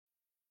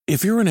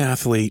If you're an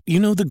athlete, you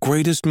know the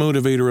greatest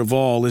motivator of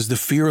all is the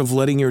fear of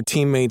letting your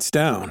teammates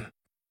down.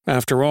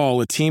 After all,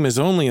 a team is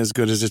only as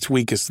good as its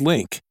weakest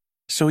link.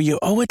 So you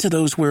owe it to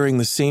those wearing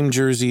the same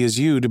jersey as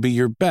you to be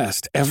your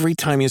best every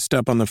time you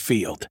step on the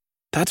field.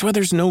 That's why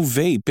there's no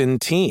vape in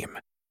team.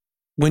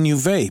 When you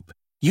vape,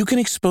 you can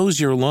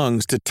expose your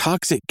lungs to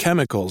toxic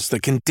chemicals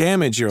that can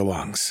damage your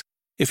lungs.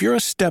 If you're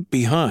a step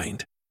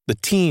behind, the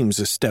team's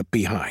a step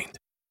behind.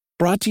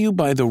 Brought to you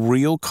by The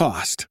Real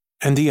Cost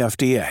and the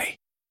FDA.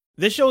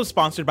 This show is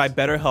sponsored by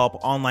BetterHelp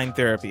Online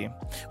Therapy.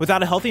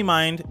 Without a healthy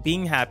mind,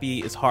 being happy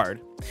is hard.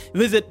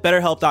 Visit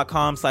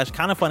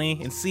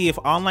betterhelp.com/kindafunny and see if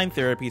online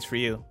therapy is for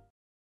you.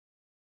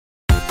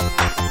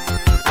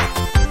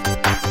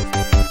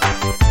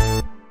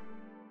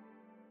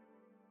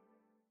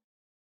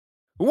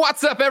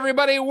 What's up,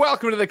 everybody?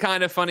 Welcome to the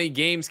Kinda Funny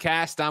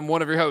Gamescast. I'm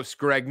one of your hosts,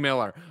 Greg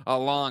Miller,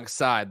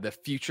 alongside the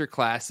future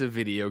class of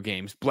video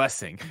games,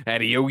 Blessing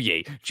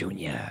Adeoye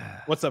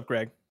Jr. What's up,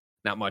 Greg?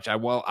 Not much. I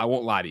won't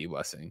lie to you,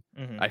 Blessing.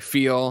 Mm-hmm. I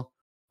feel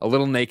a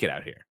little naked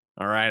out here.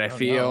 All right. I'm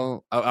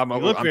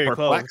perplexed.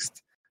 Close.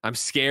 I'm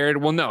scared.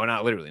 Well, no,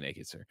 not literally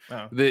naked, sir.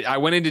 Oh. I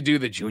went in to do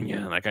the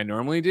Junior like I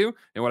normally do.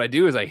 And what I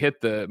do is I hit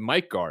the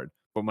mic guard,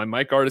 but my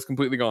mic guard is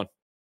completely gone.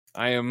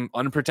 I am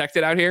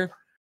unprotected out here.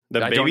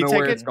 I don't know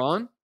where it's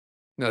gone.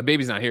 No, the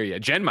baby's not here yet.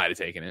 Jen might have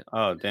taken it.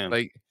 Oh, damn.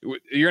 Like, you're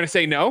going to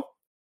say no?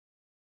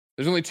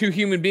 There's only 2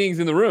 human beings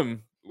in the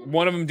room.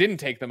 One of them didn't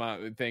take them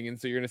out thing,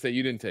 and so you're going to say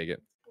you didn't take it.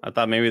 I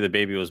thought maybe the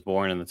baby was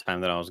born in the time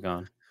that I was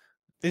gone.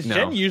 Is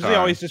Jen usually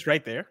always just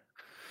right there?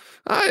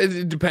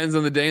 It depends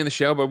on the day in the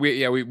show, but we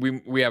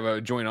have a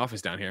joint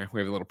office down here. We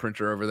have a little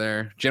printer over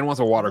there. Jen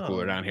wants a water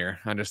cooler down here.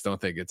 I just don't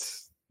think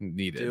it's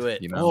needed. Do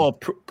it. You know? Oh,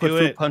 put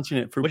fruit punch in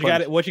it.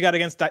 What you got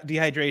against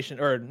dehydration?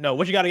 Or no,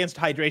 what you got against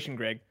hydration,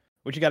 Greg?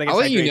 What you got against I'll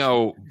let hydration? you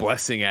know,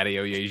 Blessing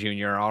Adeoye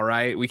Jr., all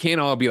right? We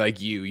can't all be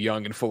like you,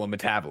 young and full of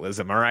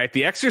metabolism, all right?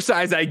 The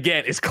exercise I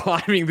get is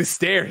climbing the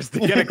stairs to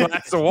get a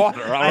glass of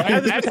water, all right? I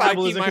have this That's how I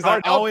keep metabolism my because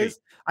heart healthy.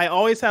 I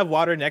always have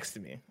water next to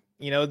me.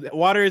 You know,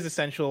 water is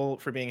essential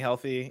for being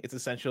healthy. It's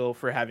essential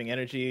for having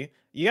energy.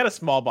 You got a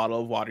small bottle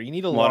of water. You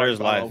need a large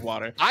bottle of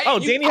water.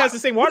 Danny has the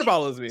same water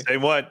bottle as me. Say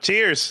what?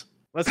 Cheers.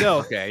 Let's go.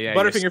 Okay, yeah.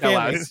 Butterfinger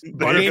family.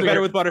 Butterfinger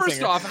better with Butterfinger.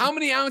 First off, how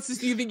many ounces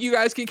do you think you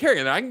guys can carry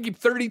in there? I can keep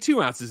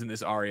 32 ounces in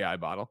this REI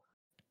bottle.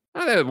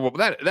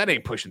 That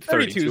ain't pushing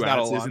 32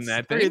 ounces in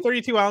that thing.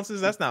 32 ounces,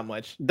 that's not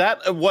much.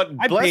 That what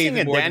Blessing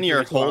and Danny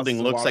are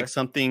holding looks water. like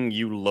something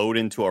you load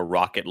into a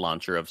rocket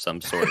launcher of some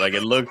sort. Like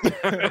it looks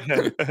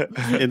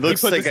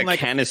like a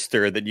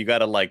canister that you got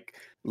to like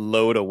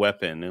load a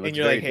weapon. And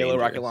you're like Halo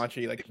rocket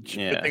launcher. You like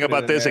the thing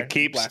about this, it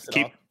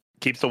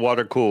keeps the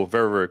water cool.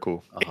 Very, very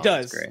cool. It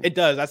does. It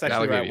does. That's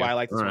actually why I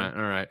like this one.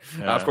 All right.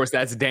 Yeah. Of course,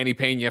 that's Danny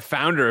Pena,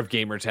 founder of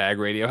Gamertag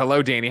Radio.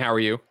 Hello, Danny. How are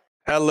you?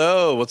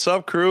 Hello. What's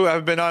up, crew? I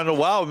haven't been on in a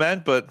while,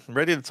 man, but I'm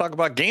ready to talk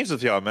about games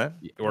with y'all, man.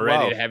 We're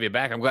ready to have you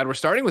back. I'm glad we're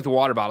starting with the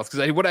water bottles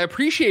because what I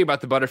appreciate about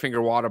the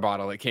Butterfinger water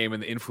bottle that came in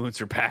the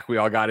influencer pack we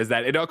all got is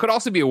that it could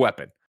also be a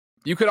weapon.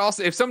 You could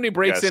also, if somebody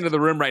breaks into the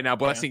room right now,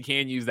 Blessing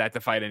can use that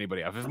to fight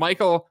anybody off. If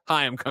Michael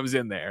Hyam comes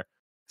in there,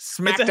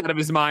 smacked out of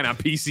his mind on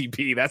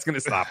PCP, that's going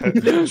to stop it.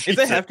 It's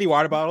a hefty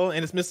water bottle,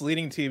 and it's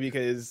misleading too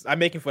because I'm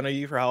making fun of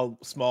you for how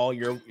small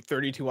your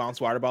 32-ounce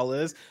water bottle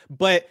is.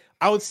 But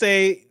I would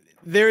say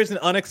there is an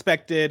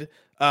unexpected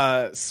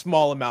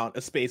small amount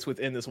of space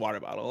within this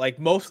water bottle. Like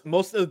most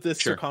of this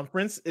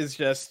circumference is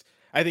just,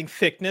 I think,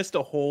 thickness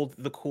to hold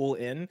the cool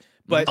in.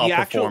 But the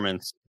actual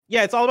performance.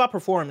 Yeah, it's all about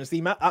performance.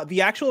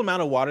 The actual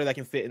amount of water that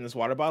can fit in this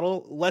water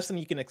bottle, less than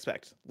you can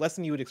expect. Less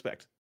than you would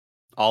expect.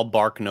 All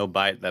bark, no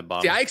bite, that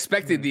bottle. See, I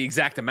expected the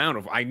exact amount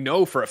of, I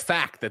know for a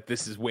fact that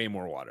this is way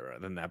more water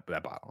than that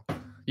bottle.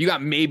 You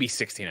got maybe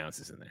 16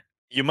 ounces in there.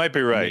 You might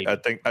be right.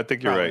 Maybe. I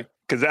think you're right.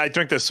 Because I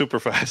drink this super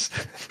fast.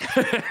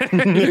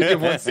 You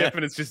give one sip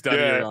and it's just done.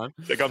 Yeah, you're on.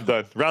 I think I'm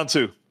done. Round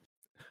 2.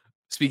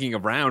 Speaking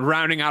of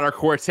rounding out our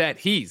quartet,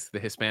 he's the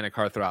Hispanic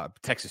heartthrob,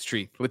 Texas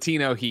Tree,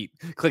 Latino heat,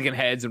 clicking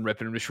heads and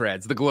ripping them to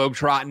shreds, the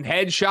globe-trotting,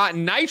 headshot,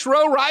 and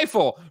nitro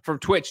rifle from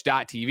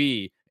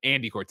twitch.tv,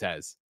 Andy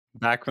Cortez.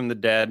 Back from the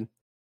dead.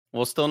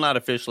 Well, still not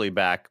officially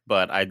back,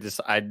 but I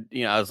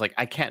was like,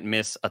 I can't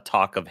miss a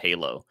talk of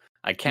Halo.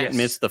 I can't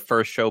miss the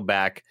first show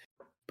back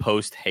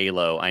post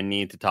Halo. I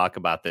need to talk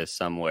about this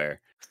somewhere.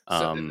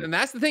 And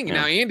that's the thing. Yeah.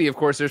 Now, Andy, of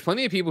course, there's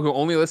plenty of people who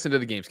only listen to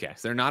the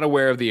Gamescast. They're not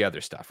aware of the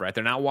other stuff, right?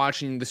 They're not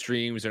watching the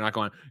streams. They're not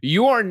going.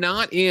 You are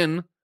not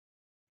in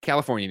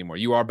California anymore.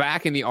 You are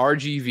back in the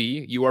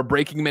RGV. You are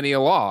breaking many a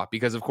law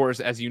because, of course,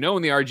 as you know,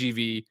 in the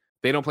RGV,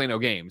 they don't play no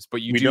games.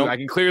 But you do. I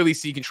can clearly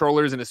see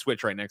controllers and a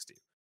Switch right next to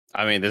you.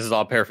 I mean, this is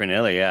all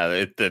paraphernalia.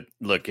 Yeah.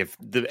 Look, if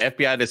the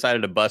FBI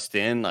decided to bust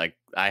in, like,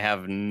 I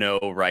have no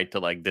right to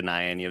like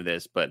deny any of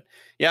this. But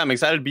yeah, I'm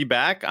excited to be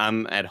back.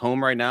 I'm at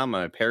home right now. I'm at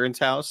my parents'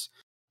 house.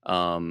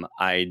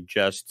 I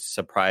just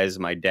surprised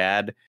my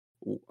dad.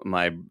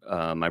 My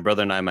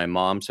brother and my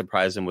mom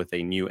surprised him with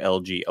a new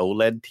LG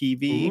OLED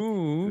TV.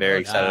 Ooh, very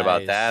excited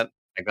about that.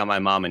 I got my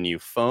mom a new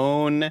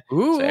phone.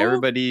 Ooh. So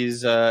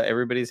everybody's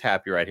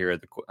happy right here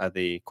at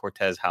the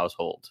Cortez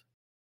household.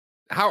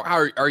 How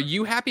are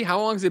you happy? How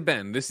long has it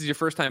been? This is your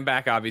first time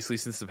back, obviously,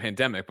 since the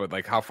pandemic. But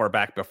like, how far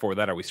back before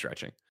that are we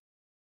stretching?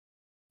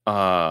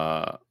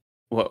 What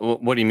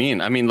do you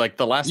mean? I mean, like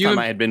the last time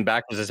I had been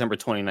back was December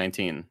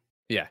 2019.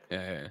 Yeah.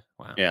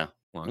 Wow. Yeah,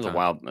 Long it was time. a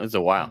while. It was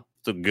a while.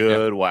 It's a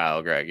good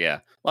while, Greg. Yeah,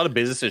 a lot of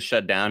businesses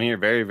shut down here.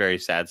 Very, very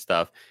sad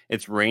stuff.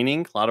 It's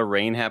raining. A lot of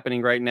rain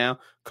happening right now.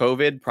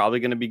 COVID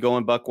probably going to be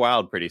going buck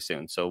wild pretty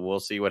soon. So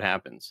we'll see what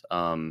happens.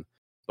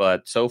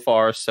 But so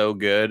far so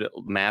good.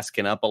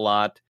 Masking up a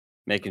lot,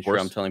 making sure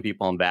I'm telling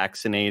people I'm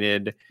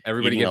vaccinated.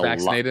 Everybody get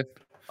vaccinated.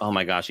 Oh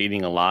my gosh,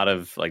 eating a lot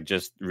of like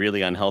just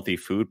really unhealthy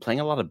food,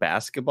 playing a lot of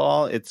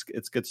basketball. It's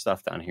good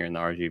stuff down here in the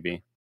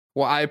RGB.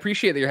 Well, I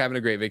appreciate that you're having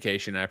a great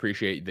vacation. I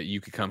appreciate that you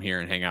could come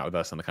here and hang out with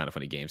us on the Kind of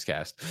Funny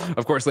Gamescast.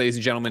 Of course, ladies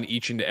and gentlemen,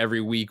 each and every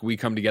week we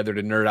come together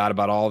to nerd out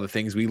about all the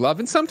things we love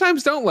and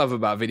sometimes don't love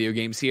about video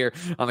games here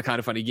on the Kind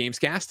of Funny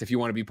Gamescast. If you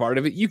want to be part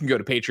of it, you can go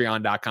to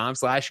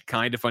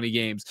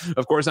patreon.com/kindoffunnygames.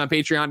 Of course, on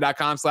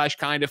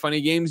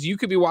patreon.com/kindoffunnygames, you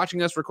could be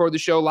watching us record the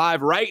show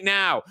live right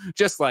now,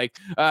 just like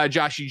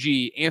Joshy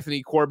G,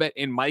 Anthony Corbett,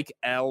 and Mike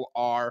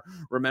LR.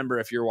 Remember,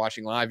 if you're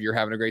watching live, you're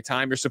having a great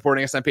time. You're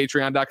supporting us on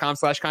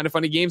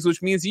patreon.com/kindoffunnygames,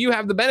 which means you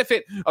have the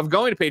benefit of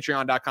going to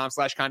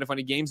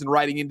patreon.com/kindoffunnygames and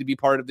writing in to be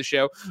part of the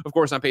show. Of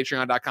course, on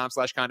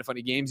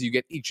patreon.com/kindoffunnygames, you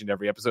get each and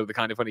every episode of the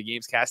Kind of Funny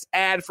Games cast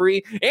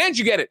ad-free, and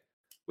you get it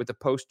with the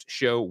post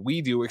show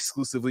we do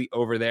exclusively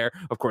over there.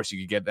 Of course, you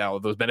can get all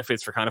of those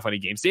benefits for Kind of Funny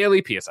Games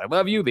Daily, PS I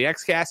Love You, the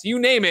Xcast, you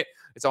name it.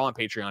 It's all on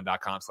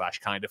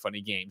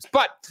patreon.com/kindoffunnygames.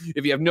 But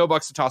if you have no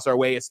bucks to toss our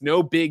way, it's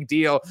no big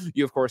deal.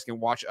 You, of course, can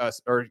watch us,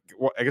 or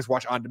I guess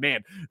watch on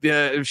demand,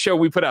 the show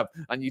we put up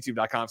on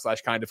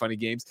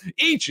youtube.com/kindoffunnygames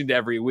each and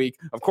every week.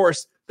 Of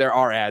course, there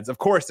are ads. Of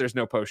course, there's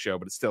no post show,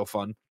 but it's still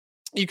fun.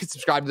 You can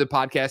subscribe to the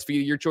podcast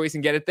feed of your choice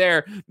and get it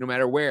there no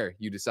matter where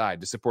you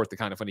decide to support the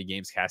Kind of Funny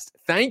Games cast.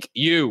 Thank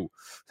you.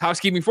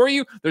 Housekeeping for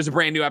you. There's a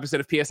brand new episode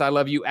of PS I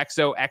Love You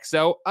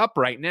XOXO up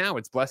right now.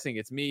 It's Blessing,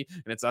 it's me,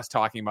 and it's us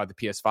talking about the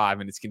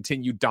PS5 and its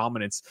continued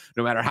dominance,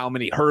 no matter how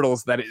many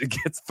hurdles that it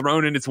gets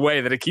thrown in its way,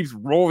 that it keeps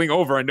rolling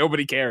over and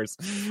nobody cares.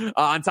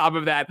 On top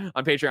of that,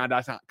 on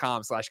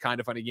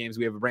patreon.com/kindoffunnygames,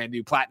 we have a brand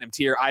new platinum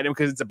tier item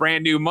because it's a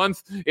brand new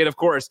month. It, of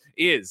course,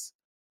 is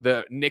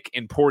the Nick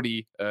and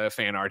Porty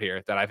fan art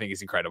here that I think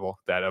is incredible.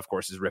 That, of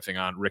course, is riffing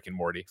on Rick and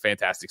Morty.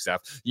 Fantastic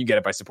stuff. You can get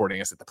it by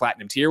supporting us at the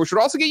Platinum tier, which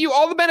would also get you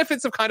all the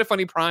benefits of Kind of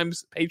Funny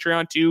Prime's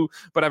Patreon too.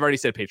 But I've already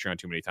said Patreon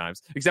too many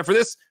times. Except for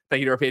this, thank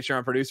you to our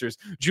Patreon producers,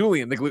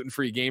 Julian, the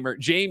gluten-free gamer,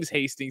 James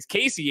Hastings,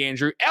 Casey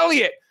Andrew,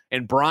 Elliot,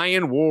 and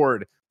Brian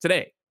Ward.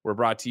 Today, we're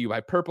brought to you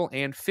by Purple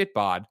and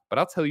Fitbod, but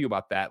I'll tell you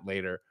about that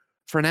later.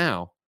 For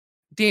now,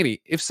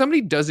 Danny, if somebody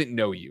doesn't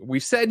know you,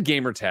 we've said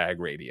Gamertag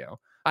Radio.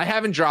 I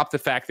haven't dropped the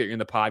fact that you're in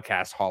the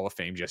podcast Hall of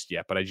Fame just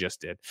yet, but I just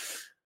did.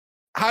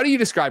 How do you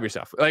describe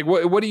yourself? Like,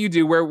 what do you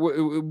do?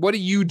 What do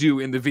you do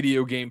in the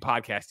video game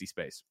podcasty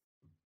space?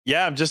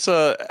 Yeah,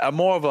 I'm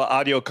more of an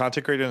audio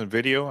content creator than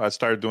video. I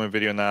started doing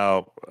video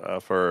now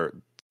for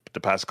the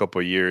past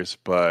couple of years,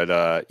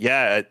 but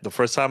the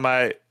first time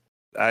I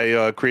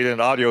created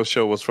an audio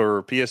show was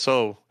for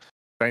PSO,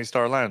 Fantasy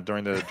Star Land,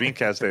 during the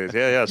Dreamcast days.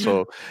 Yeah.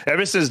 So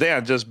ever since then,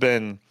 I've just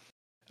been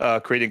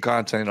creating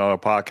content on our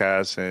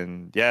podcast,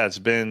 and yeah, it's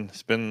been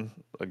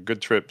a good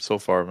trip so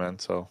far, man.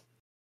 So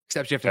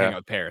except you have to hang out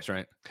with Paris,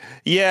 right?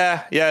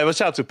 Yeah.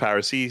 Shout out to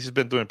Paris. He's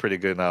been doing pretty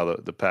good now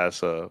the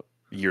past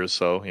year or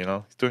so. You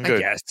know, he's doing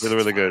good.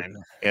 Really good.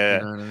 Yeah.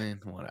 You know what I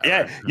mean? Whatever.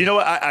 Yeah. You know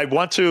what? I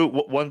want to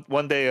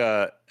one day.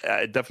 I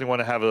definitely want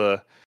to have I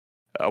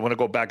want to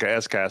go back at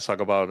SCast, talk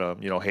about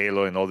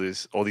Halo and all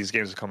these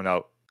games are coming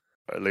out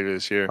later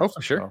this year. Oh,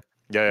 for sure. So,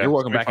 yeah. You're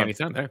welcome back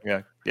anytime there.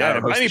 Yeah. I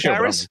mean,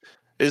 Paris.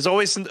 Is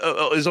always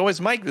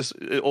Mike.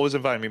 Always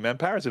invite me, man.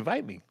 Paris,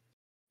 invite me.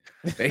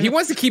 He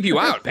wants to keep you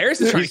out. Paris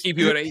is trying to keep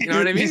you at. You know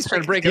what I mean? He's trying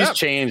to break it up. He's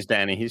changed,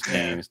 Danny. He's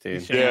changed,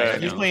 dude.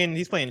 He's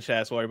playing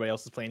chess while everybody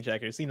else is playing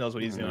checkers. He knows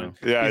what he's doing.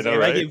 Yeah, I know,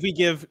 right? If we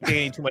give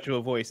Danny too much of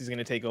a voice, he's going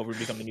to take over and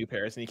become the new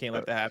Paris, and he can't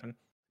let that happen.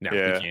 No, he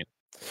can't.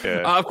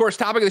 Yeah. Of course,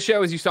 topic of the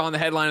show, as you saw in the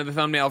headline of the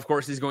thumbnail, of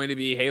course, is going to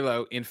be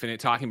Halo Infinite,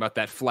 talking about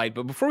that flight.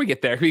 But before we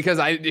get there, because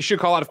I should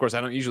call out, of course,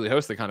 I don't usually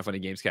host the Kind of Funny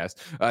Games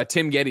cast.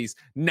 Tim Geddes,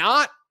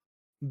 not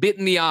bit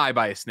in the eye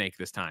by a snake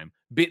this time,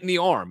 bit in the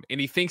arm,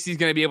 and he thinks he's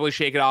going to be able to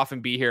shake it off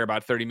and be here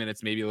about 30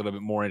 minutes, maybe a little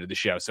bit more into the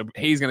show. So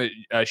he's going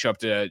to show up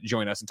to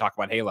join us and talk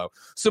about Halo.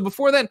 So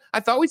before then,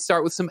 I thought we'd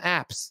start with some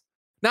apps.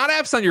 Not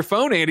apps on your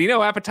phone, Andy.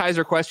 No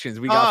appetizer questions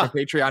we got from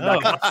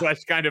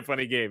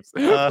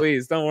patreon.com/kindoffunnygames.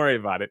 Please, don't worry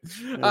about it.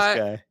 This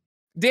guy.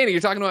 Danny,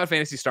 you're talking about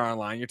Phantasy Star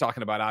Online. You're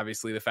talking about,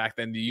 obviously, the fact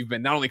that you've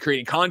been not only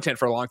creating content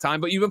for a long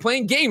time, but you've been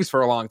playing games for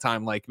a long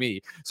time like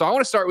me. So I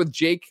want to start with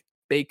Jake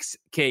Bakes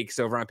Cakes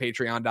over on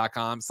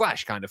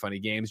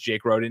patreon.com/kindoffunnygames.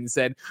 Jake wrote in and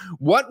said,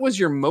 what was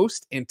your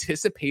most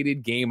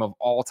anticipated game of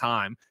all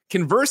time?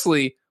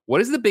 Conversely, what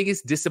is the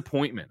biggest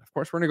disappointment? Of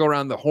course, we're going to go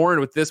around the horn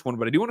with this one,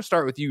 but I do want to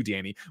start with you,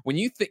 Danny. When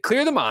you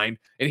clear the mind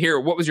and hear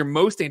what was your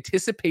most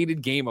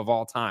anticipated game of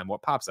all time,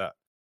 what pops up?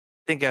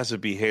 I think it has to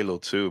be Halo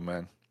 2,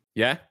 man.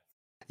 Yeah?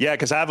 Yeah,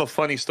 because I have a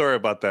funny story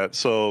about that.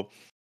 So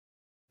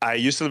I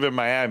used to live in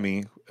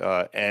Miami,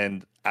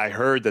 and I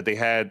heard that they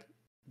had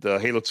the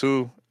Halo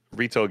 2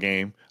 retail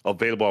game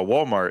available at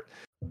Walmart.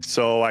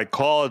 So I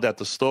called at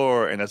the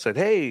store and I said,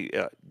 "Hey,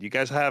 you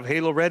guys have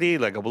Halo ready?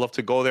 Like, I would love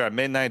to go there at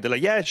midnight." They're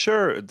like, "Yeah,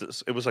 sure."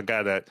 It was a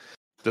guy that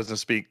doesn't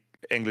speak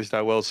English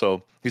that well,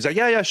 so he's like,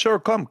 "Yeah, sure,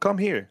 come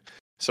here."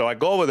 So I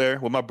go over there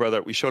with my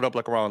brother. We showed up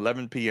like around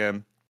 11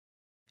 p.m.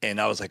 And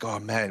I was like, "Oh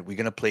man, we're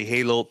gonna play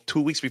Halo 2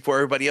 weeks before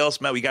everybody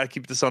else, man. We gotta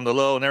keep this on the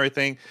low and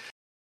everything."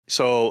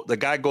 So the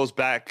guy goes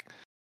back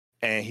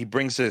and he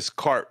brings this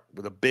cart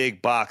with a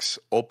big box,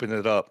 open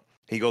it up.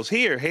 He goes,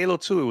 "Here, Halo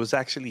 2." It was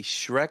actually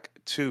Shrek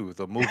 2,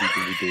 the movie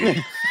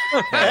DVD.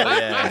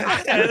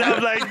 Yeah. And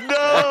I'm like, no.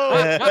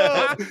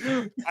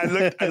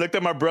 I looked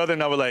at my brother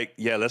and I was like,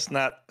 "Yeah, let's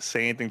not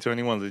say anything to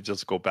anyone. Let's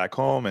just go back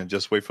home and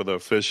just wait for the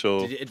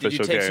official Did you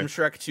take game." some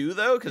Shrek 2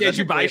 though? Did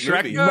you buy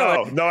Shrek?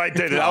 No, I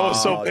didn't. I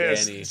was so Oh,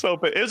 pissed. Danny. So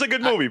pissed. It was a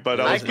good movie,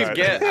 but I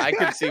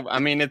could see. I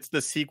mean, it's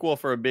the sequel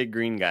for a big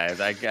green guy.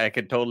 I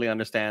could totally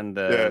understand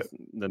the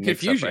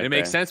confusion. right it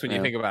makes there. sense when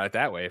you think about it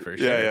that way, for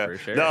sure. Yeah. For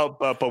sure. No,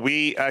 but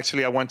we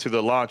actually, I went to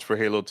the launch for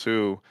Halo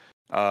 2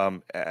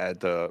 at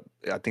the,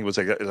 I think it was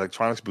like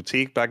Electronics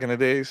Boutique back in the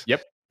days.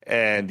 Yep.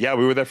 And yeah,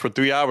 we were there for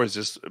 3 hours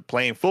just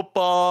playing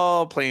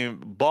football,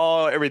 playing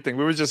ball, everything.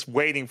 We were just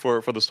waiting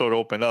for the store to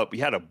open up. We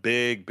had a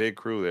big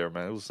crew there,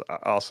 man. It was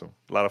awesome.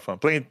 A lot of fun.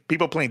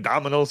 People playing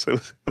dominoes.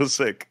 It was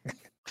sick.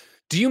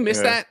 Do you miss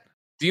that?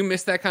 Do you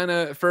miss that kind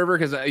of fervor?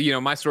 Because,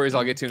 my stories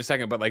I'll get to in a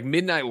second, but like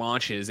midnight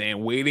launches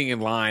and waiting in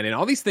line and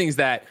all these things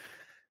that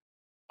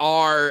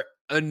are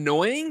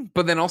annoying,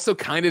 but then also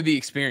kind of the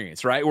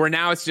experience, right? Where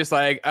now it's just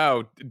like,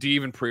 oh, do you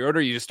even pre-order?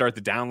 You just start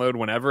the download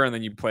whenever, and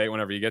then you play it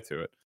whenever you get to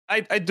it.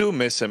 I do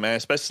miss it, man.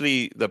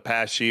 Especially the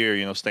past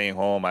year, staying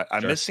home. I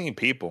miss seeing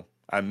people.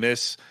 I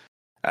miss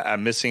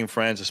seeing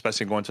friends,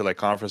 especially going to like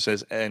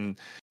conferences and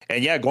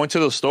yeah, going to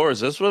those stores.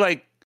 There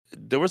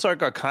was like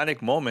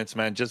iconic moments,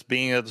 man. Just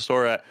being at the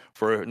store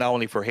for not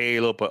only for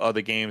Halo but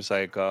other games.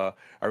 Like I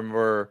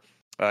remember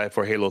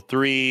for Halo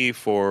 3,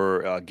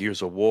 for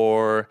Gears of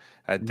War,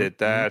 I did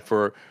that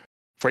for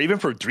even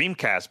for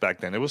Dreamcast back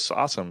then. It was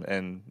awesome,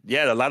 and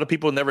yeah, a lot of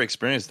people never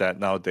experience that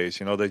nowadays.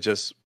 They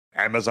just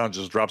Amazon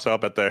just drops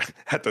up at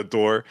the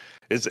door.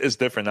 It's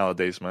different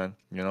nowadays, man.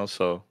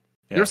 So.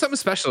 Yeah. There was something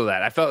special to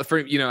that. I felt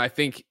I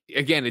think,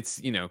 again, it's,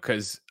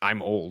 because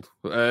I'm old.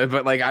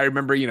 But like, I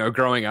remember,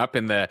 growing up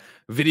in the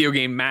video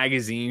game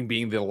magazine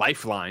being the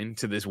lifeline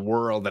to this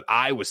world that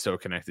I was so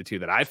connected to,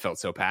 that I felt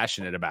so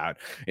passionate about.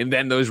 And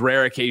then those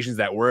rare occasions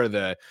that were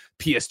the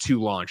PS2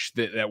 launch,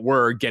 that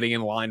were getting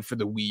in line for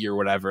the Wii or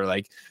whatever,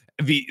 like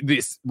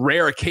this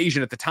rare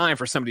occasion at the time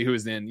for somebody who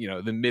was in,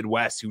 the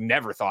Midwest, who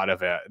never thought of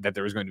that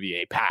there was going to be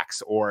a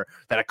PAX or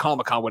that a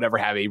Comic-Con would ever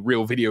have a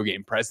real video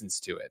game presence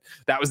to it.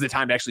 That was the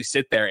time to actually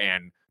sit there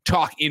and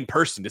talk in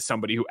person to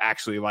somebody who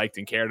actually liked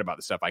and cared about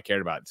the stuff I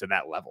cared about to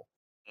that level.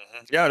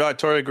 Yeah, no, I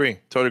totally agree.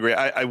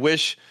 I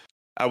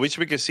wish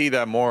we could see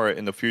that more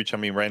in the future. I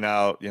mean, right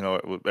now,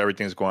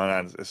 everything's going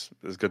on.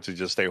 It's good to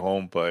just stay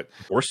home, but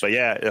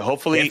yeah,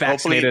 hopefully, get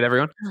vaccinated,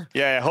 everyone.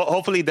 Yeah,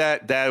 hopefully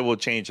that will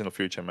change in the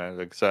future, man.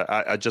 Like, so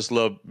I just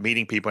love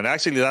meeting people, and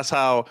actually, that's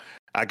how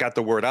I got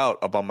the word out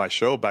about my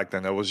show back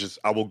then. I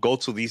will go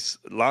to these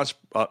launch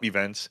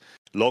events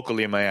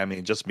locally in Miami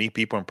and just meet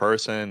people in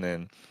person,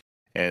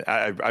 and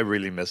I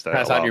really miss that.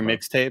 Pass out your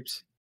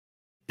mixtapes.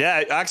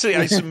 Yeah, actually,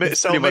 I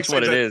sell pretty much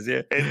what it is.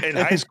 Yeah, in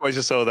high school, I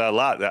just sold that a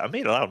lot. I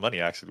made a lot of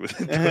money actually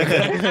with it.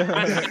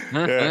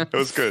 Yeah, it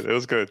was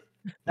good.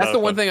 That's the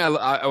one thing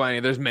I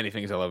mean, there's many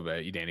things I love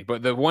about you, Danny,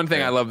 but the one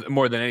thing I love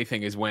more than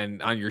anything is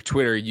when on your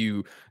Twitter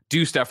you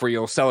do stuff where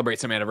you'll celebrate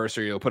some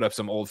anniversary, you'll put up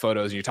some old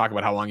photos, and you talk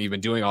about how long you've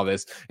been doing all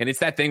this, and it's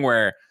that thing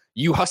where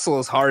you hustle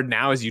as hard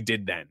now as you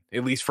did then,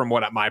 at least from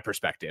my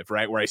perspective,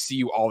 right? Where I see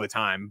you all the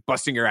time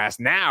busting your ass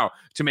now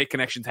to make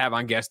connections, have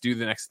on guests, do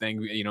the next thing,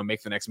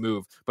 make the next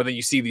move. But then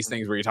you see these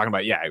things where you're talking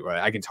about, yeah,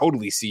 I can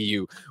totally see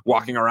you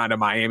walking around a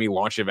Miami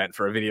launch event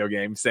for a video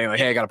game saying like,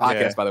 hey, I got a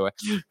podcast, by the way.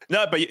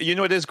 No, but you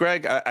know what it is,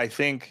 Greg? I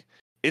think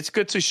it's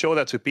good to show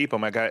that to people,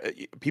 my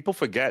guy. People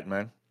forget,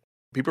 man.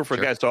 People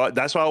forget. Sure. So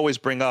that's why I always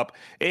bring up,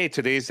 hey,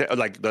 today's,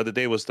 like the other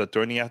day was the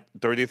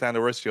 30th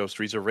anniversary of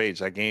Streets of Rage.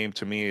 That game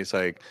to me is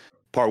like,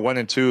 Part 1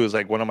 and 2 is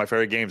like one of my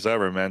favorite games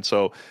ever, man.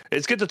 So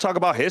it's good to talk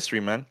about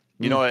history, man.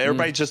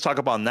 Everybody just talk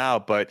about now,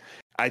 but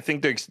I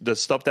think the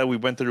stuff that we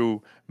went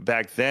through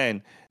back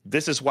then,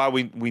 this is why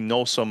we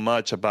know so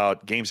much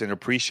about games and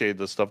appreciate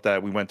the stuff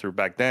that we went through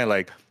back then,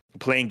 like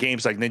playing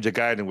games like Ninja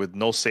Gaiden with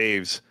no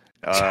saves.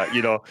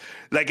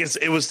 Like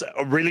it was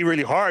really,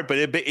 really hard, but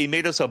it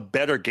made us a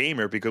better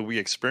gamer because we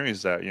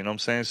experienced that. You know what I'm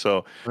saying?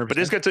 So, 100%. But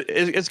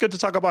it's good to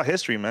talk about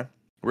history, man.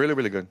 Really,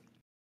 really good.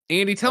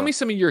 Andy, tell me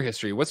some of your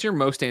history. What's your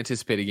most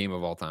anticipated game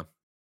of all time?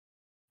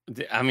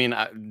 I mean,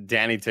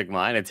 Danny took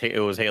mine. It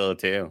was Halo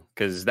 2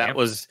 because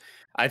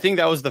I think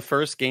that was the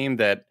first game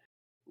that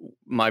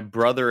my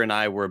brother and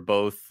I were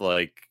both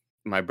like,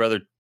 my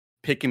brother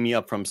picking me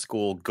up from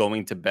school,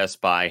 going to Best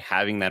Buy,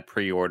 having that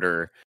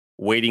pre-order,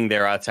 waiting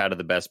there outside of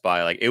the Best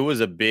Buy. Like, it was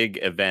a big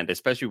event,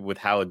 especially with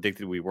how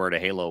addicted we were to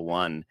Halo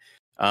 1.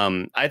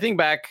 I think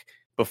back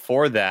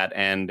before that,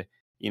 and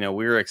we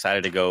were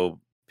excited to go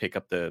pick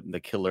up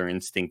the Killer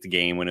Instinct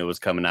game when it was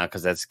coming out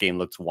because that game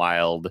looks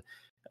wild.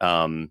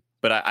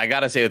 But I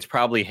gotta say, it's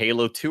probably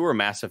Halo 2 or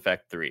Mass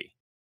Effect 3.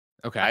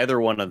 Okay. Either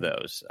one of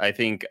those. I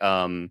think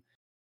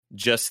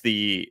just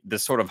the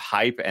sort of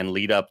hype and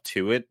lead up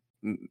to it,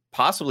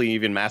 possibly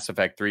even Mass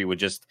Effect 3, with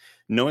just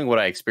knowing what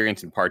I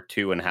experienced in part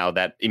 2 and how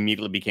that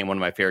immediately became one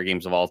of my favorite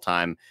games of all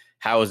time.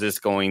 How is this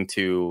going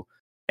to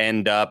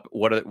end up?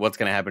 What's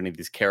going to happen to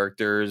these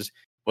characters?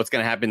 What's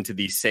going to happen to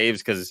these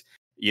saves? Because,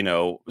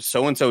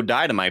 so-and-so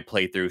died in my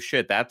playthrough.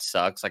 Shit, that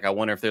sucks. Like, I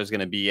wonder if there's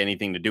going to be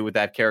anything to do with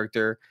that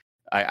character.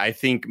 I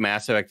think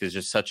Mass Effect is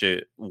just such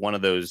one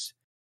of those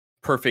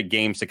perfect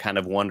games to kind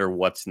of wonder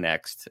what's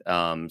next.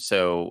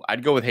 So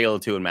I'd go with Halo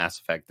 2 and Mass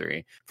Effect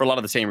 3 for a lot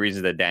of the same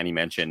reasons that Danny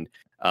mentioned.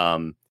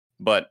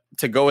 But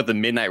to go with the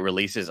midnight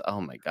releases,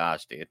 oh my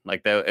gosh, dude.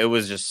 Like, it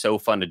was just so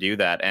fun to do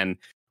that. And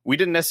we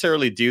didn't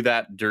necessarily do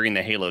that during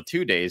the Halo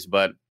 2 days,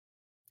 but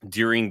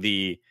during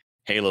the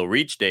Halo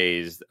Reach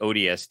days,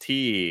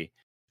 ODST,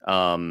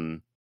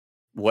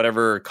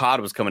 whatever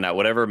COD was coming out,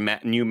 whatever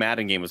new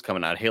Madden game was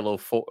coming out, Halo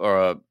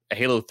 4,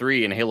 Halo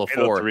 3 and Halo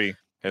 4. 3.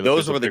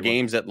 Those were the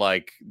games that,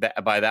 like,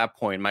 by that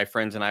point, my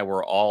friends and I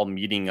were all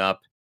meeting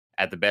up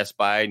at the Best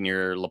Buy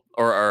near,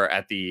 or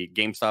at the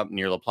GameStop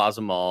near La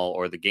Plaza Mall,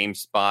 or the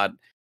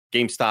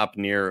GameStop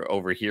near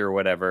over here, or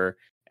whatever.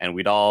 And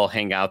we'd all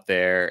hang out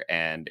there,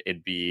 and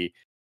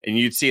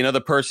you'd see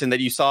another person that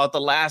you saw at the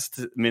last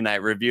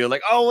midnight review,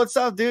 like, oh, what's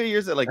up,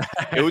 dude? Like,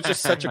 it was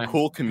just such a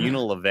cool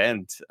communal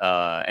event.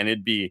 And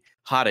it'd be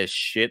hot as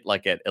shit,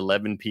 like at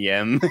 11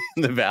 p.m.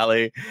 in the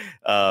Valley.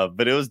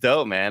 But it was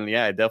dope, man.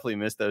 Yeah, I definitely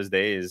missed those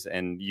days.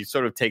 And you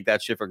sort of take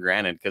that shit for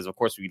granted because, of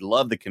course, we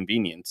love the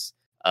convenience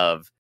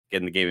of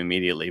getting the game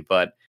immediately.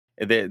 But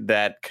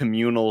that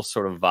communal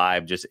sort of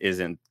vibe just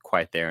isn't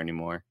quite there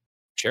anymore.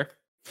 Sure.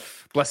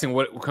 Blessing,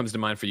 what comes to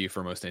mind for you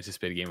for most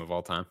anticipated game of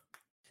all time?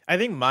 I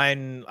think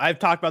mine, I've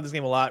talked about this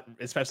game a lot,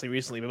 especially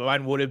recently, but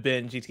mine would have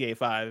been GTA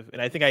 5.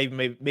 And I think I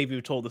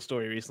maybe told the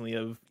story recently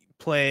of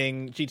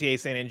playing GTA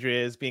San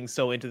Andreas, being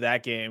so into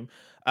that game,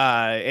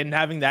 and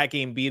having that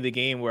game be the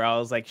game where I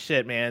was like,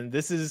 shit, man,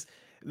 this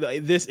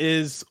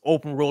is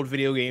open world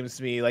video games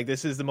to me. Like,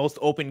 this is the most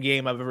open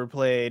game I've ever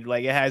played.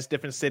 Like, it has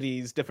different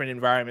cities, different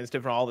environments,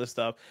 different all this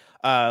stuff.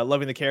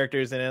 Loving the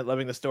characters in it,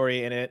 loving the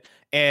story in it.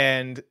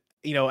 And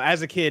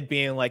as a kid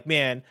being like,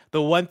 man,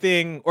 the one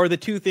thing or the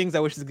two things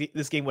I wish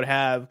this game would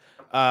have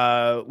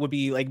would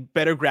be like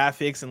better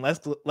graphics and less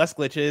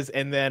glitches,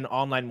 and then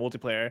online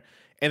multiplayer.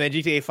 And then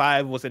GTA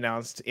 5 was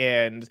announced,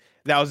 and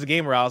that was the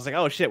game where I was like,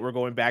 oh shit, we're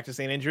going back to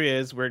San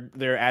Andreas, where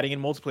they're adding in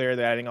multiplayer,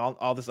 they're adding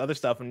all this other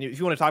stuff. And if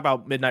you want to talk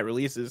about midnight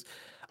releases,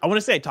 I want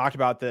to say I talked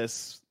about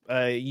this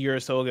a year or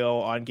so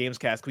ago on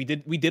Gamescast.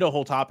 We did a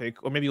whole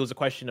topic, or maybe it was a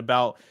question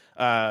about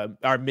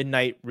our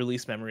midnight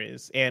release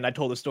memories, and I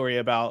told a story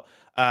about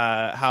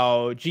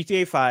how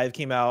GTA 5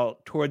 came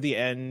out toward the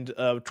end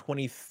of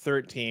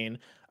 2013.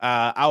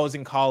 I was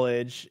in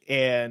college,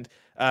 and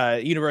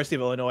University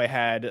of Illinois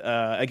had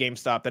a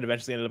GameStop that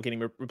eventually ended up getting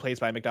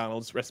replaced by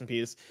McDonald's. Rest in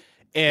peace.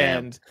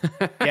 And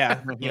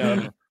yeah,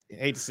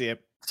 hate to see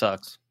it.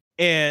 Sucks.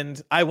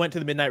 And I went to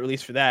the midnight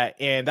release for that,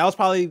 and that was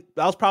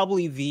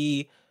probably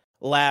the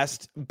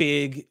last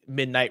big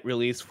midnight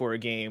release for a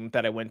game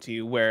that I went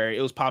to where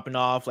it was popping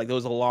off. Like, there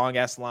was a long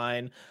ass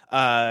line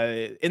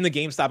in the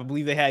GameStop. I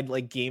believe they had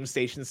like game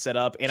stations set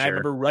up, and I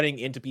remember running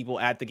into people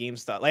at the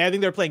GameStop. Like, I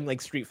think they're playing like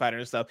Street Fighter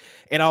and stuff,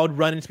 and I would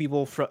run into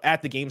people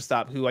at the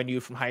GameStop who I knew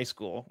from high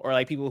school, or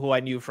like people who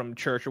I knew from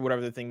church or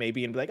whatever the thing may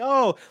be, and be like,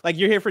 oh, like,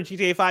 you're here for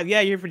GTA 5?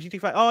 Yeah, you're here for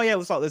GTA 5. Oh yeah,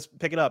 let's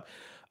pick it up.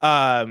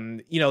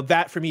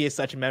 That for me is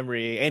such a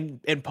memory.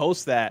 And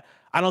post that,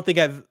 I don't think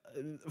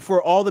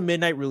for all the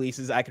midnight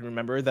releases I can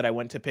remember that I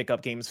went to pick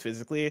up games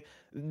physically,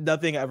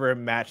 nothing ever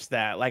matched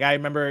that. Like, I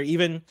remember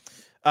even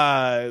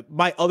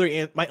my other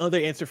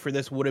answer for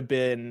this would have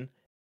been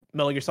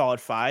Metal Gear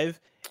Solid 5,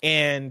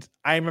 and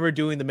I remember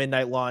doing the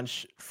midnight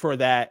launch for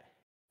that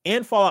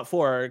and Fallout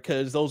 4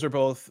 because those are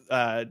both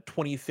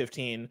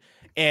 2015.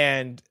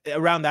 And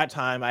around that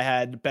time, I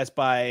had Best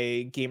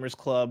Buy Gamers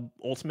Club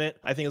Ultimate,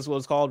 I think is what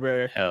it's called,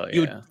 where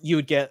you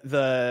would get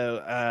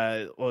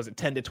the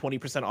 10 to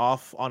 20%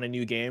 off on a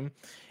new game.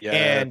 Yeah.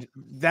 And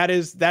that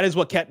is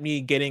what kept me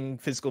getting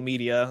physical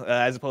media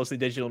as opposed to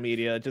digital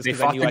media. Just they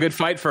fought the good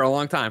fight for a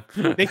long time.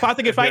 They fought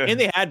the good fight, and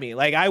they had me.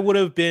 Like, I would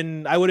have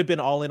been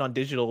all in on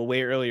digital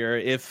way earlier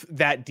if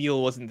that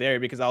deal wasn't there,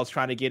 because I was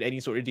trying to get any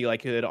sort of deal I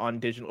could on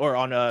digital or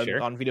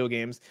on video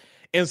games.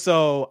 And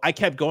so I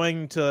kept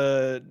going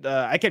to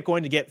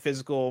get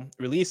physical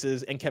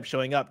releases and kept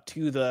showing up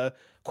to the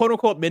quote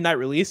unquote midnight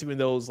release, even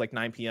though it was like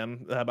 9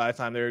 p.m. By the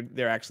time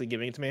they're actually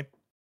giving it to me.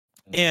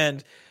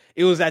 And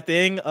it was that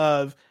thing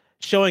of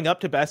showing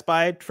up to Best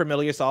Buy for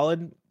Metal Gear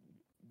Solid,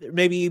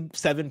 maybe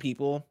 7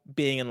 people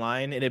being in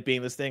line, and it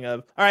being this thing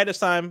of, all right, it's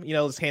time,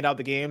 let's hand out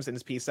the games and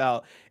just peace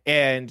out.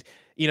 And,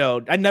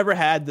 I never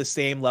had the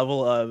same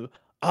level of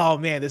oh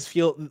man, this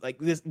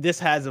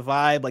has a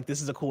vibe. Like,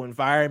 this is a cool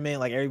environment.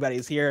 Like,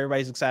 everybody's here,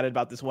 everybody's excited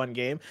about this one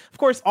game. Of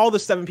course, all the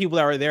 7 people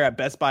that were there at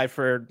Best Buy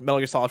for Metal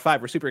Gear Solid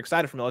 5 were super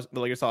excited for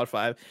Metal Gear Solid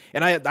 5.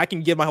 And I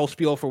can give my whole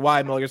spiel for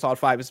why Metal Gear Solid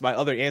 5 is my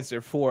other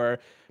answer for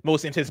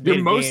most anticipated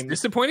Your most game.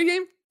 disappointing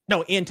game?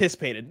 No,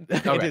 anticipated.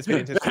 Okay.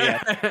 anticipated.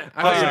 Yeah.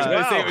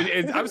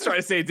 I was trying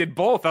to say it did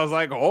both. I was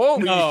like,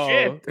 holy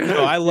shit.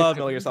 No, I love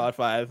Metal Gear Solid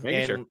 5. Making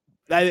And sure.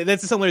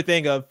 that's a similar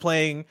thing of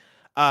playing,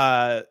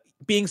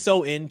 being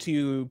so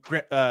into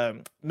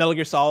Metal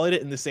Gear Solid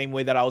in the same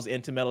way that I was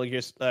into Metal Gear,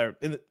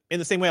 in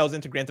the same way I was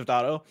into Grand Theft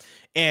Auto,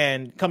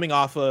 and coming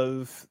off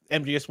of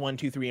MGS 1,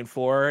 2, 3, and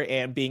 4,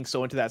 and being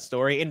so into that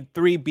story, and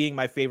 3 being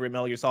my favorite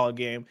Metal Gear Solid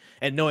game,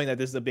 and knowing that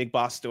this is a big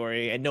boss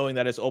story, and knowing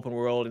that it's open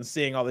world, and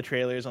seeing all the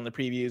trailers on the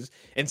previews,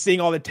 and seeing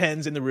all the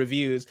 10s in the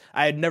reviews,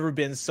 I had never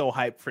been so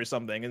hyped for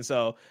something, and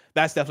so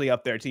that's definitely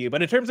up there too.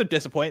 But in terms of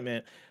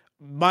disappointment,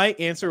 my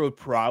answer would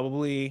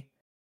probably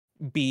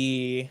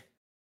be...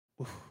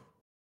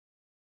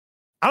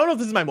 I don't know if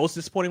this is my most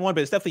disappointing one,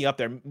 but it's definitely up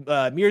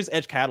there. Mirror's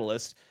Edge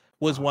Catalyst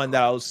was one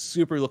that I was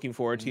super looking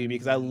forward to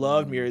because I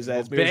love Mirror's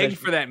Edge. Begged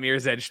for that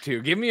Mirror's Edge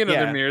too. Give me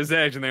another Mirror's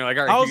Edge, and they're like,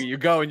 all right, you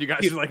go, and you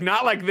guys are like,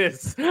 not like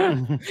this.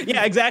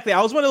 Yeah, exactly.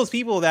 I was one of those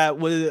people that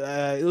was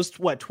it was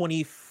what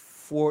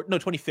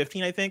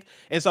 2015, I think,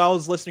 and so I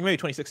was listening, maybe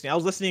 2016. I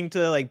was listening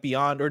to like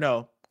Beyond, or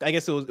no, I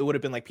guess it would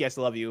have been like P.S.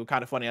 I Love You,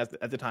 kind of funny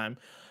at the time.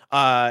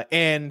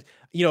 And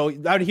you know,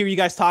 I would hear you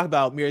guys talk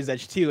about Mirror's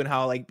Edge 2 and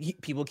how like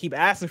people keep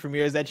asking for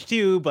Mirror's Edge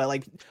 2, but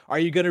like, are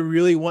you gonna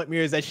really want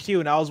Mirror's Edge 2?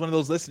 And I was one of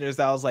those listeners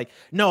that was like,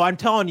 no, I'm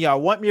telling you, I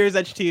want Mirror's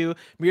Edge 2.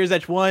 Mirror's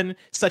Edge 1,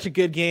 such a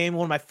good game,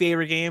 one of my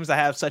favorite games. I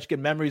have such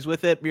good memories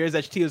with it. Mirror's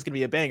Edge 2 is gonna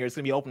be a banger. It's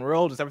gonna be open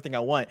world. It's everything I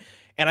want.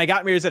 And I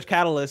got Mirror's Edge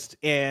Catalyst,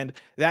 and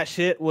that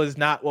shit was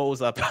not what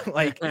was up.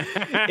 Like,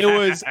 it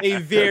was a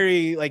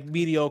very like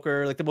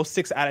mediocre, like the most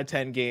 6 out of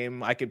 10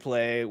 game I could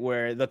play,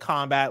 where the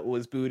combat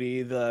was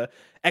booty, the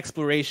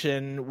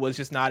exploration was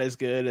just not as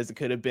good as it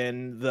could have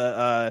been.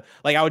 The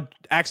like, I would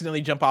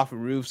accidentally jump off of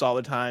roofs all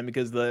the time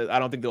because I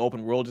don't think the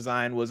open world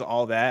design was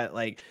all that.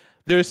 Like,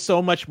 there's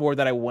so much more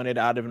that I wanted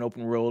out of an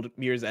open world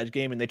Mirror's Edge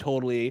game, and they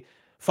totally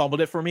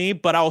fumbled it for me.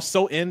 But I was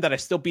so in that I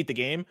still beat the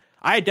game.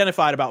 I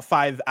identified about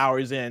 5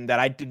 hours in that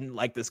I didn't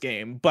like this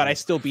game, but I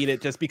still beat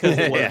it just because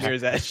it was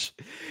Mirror's Edge.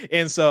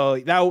 And so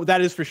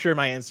that is for sure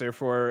my answer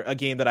for a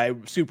game that I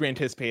super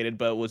anticipated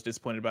but was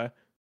disappointed by.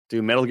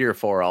 Dude, Metal Gear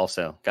 4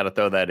 also. Got to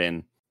throw that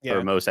in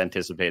for most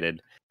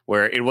anticipated,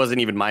 where it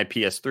wasn't even my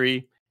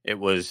PS3. It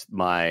was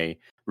my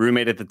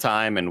roommate at the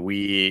time, and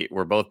we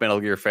were both Metal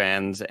Gear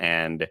fans,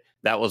 and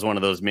that was one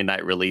of those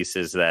midnight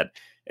releases that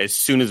as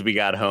soon as we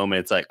got home,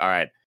 it's like, all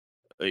right,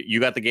 you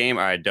got the game?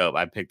 All right, dope.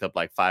 I picked up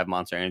like 5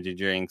 Monster Energy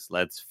drinks.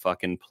 Let's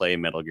fucking play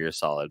Metal Gear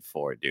Solid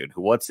 4, dude.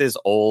 What's this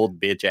old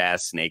bitch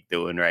ass Snake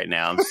doing right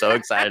now? I'm so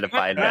excited to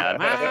find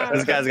out.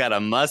 This guy's got a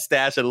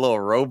mustache and a little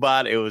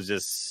robot. It was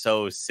just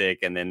so sick.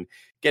 And then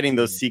getting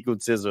those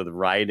sequences with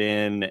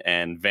Raiden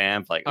and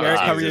Vamp, like,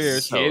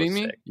 kidding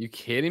me? You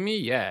kidding me?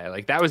 Yeah,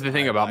 like that was the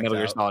thing about Metal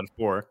Gear Solid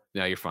 4.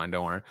 No, you're fine.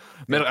 Don't worry.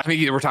 I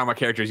think we're talking about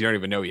characters you don't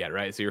even know yet,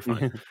 right? So you're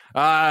fine.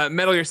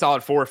 Metal Gear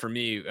Solid 4 for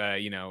me,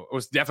 it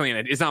was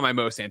definitely it's not my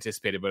most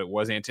anticipated, but it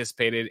was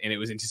anticipated, and it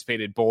was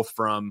anticipated both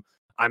from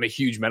I'm a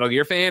huge Metal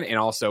Gear fan, and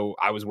also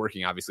I was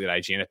working obviously at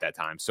IGN at that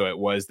time, so it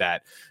was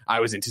that I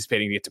was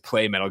anticipating to get to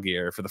play Metal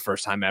Gear for the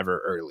first time ever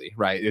early,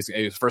 right? It was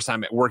the first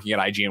time working at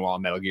IGN while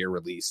Metal Gear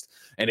released,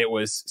 and it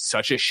was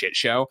such a shit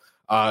show.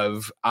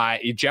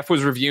 Jeff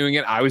was reviewing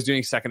it, I was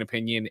doing second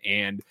opinion,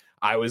 and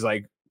I was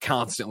like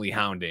constantly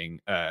hounding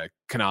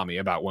Konami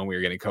about when we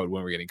were getting code.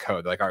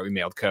 Like, all right, we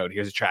mailed code.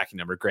 Here's a tracking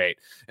number, great.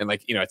 And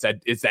like,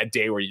 it's that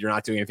day where you're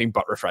not doing anything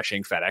but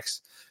refreshing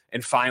FedEx.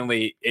 And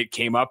finally, it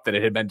came up that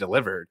it had been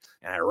delivered,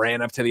 and I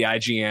ran up to the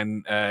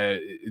IGN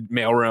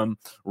mailroom,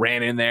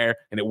 ran in there,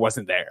 and it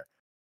wasn't there.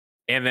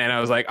 And then I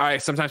was like, all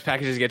right, sometimes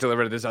packages get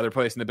delivered to this other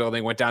place in the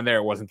building. Went down there,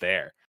 it wasn't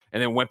there.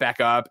 And then went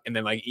back up, and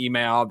then like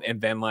emailed, and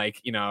then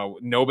like,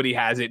 nobody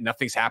has it,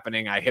 nothing's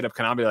happening. I hit up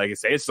Konami, like,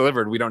 say it's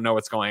delivered. We don't know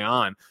what's going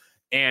on.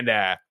 And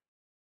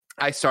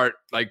I start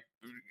like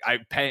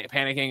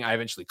panicking. I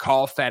eventually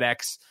call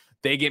FedEx.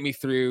 They get me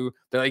through.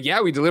 They're like,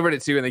 yeah, we delivered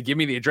it to you. And they give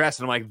me the address.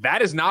 And I'm like,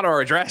 that is not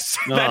our address.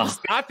 That's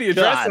not the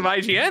address of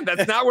IGN.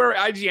 That's not where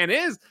IGN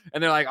is.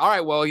 And they're like, all right,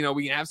 well, we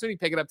can have somebody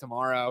pick it up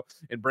tomorrow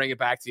and bring it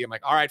back to you. I'm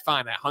like, all right,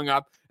 fine. I hung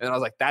up. And I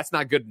was like, that's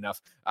not good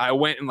enough. I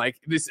went and like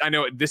this. I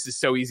know this is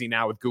so easy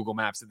now with Google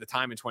Maps. At the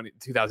time in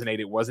 2008,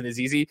 it wasn't as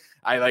easy.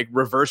 I like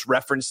reverse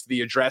referenced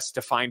the address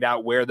to find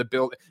out where the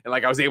build. And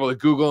like I was able to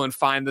Google and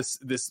find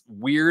this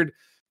weird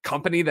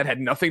company that had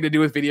nothing to do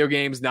with video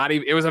games. Not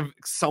even, it was a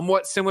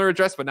somewhat similar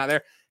address, but not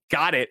there.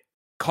 Got it,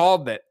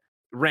 called it,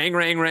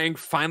 rang,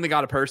 finally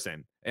got a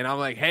person. And I'm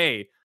like,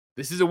 hey,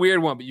 this is a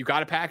weird one, but you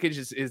got a package.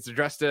 It's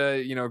addressed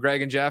to,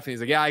 Greg and Jeff. And he's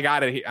like, yeah, I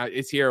got it.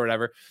 It's here or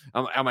whatever.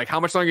 I'm like, how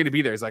much longer are you going to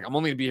be there? He's like, I'm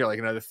only going to be here like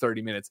another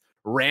 30 minutes.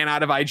 Ran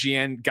out of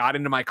IGN, got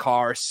into my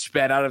car,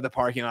 sped out of the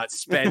parking lot,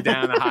 sped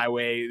down the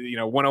highway,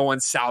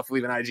 101 South,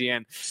 leaving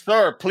IGN.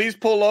 Sir, please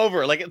pull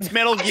over. Like, it's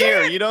Metal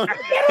Gear. You don't.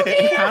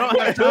 I don't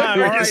have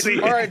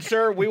time. All right,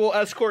 sir. We will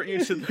escort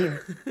you to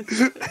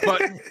the.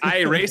 But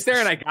I raced there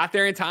and I got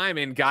there in time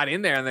and got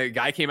in there. And the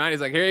guy came out.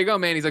 He's like, here you go,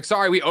 man. He's like,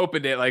 sorry, we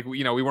opened it. Like,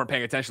 we weren't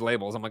paying attention to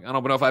labels. I'm like, I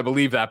don't know if I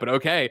believe that, but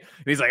okay.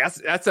 And he's like,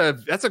 that's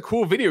a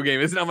cool video game,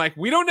 isn't it? I'm like,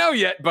 we don't know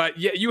yet, but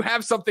yeah, you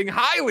have something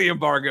highly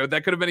embargoed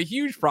that could have been a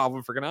huge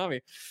problem for Konami.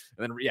 And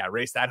then,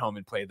 raced that home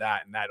and played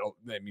that. And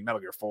Metal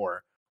Gear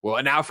 4. Well,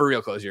 and now for real,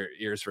 close your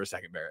ears for a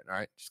second, Barrett. All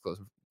right, just close.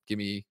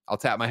 I'll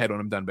tap my head when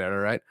I'm done, Barrett.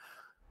 All right.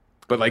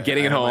 But like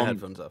getting it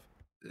home,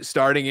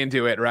 starting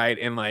into it, right?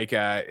 And like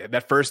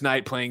that first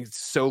night playing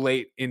so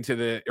late into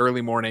the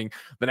early morning.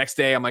 The next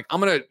day, I'm like, I'm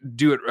gonna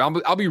do it.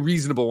 I'll be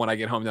reasonable when I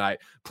get home tonight.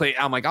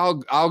 I'm like, I'll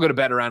go to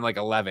bed around like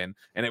 11,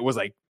 and it was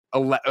like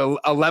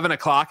 11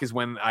 o'clock is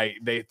when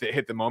they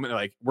hit the moment. They're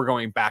like, we're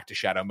going back to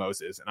Shadow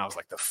Moses, and I was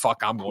like, the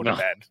fuck, I'm going to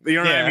bed. You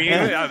know what I mean?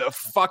 The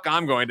fuck,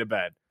 I'm going to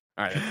bed.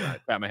 All right,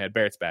 pat my head.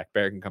 Barrett's back.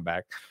 Barrett can come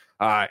back.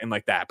 And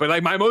like that. But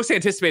like my most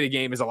anticipated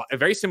game is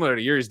very similar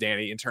to yours,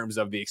 Danny, in terms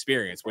of the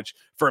experience, which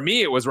for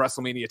me, it was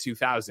WrestleMania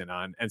 2000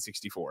 on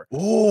N64.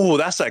 Oh,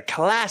 that's a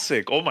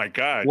classic. Oh my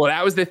God. Well,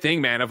 that was the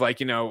thing, man, of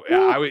like,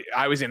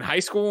 I was in high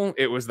school.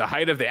 It was the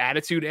height of the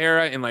Attitude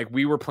Era. And like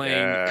we were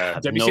playing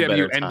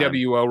WCW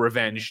NWO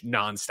Revenge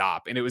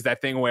nonstop. And it was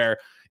that thing where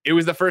it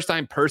was the first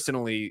time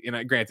personally,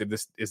 and granted,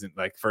 this isn't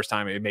like first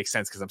time. It makes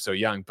sense because I'm so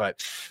young.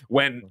 But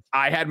when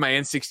I had my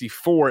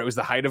N64, it was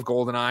the height of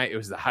GoldenEye. It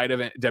was the height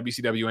of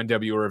WCW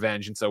NWO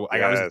Revenge. And so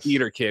I was a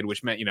theater kid,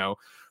 which meant,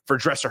 for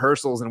dress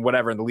rehearsals and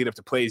whatever, and the lead up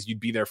to plays,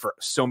 you'd be there for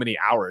so many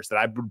hours that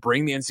I would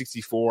bring the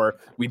N64.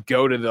 We'd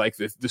go to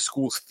the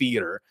school's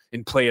theater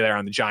and play there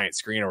on the giant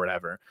screen or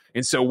whatever.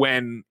 And so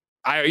when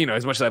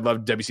as much as I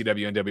loved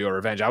WCW and NWO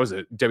Revenge, I was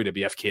a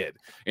WWF kid.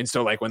 And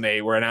so like when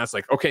they were announced,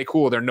 like, okay,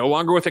 cool, they're no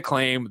longer with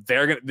Acclaim.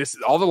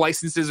 All the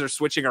licenses are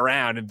switching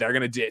around and they're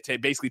going to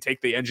basically take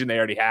the engine they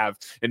already have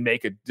and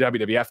make a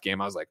WWF game.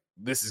 I was like,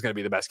 this is going to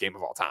be the best game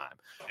of all time.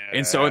 Yeah.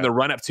 And so in the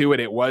run up to it,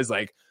 it was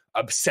like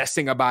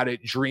obsessing about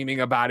it,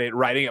 dreaming about it,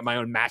 writing up my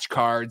own match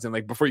cards. And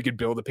like before you could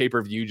build a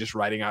pay-per-view, just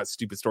writing out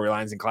stupid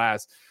storylines in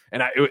class.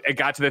 And it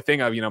got to the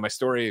thing of, my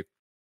story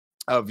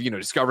of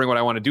discovering what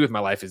I want to do with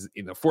my life is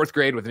in the 4th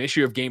grade with an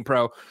issue of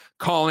GamePro,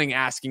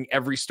 asking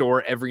every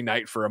store every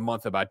night for a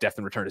month about Death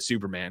and Return of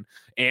Superman.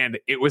 And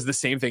it was the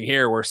same thing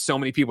here where so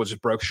many people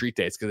just broke street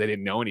dates because they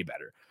didn't know any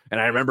better. And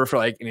I remember for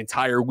like an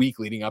entire week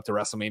leading up to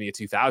WrestleMania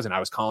 2000, I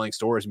was calling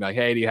stores and be like,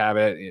 hey, do you have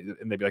it?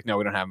 And they'd be like, no,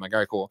 we don't have it. I'm like, all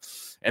right, cool.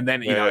 And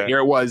then, here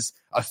it was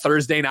a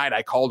Thursday night.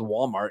 I called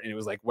Walmart and it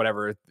was like,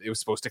 whatever, it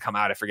was supposed to come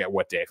out. I forget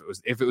what day.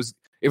 If it was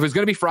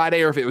going to be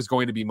Friday or if it was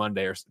going to be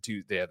Monday or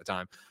Tuesday at the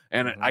time.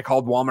 And I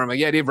called Walmart. I'm like,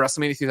 yeah, do you have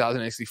WrestleMania 2000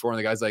 and N64? And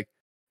the guy's like,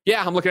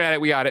 yeah, I'm looking at it.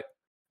 We got it.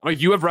 I'm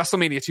like, you have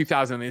WrestleMania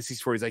 2000 and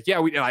N64? He's like,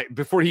 yeah.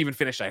 Before he even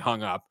finished, I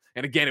hung up.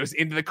 And again, it was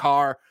into the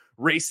car,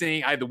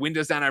 racing. I had the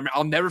windows down.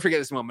 I'll never forget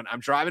this moment.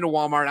 I'm driving to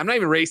Walmart. I'm not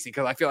even racing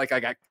because I feel like I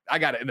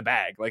got it in the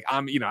bag. Like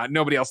I'm,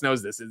 nobody else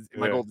knows this. It's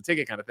my golden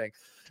ticket kind of thing.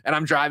 And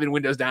I'm driving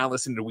windows down,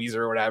 listening to Weezer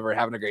or whatever,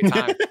 having a great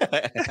time.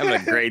 Having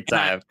a great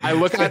time. I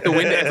look out the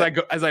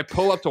window as I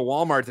pull up to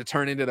Walmart to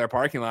turn into their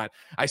parking lot.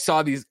 I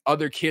saw these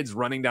other kids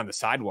running down the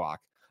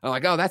sidewalk. I'm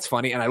like, oh, that's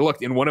funny. And I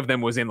looked, and one of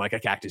them was in like a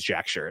Cactus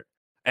Jack shirt.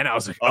 And I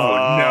was like,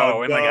 oh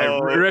no. And like I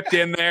ripped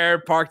in there,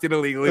 parked it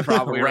illegally,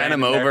 probably ran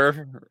him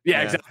over.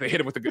 Yeah, exactly. Hit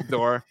him with the good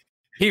door.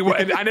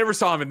 I never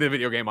saw him in the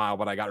video game aisle,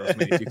 but I got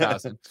WrestleMania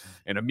 2000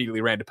 and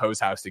immediately ran to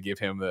Poe's house to give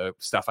him the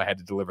stuff I had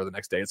to deliver the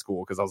next day at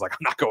school because I was like,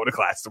 I'm not going to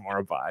class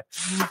tomorrow. Bye.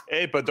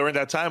 Hey, but during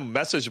that time,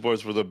 message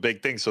boards were the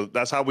big thing. So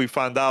that's how we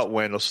found out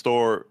when a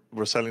store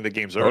were selling the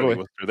games early.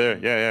 Was through there.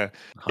 Yeah.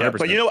 100%.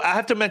 But I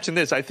have to mention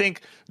this. I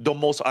think the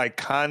most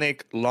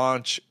iconic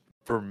launch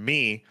for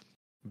me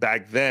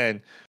back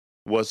then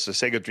was the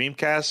Sega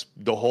Dreamcast.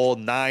 The whole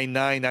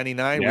 99.99.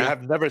 Yeah. We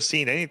have never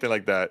seen anything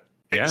like that.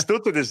 Yeah.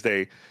 Still to this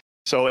day.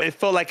 So it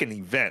felt like an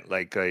event,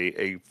 like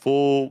a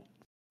full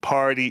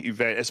party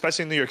event,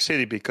 especially in New York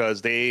City,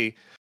 because they,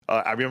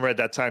 I remember at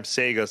that time,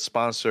 Sega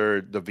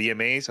sponsored the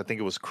VMAs. I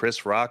think it was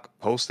Chris Rock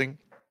hosting.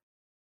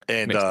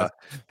 And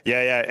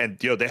and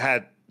they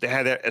had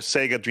a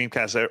Sega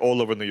Dreamcast there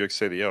all over New York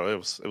City. It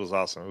was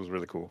awesome. It was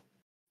really cool.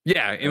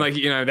 Yeah, and like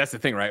that's the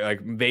thing, right? Like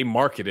they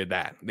marketed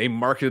that. They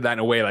marketed that in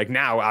a way. Like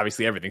now,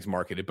 obviously, everything's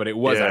marketed, but it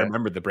was. Yeah. I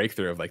remember the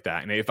breakthrough of like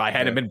that. And if I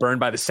hadn't been burned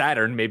by the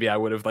Saturn, maybe I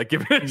would have like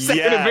given it a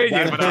second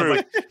opinion. But I was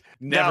like,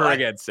 never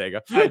again,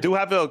 Sega. I do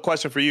have a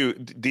question for you.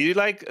 Did you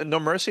like No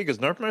Mercy? Because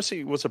No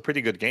Mercy was a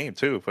pretty good game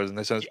too for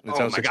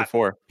Nintendo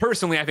 64.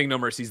 Personally, I think No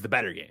Mercy is the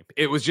better game.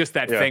 It was just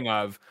that thing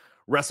of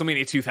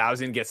WrestleMania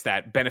 2000 gets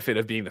that benefit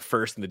of being the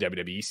first in the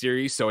WWE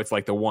series. So it's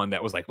like the one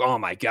that was like, oh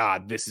my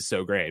God, this is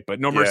so great. But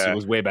No Mercy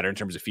was way better in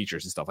terms of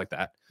features and stuff like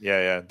that.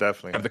 Yeah,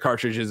 definitely. Have the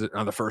cartridges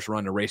on the first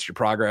run to erase your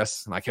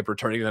progress. And I kept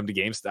returning them to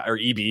Gamescast or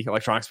EB,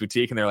 Electronics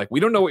Boutique. And they're like, we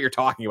don't know what you're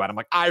talking about. I'm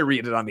like, I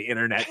read it on the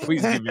internet.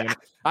 Please give me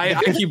I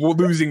keep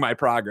losing my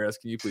progress.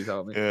 Can you please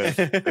help me?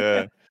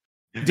 Yeah.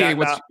 Danny,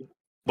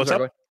 what's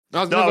sorry, up?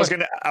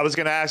 I was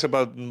gonna ask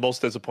about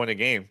most disappointing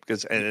game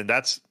because and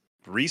that's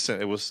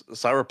recent. It was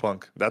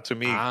Cyberpunk. That to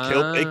me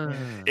killed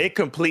it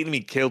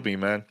completely killed me,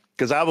 man.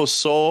 Because I was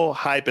so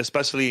hyped,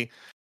 especially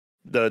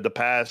the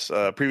past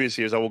previous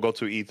years. I will go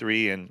to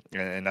E3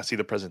 and I see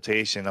the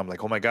presentation. I'm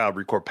like, oh my God,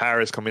 Record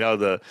Paris coming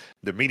out of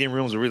the meeting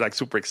rooms. We're like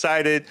super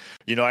excited.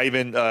 You know, I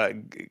even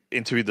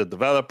interviewed the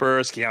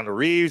developers, Keanu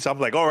Reeves. I'm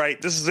like, all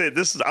right, this is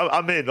it.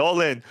 I'm in,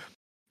 all in.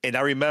 And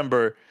I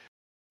remember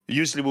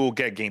usually we'll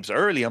get games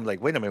early. I'm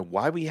like, wait a minute,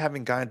 why we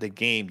haven't gotten the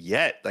game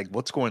yet? Like,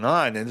 what's going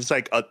on? And it's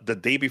like the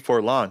day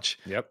before launch.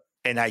 Yep.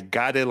 And I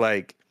got it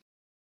like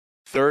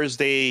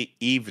Thursday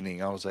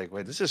evening. I was like,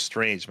 wait, this is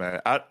strange, man.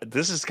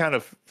 This is kind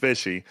of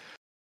fishy.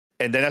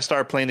 And then I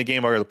started playing the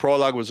game. The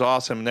prologue was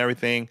awesome and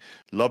everything.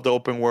 Loved the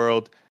open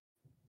world.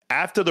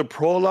 After the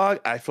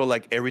prologue, I feel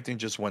like everything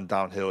just went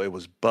downhill. It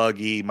was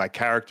buggy. My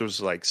character was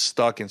like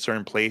stuck in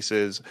certain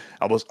places.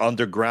 I was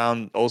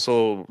underground,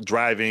 also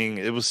driving.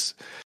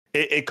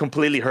 It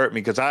completely hurt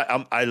me because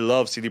I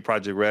love CD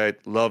Projekt Red,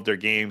 love their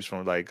games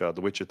from like The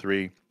Witcher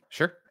 3.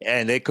 Sure.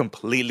 And it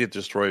completely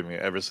destroyed me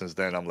ever since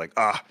then. I'm like,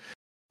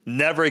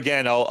 never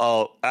again.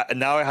 Now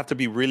I have to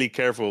be really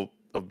careful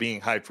of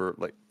being hyped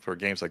for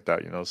games like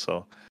that, you know.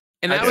 So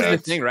and that was the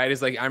thing, right?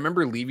 Is like I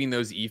remember leaving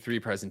those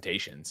E3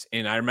 presentations,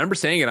 and I remember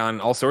saying it on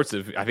all sorts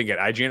of, I think at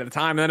IGN at the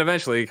time, and then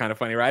eventually, kind of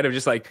funny, right? Of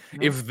just like,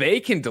 if they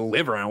can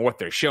deliver on what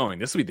they're showing,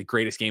 this will be the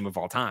greatest game of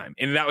all time.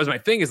 And that was my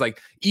thing. Is like,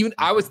 even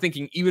I was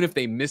thinking, even if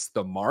they missed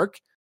the mark,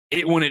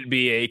 it wouldn't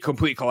be a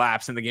complete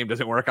collapse and the game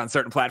doesn't work on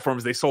certain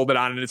platforms they sold it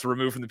on and it's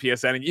removed from the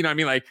PSN. And you know what I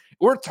mean? Like,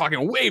 we're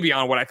talking way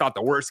beyond what I thought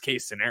the worst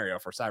case scenario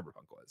for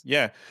Cyberpunk was.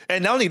 Yeah.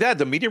 And not only that,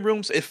 the meeting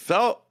rooms, it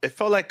felt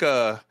like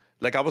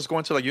I was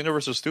going to like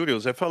Universal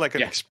Studios. It felt like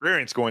an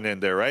experience going in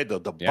there, right? The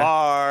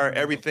bar,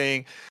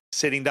 everything,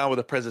 sitting down with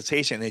a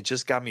presentation. It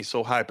just got me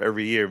so hyped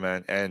every year,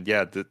 man. And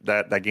yeah,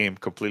 that game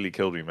completely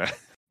killed me, man.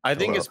 I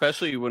think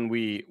especially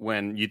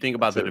when you think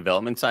about the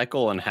development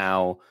cycle and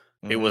how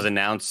it was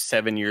announced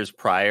 7 years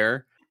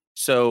prior.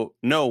 So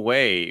no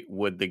way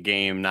would the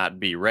game not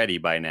be ready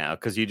by now,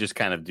 because you just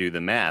kind of do the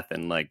math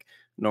and like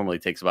normally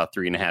it takes about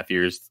 3.5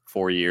 years,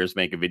 4 years to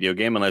make a video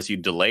game unless you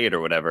delay it or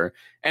whatever.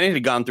 And it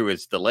had gone through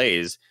its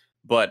delays.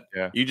 But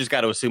you just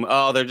got to assume,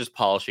 they're just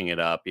polishing it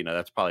up. You know,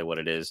 that's probably what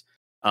it is.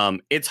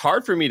 It's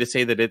hard for me to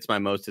say that it's my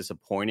most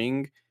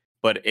disappointing,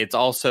 but it's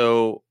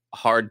also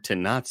hard to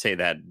not say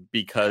that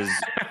because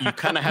you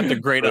kind of have to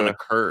grade on a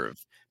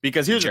curve.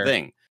 Because here's the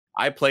thing.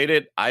 I played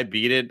it. I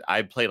beat it.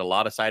 I played a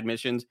lot of side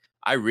missions.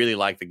 I really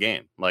liked the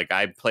game. Like,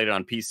 I played it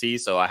on PC,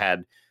 so I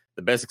had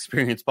the best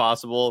experience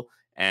possible.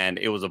 And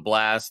it was a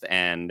blast.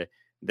 And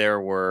there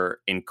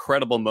were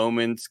incredible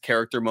moments,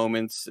 character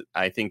moments.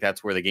 I think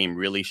that's where the game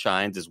really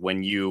shines, is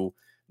when you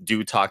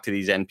do talk to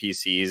these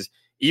NPCs,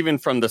 even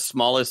from the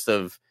smallest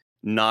of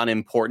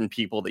non-important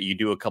people that you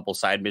do a couple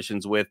side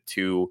missions with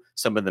to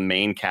some of the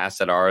main cast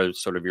that are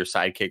sort of your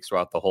sidekicks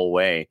throughout the whole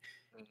way.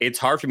 It's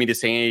hard for me to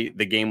say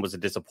the game was a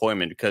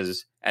disappointment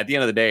because at the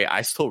end of the day,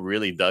 I still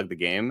really dug the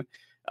game.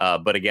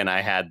 But again,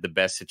 I had the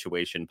best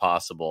situation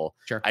possible.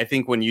 Sure. I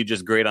think when you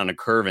just grade on a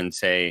curve and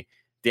say,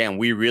 damn,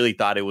 we really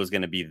thought it was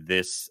going to be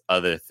this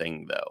other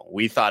thing, though.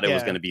 We thought it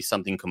was going to be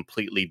something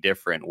completely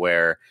different,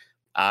 where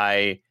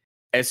as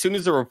soon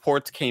as the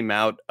reports came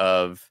out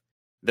of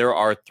there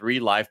are 3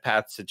 life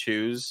paths to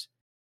choose,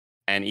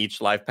 and each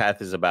life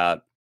path is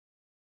about,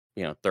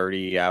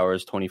 30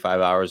 hours,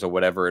 25 hours, or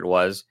whatever it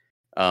was.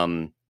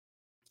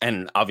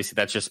 And obviously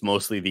that's just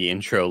mostly the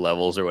intro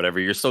levels or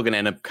whatever. You're still going to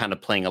end up kind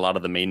of playing a lot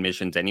of the main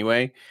missions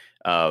anyway,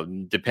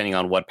 depending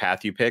on what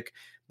path you pick.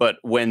 But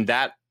when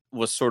that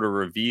was sort of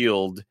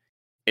revealed,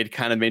 it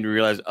kind of made me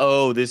realize,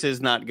 this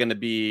is not going to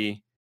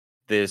be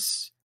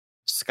this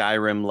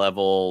Skyrim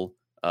level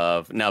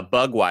of, now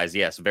bug wise,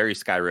 yes, very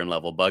Skyrim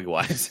level bug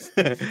wise,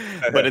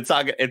 but it's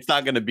not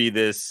going to be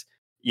this,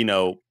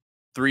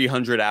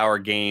 300-hour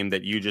game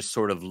that you just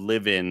sort of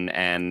live in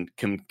and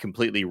can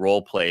completely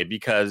role play,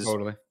 because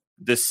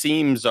the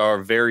seams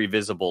are very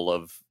visible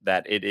of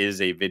that it is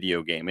a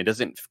video game. It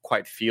doesn't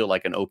quite feel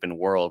like an open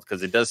world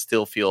because it does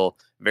still feel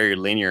very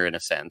linear in a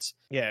sense.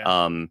 Yeah.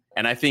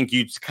 And I think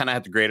you just kind of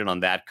have to grade it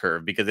on that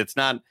curve because it's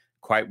not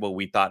quite what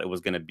we thought it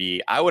was going to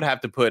be. I would have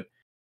to put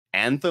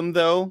Anthem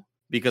though,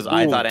 because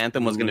I thought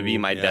Anthem was going to be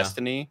my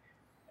destiny.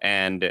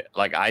 And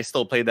like, I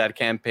still played that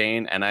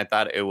campaign and I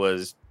thought it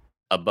was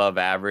above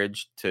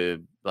average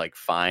to like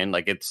fine.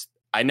 Like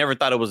I never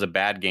thought it was a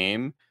bad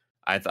game.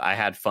 I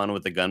had fun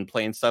with the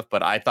gunplay and stuff,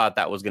 but I thought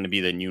that was going to be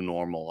the new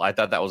normal. I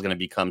thought that was going to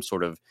become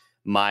sort of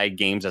my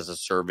games as a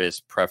service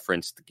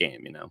preference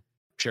game,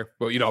 Sure.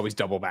 Well, you'd always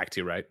double back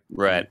to, right?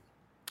 Right.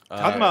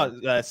 Talking about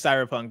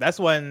Cyberpunk,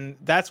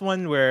 that's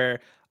one where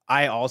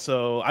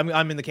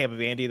I'm in the camp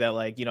of Andy that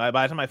like, you know,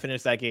 by the time I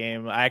finished that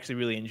game, I actually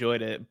really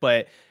enjoyed it.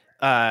 But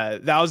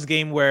that was a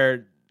game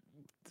where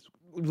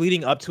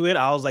leading up to it,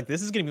 I was like,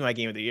 this is gonna be my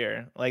game of the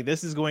year. Like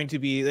this is going to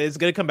be, it's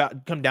gonna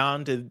come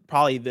down to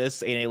probably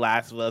this and a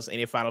Last of Us and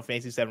a Final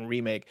Fantasy VII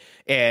remake.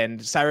 And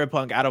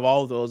Cyberpunk, out of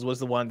all of those, was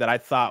the one that I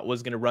thought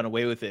was gonna run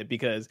away with it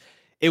because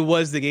it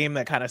was the game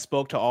that kind of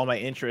spoke to all my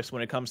interests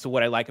when it comes to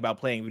what I like about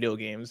playing video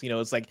games. You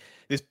know, it's like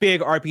this big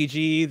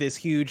RPG, this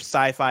huge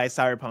sci-fi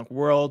cyberpunk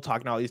world,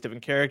 talking to all these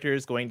different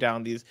characters, going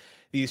down these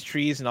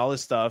trees and all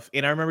this stuff.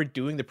 And I remember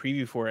doing the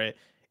preview for it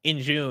in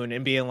June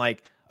and being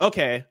like,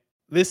 okay,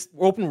 this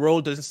open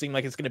world doesn't seem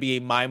like it's going to be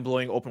a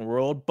mind-blowing open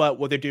world, but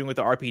what they're doing with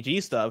the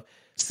RPG stuff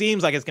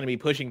seems like it's going to be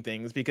pushing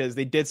things because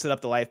they did set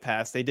up the life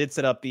paths. They did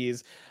set up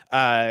these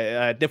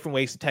different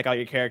ways to tech out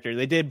your character.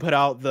 They did put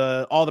out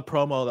all the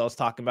promo that I was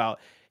talking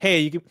about.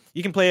 Hey,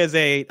 you can play as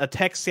a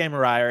tech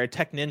samurai or a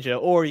tech ninja,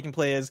 or you can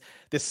play as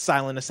this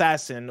silent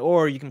assassin,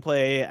 or you can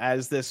play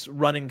as this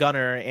run and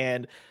gunner.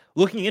 And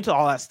looking into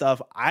all that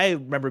stuff, I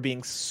remember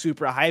being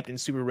super hyped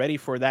and super ready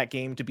for that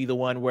game to be the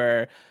one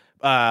where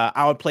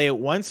I would play it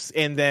once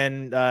and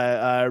then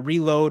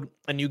reload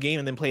a new game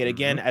and then play it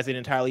again as an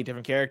entirely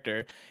different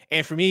character.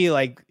 And for me,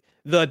 like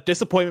the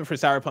disappointment for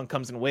Cyberpunk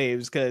comes in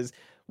waves because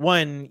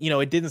one, you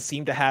know, it didn't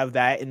seem to have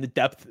that in the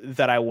depth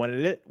that I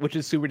wanted it, which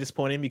is super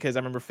disappointing because I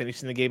remember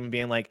finishing the game and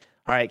being like,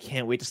 all right,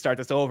 can't wait to start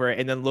this over.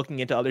 And then looking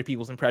into other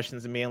people's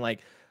impressions and being like,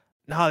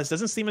 no, this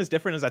doesn't seem as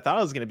different as I thought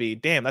it was going to be.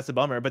 Damn, that's a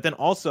bummer. But then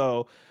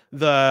also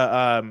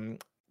the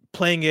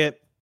playing it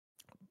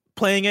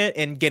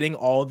and getting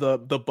all the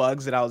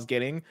bugs that I was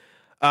getting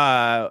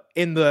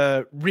in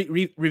the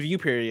review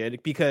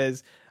period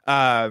because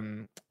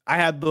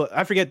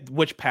I forget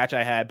which patch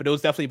I had, but it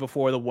was definitely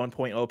before the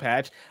 1.0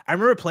 patch. I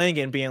remember playing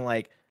it and being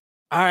like,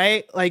 all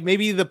right, like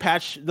maybe the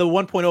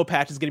 1.0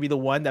 patch is going to be the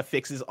one that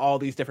fixes all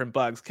these different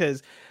bugs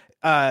because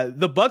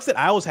the bugs that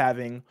I was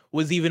having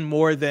was even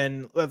more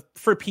than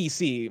for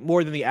PC,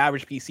 more than the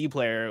average PC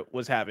player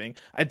was having.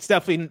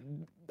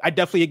 I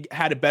definitely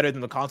had it better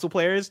than the console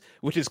players,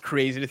 which is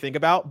crazy to think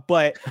about.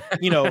 But,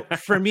 you know,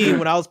 for me,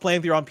 when I was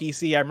playing through on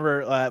PC, I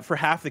remember for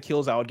half the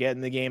kills I would get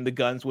in the game, the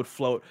guns would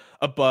float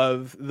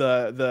above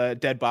the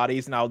dead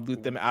bodies and I would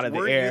loot them out of the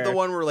air. Weren't you the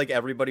one where like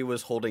everybody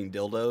was holding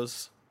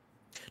dildos?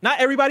 Not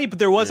everybody, but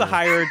there was a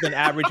higher than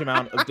average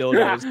amount of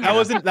dildos.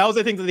 That was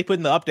the thing that they put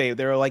in the update.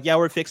 They were like, yeah,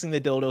 we're fixing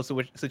the dildo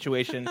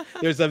situation.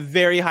 There's a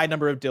very high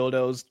number of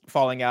dildos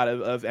falling out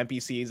of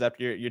NPCs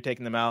after you're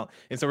taking them out.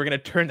 And so we're going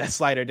to turn that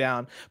slider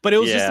down. But it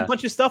was just a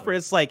bunch of stuff where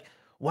it's like,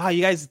 wow,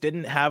 you guys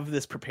didn't have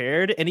this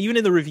prepared. And even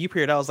in the review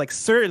period, I was like,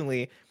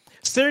 certainly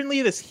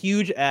this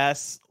huge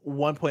ass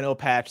 1.0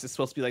 patch that's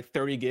supposed to be like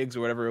 30 gigs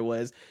or whatever it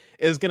was,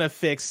 is going to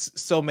fix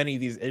so many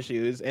of these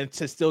issues. And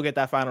to still get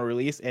that final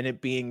release and it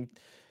being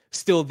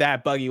still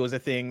that buggy was a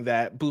thing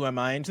that blew my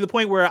mind to the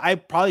point where I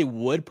probably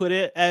would put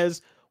it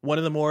as one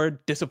of the more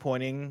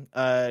disappointing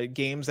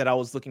games that I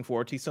was looking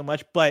forward to so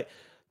much, but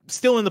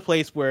still in the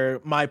place where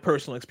my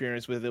personal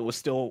experience with it was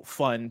still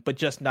fun, but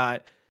just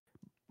not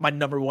my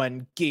number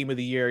one game of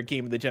the year,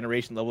 game of the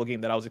generation level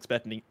game that I was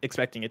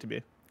expecting it to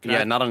be.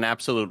 Not an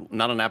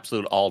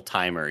absolute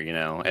all-timer, you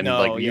know. And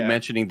you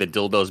mentioning the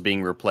dildos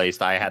being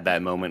replaced, I had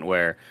that moment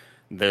where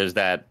there's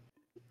that,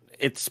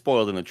 it's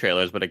spoiled in the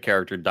trailers, but a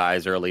character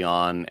dies early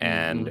on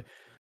and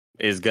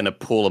is going to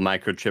pull a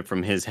microchip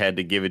from his head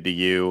to give it to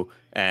you.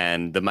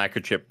 And the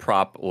microchip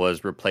prop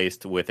was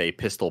replaced with a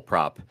pistol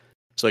prop.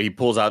 So he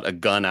pulls out a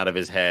gun out of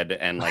his head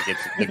and like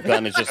the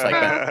gun is just like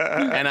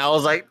that. And I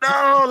was like,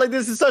 no, like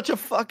this is such a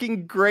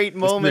fucking great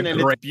moment. And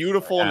it's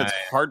beautiful and it's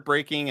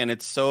heartbreaking. And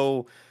it's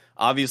so...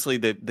 Obviously,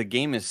 the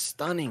game is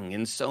stunning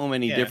in so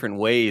many different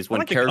ways.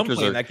 When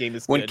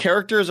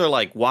characters are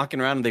like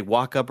walking around and they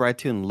walk up right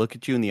to you and look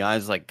at you in the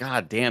eyes, like,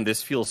 God damn,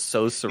 this feels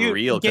so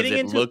surreal because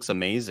it looks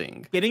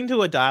amazing. Getting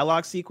to a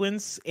dialogue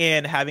sequence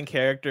and having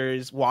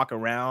characters walk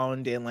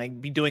around and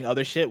like be doing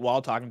other shit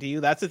while talking to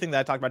you. That's the thing that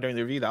I talked about during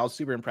the review that I was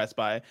super impressed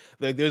by.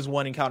 Like, there's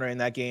one encounter in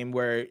that game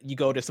where you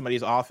go to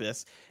somebody's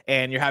office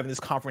and you're having this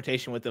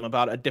confrontation with them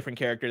about a different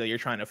character that you're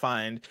trying to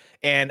find.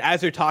 And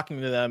as they're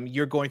talking to them,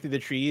 you're going through the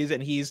trees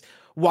and he's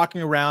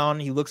walking around,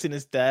 he looks in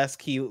his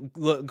desk, he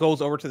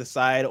goes over to the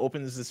side,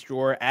 opens this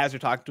drawer as you're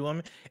talking to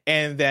him,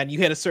 and then you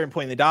hit a certain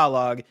point in the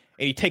dialogue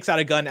and he takes out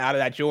a gun out of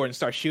that drawer and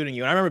starts shooting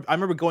you. And I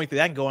remember going through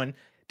that and going,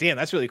 damn,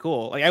 that's really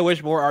cool. Like, I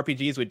wish more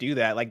RPGs would do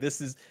that. Like,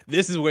 this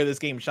is where this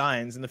game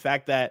shines. And the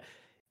fact that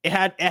it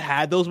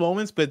had those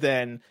moments, but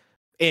then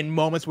in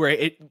moments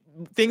where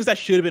things that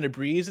should have been a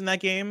breeze in that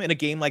game, in a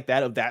game like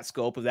that, of that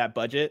scope, of that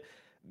budget,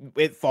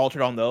 it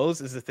faltered on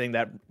those, is the thing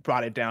that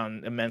brought it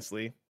down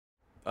immensely.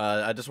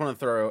 I just want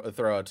to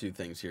throw out two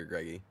things here,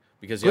 Greggy,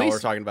 because y'all were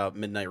talking about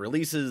midnight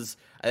releases.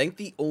 I think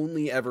the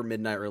only ever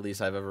midnight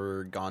release I've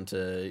ever gone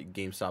to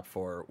GameStop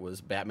for was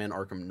Batman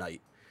Arkham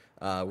Knight,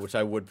 which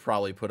I would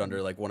probably put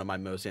under like one of my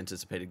most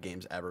anticipated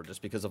games ever,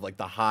 just because of like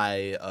the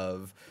high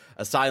of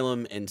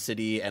Asylum and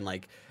City and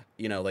like,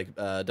 like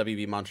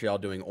WB Montreal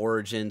doing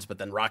Origins, but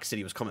then Rock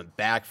City was coming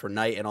back for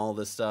Night and all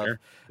this stuff. Sure.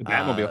 The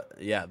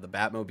Batmobile. The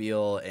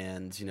Batmobile,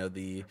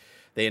 and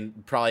they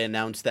probably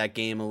announced that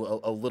game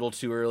a little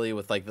too early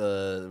with like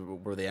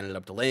where they ended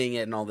up delaying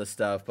it and all this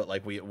stuff. But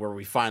like where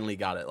we finally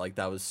got it, like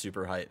that was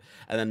super hype.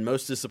 And then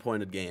most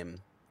disappointed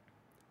game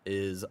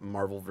is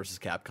Marvel vs.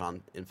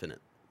 Capcom Infinite.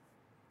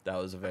 That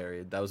was a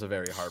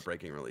very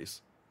heartbreaking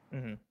release.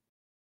 Mm-hmm.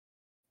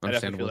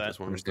 Understandable. Just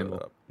wanted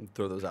to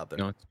throw those out there.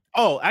 No.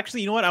 Oh,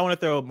 actually, you know what? I want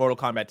to throw Mortal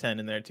Kombat 10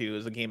 in there too. It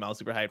was a game I was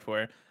super hyped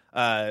for.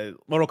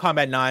 Mortal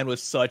Kombat 9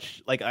 was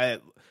such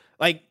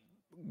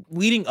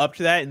leading up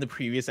to that in the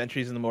previous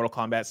entries in the Mortal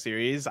Kombat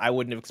series, I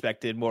wouldn't have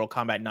expected Mortal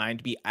Kombat 9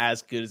 to be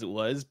as good as it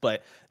was,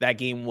 but that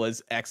game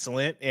was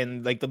excellent.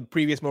 And like the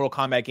previous Mortal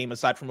Kombat game,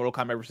 aside from Mortal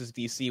Kombat versus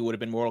DC, would have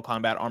been Mortal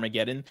Kombat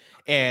Armageddon.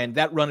 And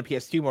that run of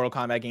PS2 Mortal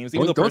Kombat games.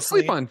 Don't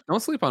sleep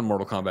on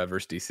Mortal Kombat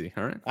versus DC.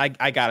 All right,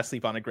 I gotta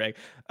sleep on it, Greg.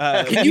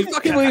 Can you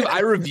fucking believe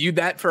I reviewed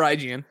that for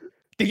IGN?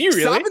 Did you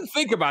really? Stop and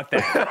think about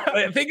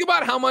that. Think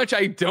about how much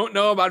I don't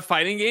know about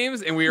fighting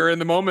games, and we were in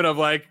the moment of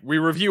like, we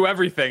review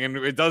everything, and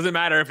it doesn't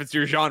matter if it's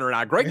your genre or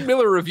not. Greg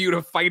Miller reviewed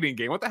a fighting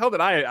game. What the hell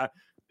did I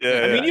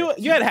mean,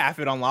 you had half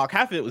it on lock,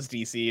 half of it was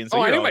DC, and so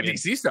I knew my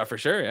DC stuff for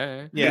sure.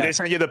 Yeah. Did they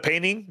send you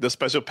the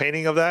special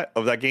painting of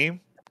that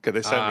game? Because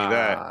they sent me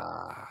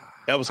that.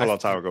 That was a long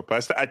time ago,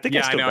 but I think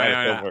it's still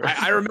bad.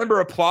 I remember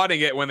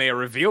applauding it when they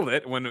revealed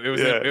it, when it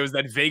was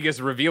that Vegas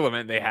reveal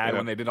event they had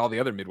when they did all the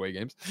other Midway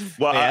games.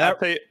 Well,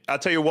 I'll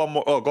tell you one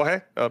more. Oh, go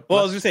ahead. Well,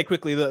 I was gonna say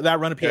quickly that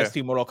run of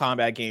PS2 Mortal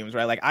Kombat games,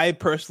 right? Like I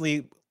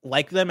personally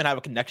like them and have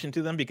a connection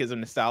to them because of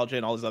nostalgia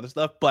and all this other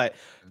stuff, but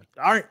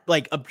aren't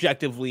like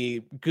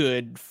objectively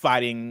good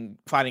fighting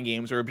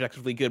games or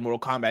objectively good Mortal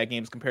Kombat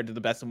games compared to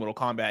the best of Mortal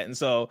Kombat. And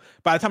so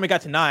by the time we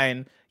got to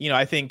 9,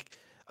 I think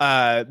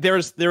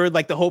there were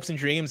like the hopes and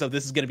dreams of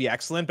this is going to be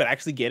excellent, but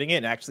actually getting it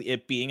and actually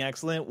it being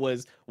excellent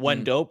was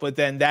dope. But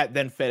then that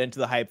fed into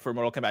the hype for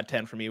Mortal Kombat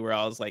 10 for me, where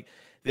I was like,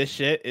 this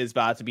shit is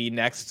about to be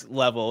next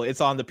level.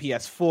 It's on the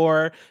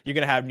PS4. You're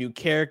going to have new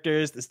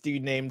characters. This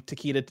dude named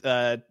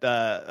Takeda,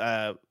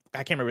 I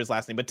can't remember his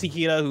last name, but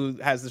Takeda, who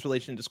has this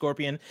relation to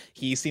Scorpion,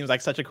 he seems like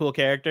such a cool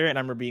character, and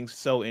I remember being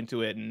so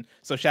into it. And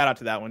so shout out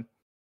to that one.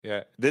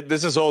 Yeah,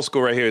 this is old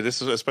school right here.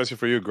 This is especially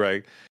for you,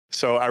 Greg.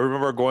 So I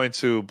remember going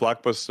to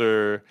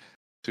Blockbuster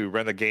to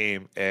rent a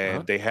game,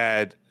 and they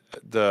had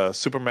the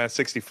Superman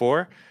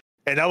 64,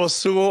 and I was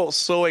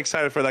so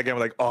excited for that game. I'm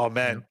like, oh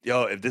man,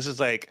 if this is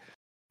like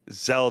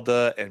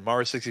Zelda and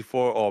Mario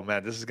 64, oh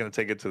man, this is gonna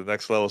take it to the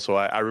next level. So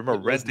I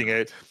remember renting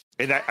it,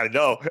 and I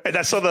know, and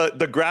I saw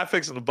the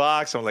graphics in the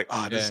box. I'm like,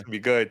 oh, this is gonna be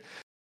good.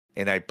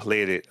 And I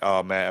played it.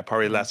 Oh man, I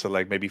probably lasted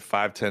like maybe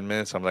 5-10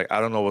 minutes. I'm like,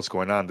 I don't know what's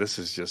going on. This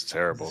is just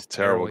terrible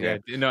game.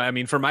 Yeah. No, I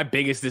mean, for my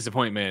biggest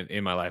disappointment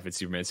in my life, it's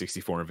Superman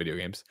 64 in video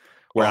games.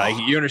 Where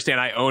you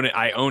understand, I owned an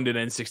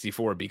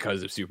N64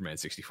 because of Superman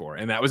 64,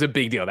 and that was a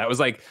big deal. That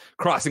was like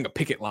crossing a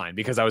picket line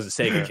because I was a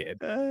Sega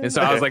kid, and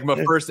so I was like,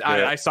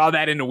 I saw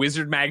that in a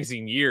Wizard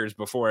magazine years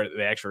before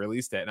they actually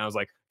released it, and I was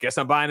like, guess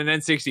I'm buying an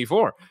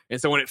N64. And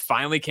so when it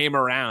finally came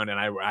around, and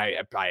I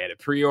had it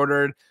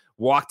pre-ordered.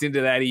 Walked into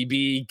that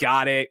EB,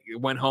 got it,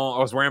 went home. I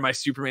was wearing my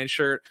Superman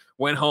shirt,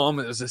 went home.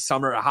 It was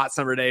a hot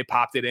summer day,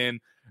 popped it in,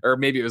 or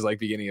maybe it was like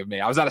beginning of May.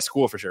 I was out of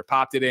school for sure,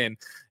 popped it in,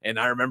 and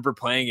I remember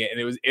playing it,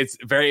 and it's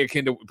very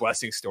akin to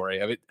Blessing's story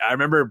of it. I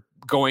remember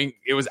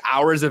it was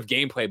hours of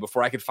gameplay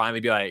before I could finally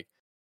be like,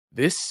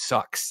 this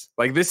sucks.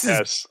 Like, this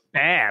is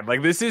bad.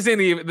 Like, this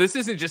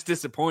isn't just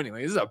disappointing.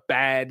 Like, this is a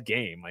bad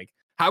game. Like,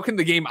 how can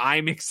the game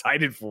I'm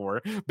excited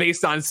for,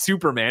 based on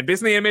Superman,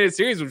 based on the animated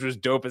series, which was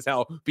dope as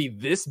hell, be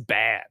this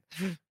bad?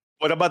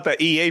 What about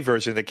the EA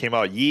version that came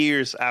out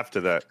years after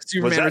that?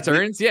 Superman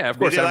Returns? Yeah, of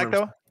course. Did you like that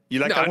one? You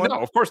like that one? No,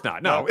 of course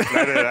not. No.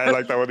 I didn't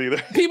like that one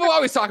either. People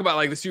always talk about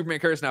like the Superman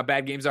curse and how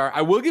bad games are.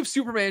 I will give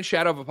Superman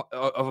Shadow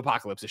of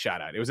Apocalypse a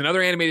shout out. It was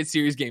another animated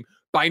series game.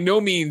 By no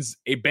means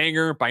a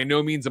banger, by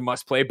no means a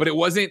must play, but it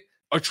wasn't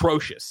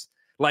atrocious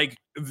like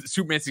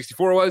Superman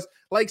 64 was,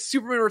 like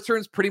Superman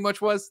Returns pretty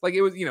much was. Like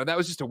it was, that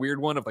was just a weird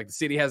one of like the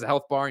city has a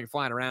health bar and you're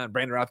flying around.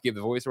 Brandon Routh gave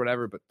the voice or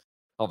whatever, but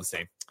all the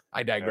same.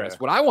 I digress.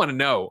 What I want to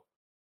know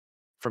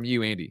from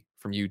you, Andy,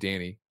 from you,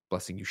 Danny,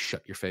 blessing you,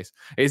 shut your face,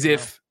 is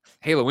if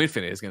Halo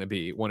Infinite is going to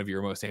be one of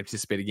your most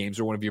anticipated games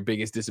or one of your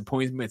biggest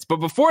disappointments. But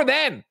before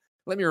then,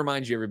 let me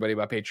remind you, everybody,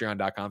 about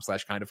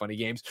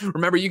patreon.com/kindoffunnygames.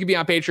 Remember, you can be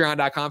on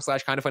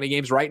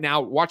patreon.com/kindoffunnygames right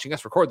now, watching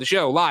us record the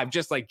show live,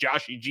 just like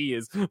Joshy G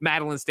is,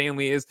 Madeline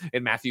Stanley is,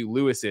 and Matthew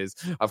Lewis is.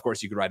 Of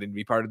course, you could write in to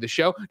be part of the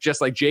show, just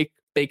like Jake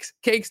Bakes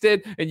Cakes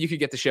did, and you could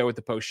get the show with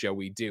the post show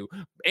we do.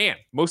 And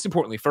most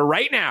importantly, for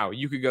right now,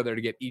 you could go there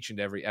to get each and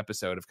every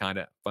episode of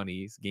Kinda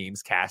Funny's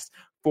Gamescast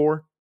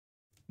for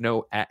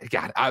no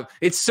God.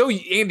 It's so,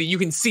 Andy, you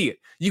can see it.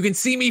 You can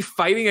see me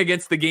fighting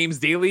against the Games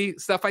Daily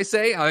stuff I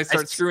say. I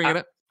start screwing it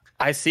up.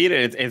 I see it.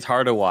 It's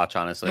hard to watch,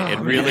 honestly. It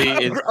really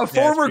is. A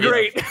former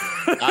great.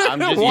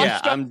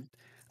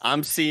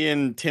 I'm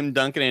seeing Tim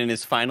Duncan in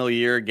his final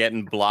year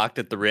getting blocked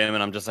at the rim,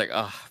 and I'm just like,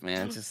 oh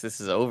man, this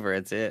is over.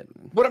 It's it.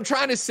 What I'm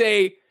trying to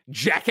say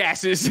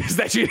jackasses is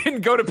that you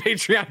didn't go to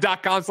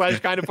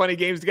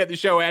patreon.com/kindoffunnygames to get the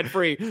show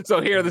ad-free.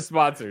 So here are the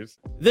sponsors.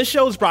 This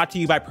show is brought to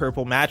you by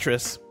Purple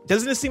Mattress.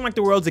 Doesn't it seem like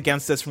the world's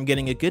against us from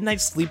getting a good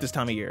night's sleep this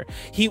time of year?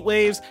 Heat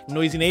waves,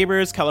 noisy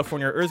neighbors,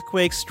 California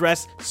earthquakes,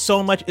 stress,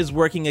 so much is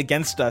working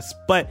against us.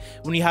 But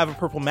when you have a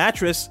Purple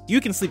mattress, you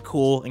can sleep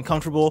cool and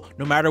comfortable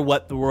no matter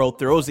what the world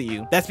throws at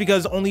you. That's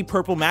because only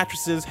Purple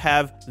mattresses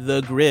have the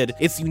grid.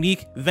 Its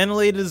unique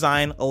ventilated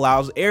design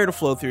allows air to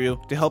flow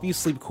through to help you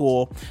sleep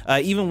cool,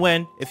 even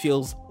when it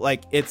feels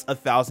like it's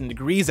 1,000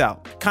 degrees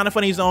out. Kinda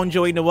Funny's own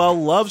Joey Noelle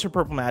loves her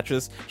Purple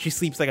mattress. She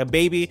sleeps like a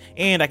baby,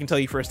 and I can tell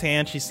you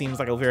firsthand, she seems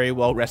like a very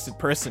well-rested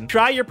person.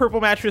 Try your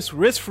Purple mattress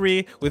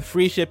risk-free with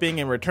free shipping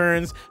and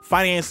returns.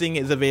 Financing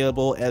is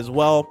available as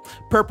well.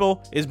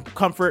 Purple is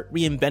comfort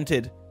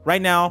reinvented.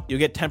 Right now, you'll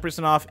get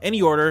 10% off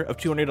any order of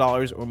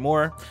 $200 or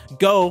more.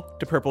 Go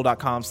to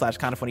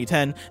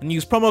purple.com/kindoffunny10 and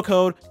use promo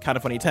code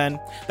kindoffunny10.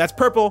 That's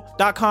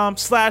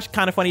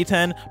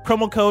purple.com/kindoffunny10.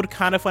 Promo code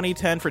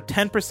kindoffunny10 for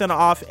 10%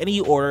 off any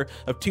order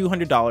of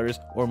 $200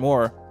 or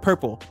more.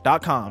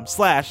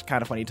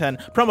 Purple.com/kindoffunny10.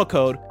 Promo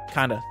code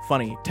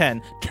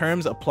kindoffunny10.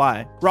 Terms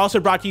apply. We're also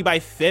brought to you by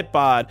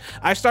Fitbod.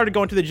 I started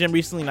going to the gym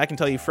recently, and I can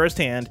tell you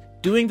firsthand,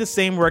 doing the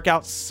same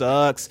workout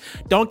sucks.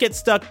 Don't get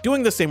stuck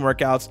doing the same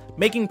workouts.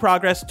 Making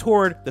progress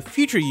toward the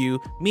future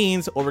you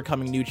means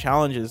overcoming new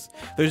challenges.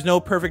 There's no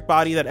perfect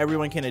body that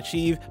everyone can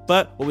achieve,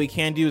 but what we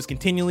can do is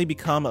continually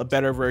become a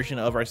better version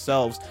of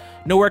ourselves.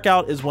 No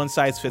workout is one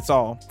size fits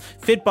all.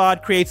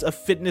 Fitbod creates a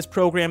fitness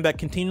program that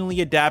continually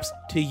adapts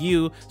to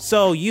you,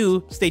 so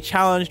you stay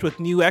challenged with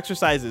new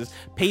exercises,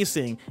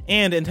 pacing,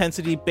 and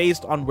intensity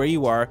based on where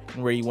you are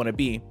and where you want to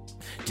be.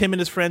 Tim and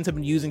his friends have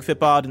been using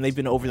Fitbod and they've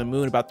been over the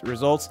moon about the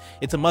results.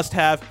 It's a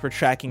must-have for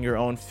tracking your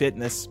own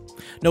fitness.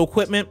 No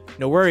equipment,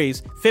 no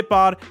worries.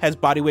 Fitbod has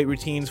bodyweight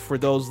routines for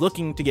those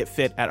looking to get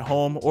fit at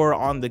home or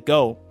on the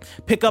go.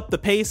 Pick up the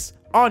pace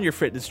on your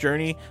fitness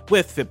journey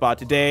with Fitbod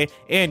today,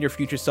 and your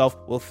future self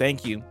will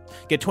thank you.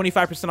 Get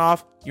 25%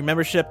 off your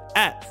membership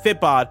at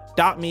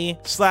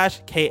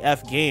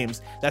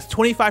fitbod.me/kfgames. That's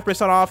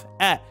 25% off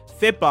at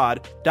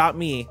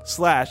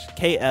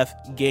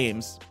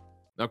fitbod.me/kfgames.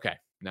 Okay.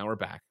 Now we're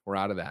back. We're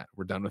out of that.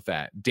 We're done with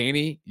that.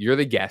 Danny, you're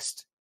the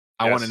guest.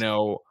 I want to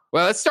know.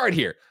 Well, let's start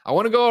here. I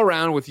want to go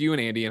around with you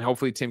and Andy, and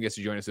hopefully Tim gets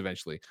to join us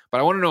eventually. But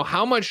I want to know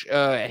how much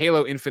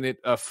Halo Infinite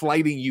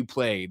flighting you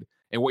played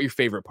and what your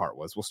favorite part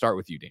was. We'll start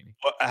with you, Danny.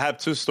 Well, I have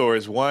two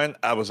stories. One,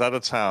 I was out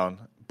of town,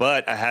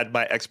 but I had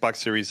my Xbox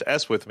Series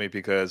S with me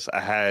because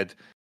I had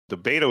the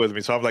beta with me.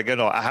 So I'm like,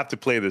 I have to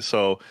play this.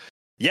 So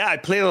yeah, I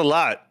played a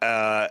lot.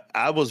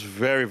 I was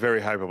very,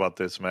 very hype about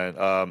this, man.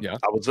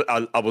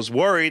 I was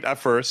worried at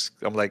first.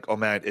 I'm like, oh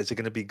man, is it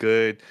gonna be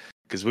good?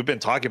 Because we've been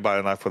talking about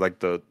it now for like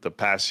the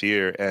past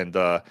year, and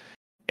I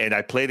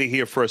played it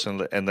here first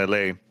in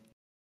LA,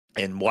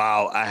 and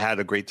wow, I had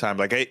a great time.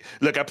 Like, I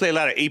play a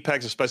lot of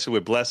Apex, especially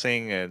with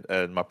Blessing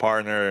and my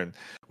partner, and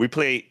we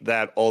play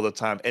that all the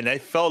time. And I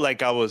felt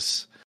like I'm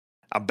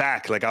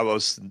back. Like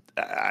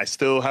I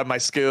still have my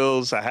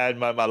skills. I had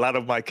a lot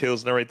of my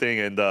kills and everything,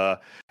 and I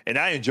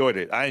enjoyed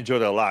it. I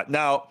enjoyed it a lot.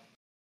 Now,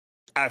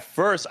 at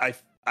first, I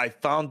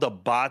found the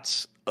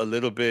bots a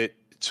little bit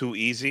too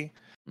easy.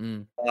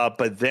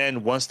 But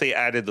then once they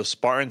added the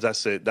Spartans,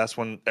 that's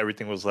when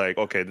everything was like,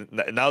 okay,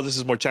 now this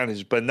is more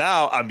challenging. But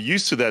now I'm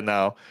used to that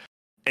now,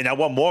 and I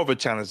want more of a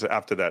challenge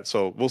after that.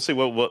 So we'll see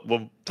what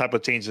type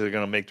of changes they're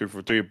going to make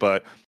 343.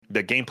 But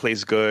the gameplay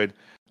is good.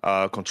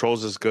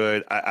 Controls is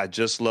good. I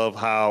just love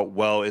how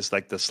well it's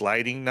like the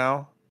sliding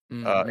now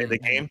in the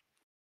game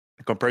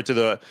compared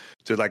to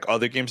like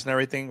other games and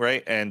everything,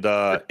 right? And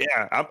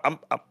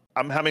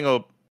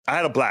I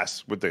had a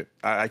blast with it.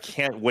 I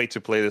can't wait to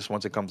play this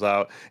once it comes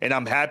out, and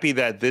I'm happy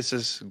that this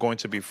is going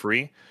to be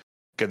free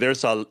because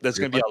there's going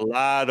to be a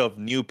lot of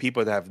new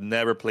people that have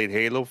never played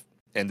Halo,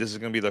 and this is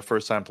going to be their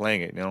first time playing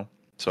it.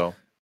 So.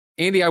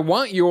 Andy, I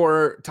want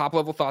your top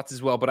level thoughts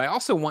as well, but I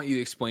also want you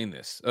to explain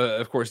this.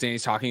 Of course,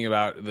 Danny's talking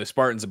about the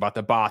Spartans, about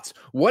the bots.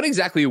 What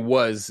exactly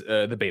was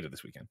the beta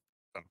this weekend?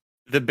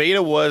 The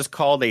beta was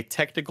called a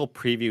technical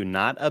preview,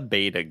 not a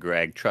beta,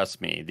 Greg.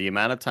 Trust me. The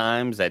amount of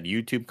times that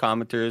YouTube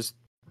commenters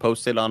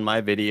posted on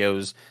my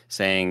videos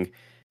saying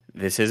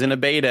this isn't a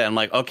beta. I'm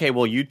like, okay,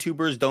 well,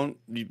 viewers don't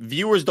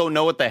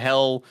know what the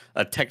hell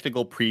a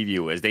technical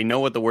preview is. They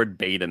know what the word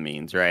beta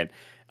means, right?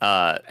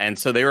 And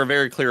so they were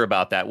very clear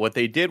about that. What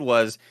they did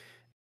was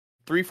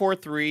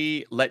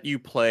 343 let you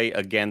play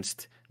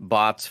against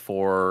bots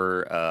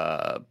for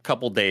a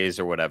couple days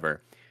or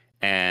whatever.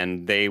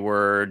 And they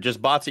were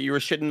just bots that you were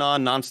shitting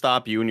on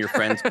nonstop. You and your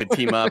friends could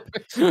team up.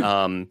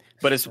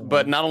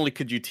 But not only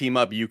could you team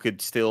up, you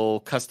could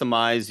still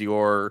customize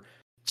your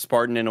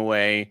Spartan in a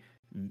way.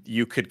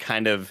 You could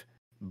kind of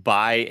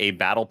buy a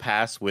battle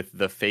pass with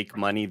the fake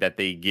money that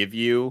they give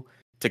you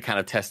to kind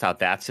of test out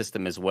that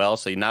system as well.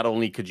 So not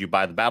only could you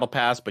buy the battle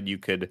pass, but you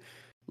could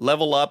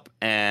level up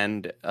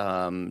and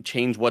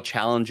change what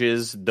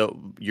challenges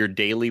your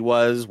daily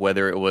was,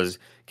 whether it was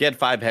get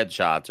 5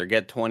 headshots or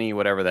get 20,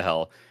 whatever the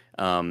hell.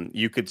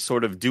 You could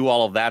sort of do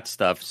all of that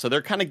stuff. So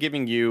they're kind of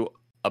giving you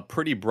a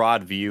pretty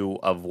broad view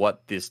of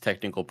what this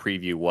technical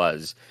preview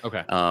was.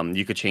 Okay.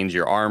 You could change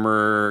your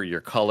armor,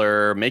 your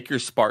color, make your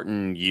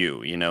Spartan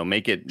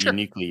make it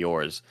uniquely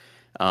yours.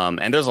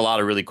 And there's a lot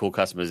of really cool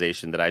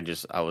customization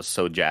that I was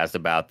so jazzed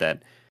about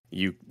that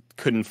you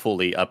couldn't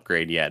fully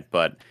upgrade yet.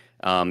 But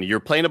you're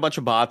playing a bunch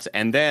of bots,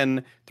 and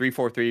then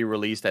 343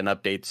 released an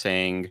update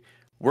saying,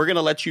 we're going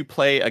to let you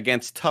play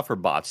against tougher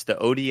bots. The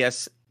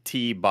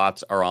ODST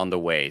bots are on the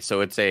way.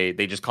 So they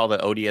just call it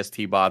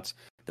ODST bots.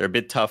 They're a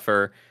bit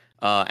tougher.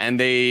 And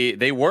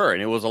they were,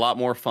 and it was a lot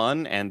more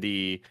fun. And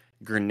the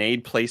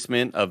grenade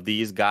placement of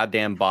these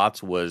goddamn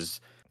bots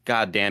was,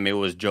 goddamn, it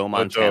was Joe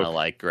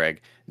Montana-like,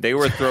 Greg. They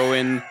were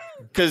throwing,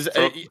 because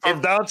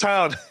from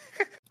downtown.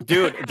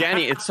 Dude,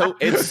 Danny, it's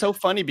so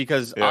funny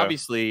because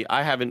obviously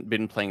I haven't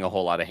been playing a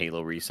whole lot of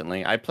Halo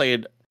recently. I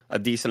played a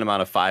decent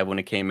amount of 5 when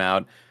it came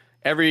out.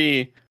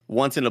 Every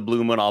once in a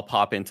blue moon, I'll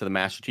pop into the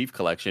Master Chief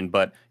Collection,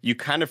 but you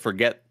kind of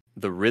forget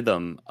the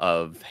rhythm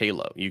of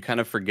Halo. You kind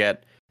of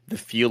forget the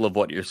feel of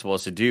what you're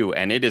supposed to do,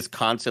 and it is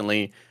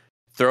constantly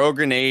throw a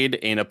grenade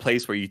in a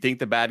place where you think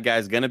the bad guy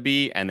is going to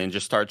be, and then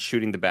just start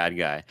shooting the bad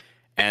guy.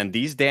 And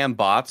these damn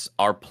bots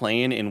are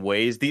playing in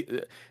ways.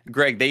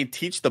 Greg, they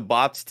teach the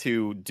bots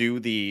to do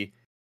the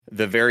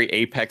very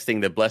apex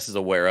thing that Bless is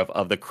aware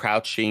of the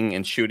crouching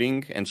and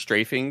shooting and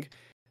strafing.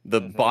 The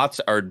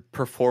bots are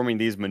performing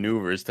these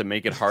maneuvers to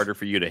make it harder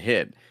for you to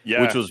hit,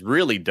 which was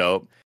really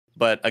dope.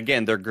 But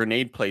again, their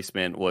grenade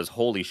placement was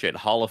holy shit,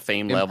 Hall of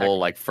Fame level,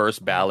 like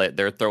first ballot.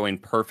 They're throwing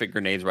perfect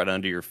grenades right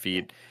under your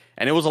feet,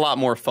 and it was a lot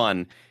more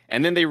fun.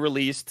 And then they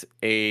released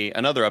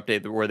another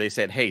update where they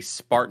said, hey,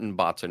 Spartan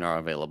bots are now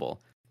available.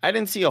 I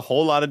didn't see a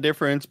whole lot of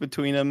difference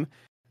between them,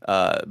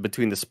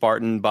 between the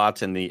Spartan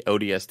bots and the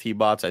ODST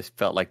bots. I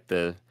felt like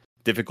the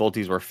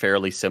difficulties were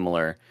fairly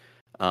similar.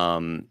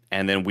 And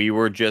then we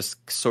were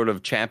just sort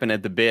of champing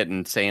at the bit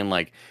and saying,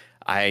 like,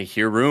 I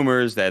hear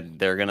rumors that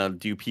they're going to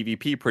do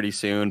PvP pretty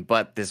soon,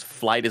 but this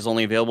flight is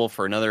only available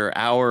for another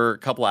hour,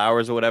 couple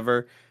hours or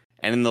whatever.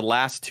 And in the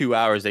last 2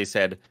 hours, they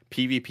said,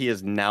 PvP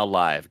is now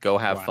live. Go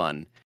have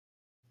fun.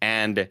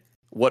 And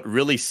what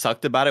really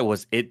sucked about it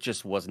was it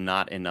just was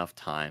not enough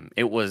time.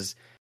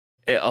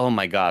 Oh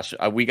my gosh.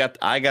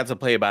 I got to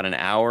play about an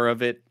hour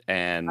of it,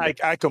 and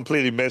I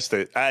completely missed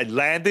it. I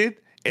landed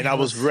and I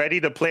was ready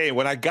to play. And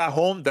when I got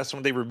home, that's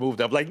when they removed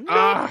it. I'm like,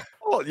 no.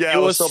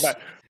 It was so bad.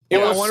 It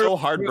was so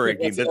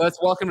heartbreaking. Let's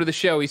welcome to the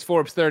show. He's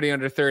Forbes 30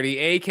 under 30,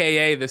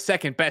 a.k.a. the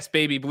second best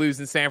baby blues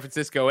in San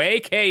Francisco,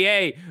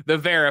 a.k.a. the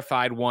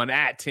verified one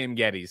at Tim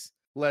Geddes.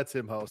 Let's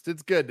him host.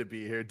 It's good to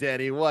be here.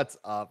 Danny, what's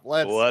up?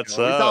 What's up?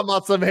 We're talking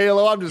about some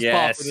Halo. I'm just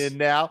popping in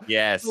now.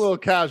 Yes. A little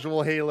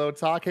casual Halo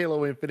talk.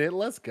 Halo Infinite.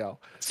 Let's go.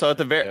 So at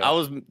the I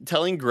was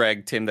telling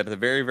Greg, Tim, that at the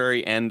very,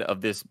 very end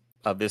of this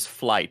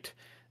flight,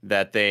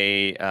 that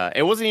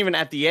it wasn't even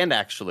at the end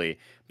actually,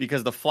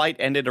 because the flight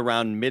ended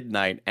around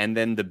midnight, and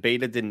then the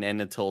beta didn't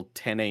end until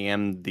 10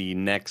 a.m. the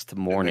next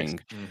morning.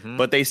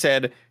 But they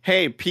said,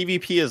 hey,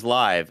 PvP is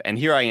live. And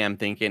here I am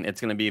thinking it's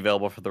going to be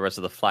available for the rest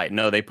of the flight.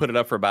 No, they put it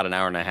up for about an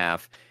hour and a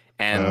half.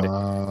 And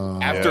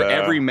after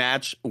every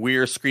match,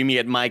 we're screaming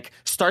at Mike,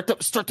 start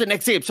the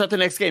next game, start the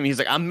next game. He's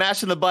like, I'm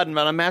mashing the button,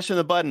 man, I'm mashing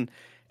the button.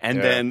 And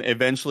then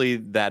eventually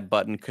that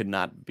button could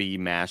not be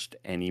mashed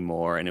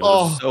anymore. And it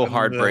was so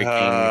heartbreaking.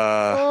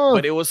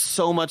 But it was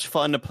so much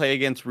fun to play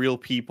against real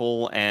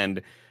people.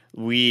 And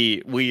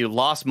we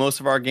lost most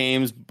of our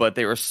games, but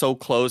they were so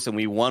close, and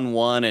we won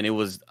one. And it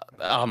was,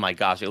 oh my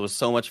gosh, it was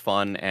so much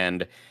fun.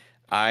 And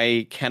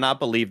I cannot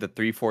believe that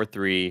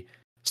 343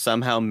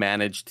 somehow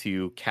managed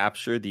to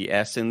capture the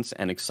essence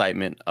and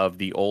excitement of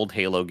the old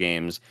Halo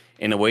games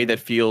in a way that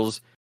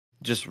feels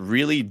just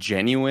really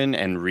genuine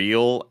and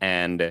real.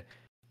 And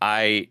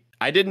I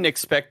didn't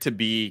expect to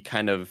be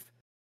kind of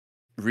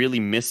really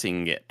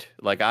missing it.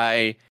 Like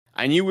I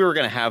knew we were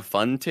going to have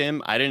fun,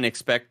 Tim. I didn't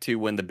expect to,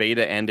 when the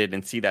beta ended,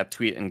 and see that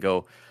tweet and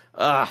go,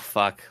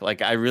 fuck.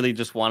 Like I really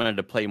just wanted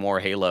to play more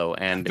Halo,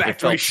 and back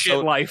to my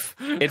shit life.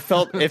 it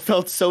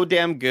felt so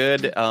damn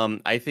good.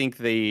 I think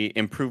the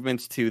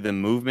improvements to the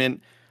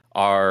movement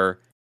are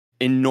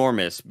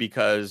enormous,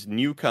 because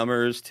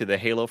newcomers to the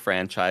Halo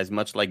franchise,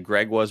 much like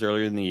Greg was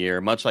earlier in the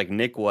year, much like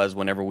Nick was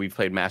whenever we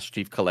played Master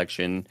Chief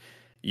Collection,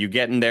 you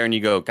get in there and you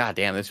go, God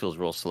damn, this feels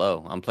real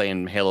slow. I'm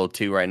playing Halo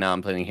 2 right now.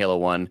 I'm playing Halo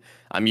 1.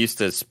 I'm used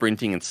to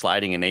sprinting and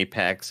sliding in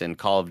Apex and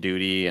Call of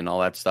Duty and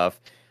all that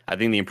stuff. I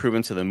think the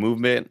improvements to the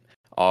movement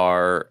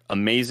are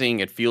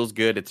amazing. It feels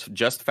good. It's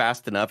just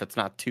fast enough. It's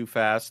not too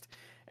fast.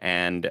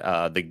 And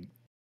the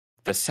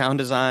sound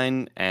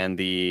design and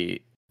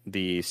the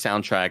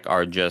soundtrack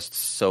are just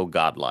so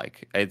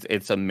godlike.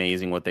 It's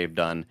amazing what they've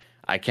done.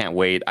 I can't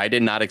wait. I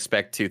didn't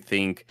expect to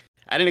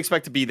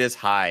be this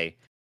high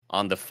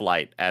on the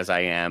flight as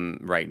I am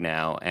right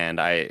now, and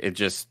it's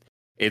just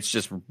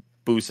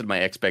boosted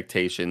my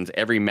expectations.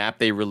 Every map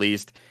they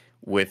released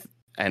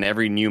and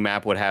every new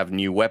map would have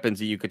new weapons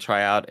that you could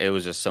try out. It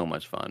was just so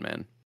much fun,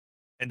 man.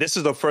 And this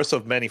is the first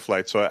of many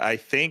flights, so I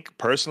think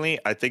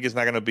it's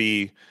not going to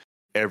be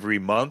every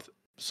month.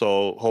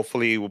 So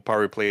hopefully we'll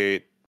probably play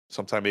it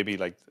sometime maybe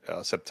like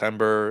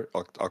September,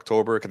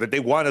 October, because they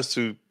want us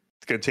to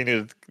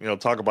continue to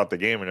talk about the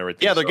game and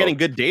everything. Yeah, they're getting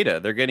good data.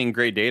 They're getting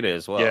great data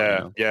as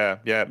well.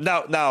 Yeah.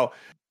 Now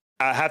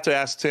I have to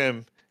ask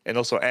Tim and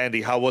also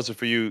Andy, how was it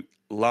for you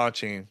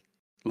launching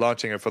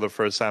it for the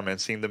first time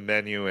and seeing the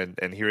menu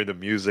and hearing the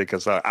music?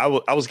 Because I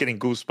was getting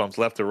goosebumps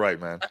left to right,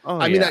 man.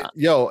 I mean,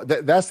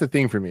 that's the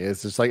thing for me.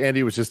 It's just like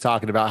Andy was just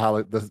talking about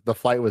how the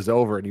flight was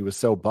over and he was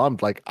so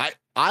bummed. Like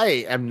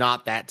I am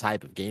not that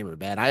type of gamer,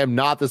 man. I am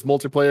not this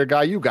multiplayer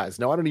guy. You guys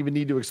know. I don't even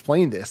need to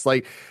explain this.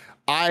 Like,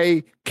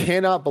 I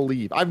cannot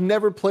believe I've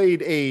never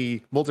played a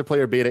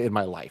multiplayer beta in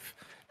my life.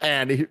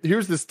 And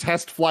here's this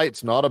test flight.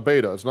 It's not a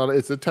beta.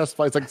 It's a test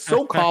flight. It's like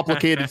so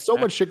complicated, so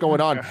much shit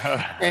going on.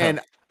 And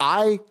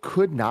I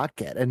could not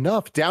get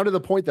enough, down to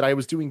the point that I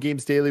was doing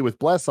Games Daily with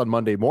Bless on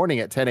Monday morning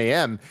at 10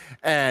 a.m.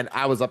 And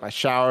I was up, I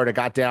showered, I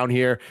got down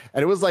here,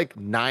 and it was like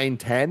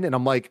 9:10. And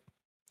I'm like,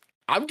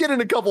 I'm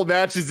getting a couple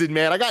matches in,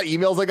 man. I got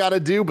emails I got to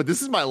do, but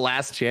this is my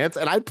last chance.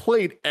 And I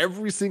played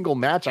every single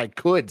match I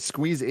could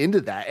squeeze into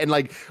that. And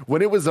like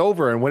when it was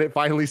over and when it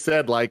finally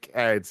said like,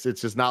 it's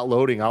just not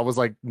loading, I was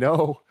like,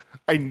 no,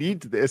 I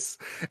need this.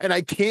 And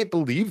I can't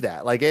believe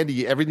that. Like,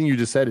 Andy, everything you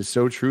just said is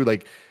so true.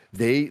 Like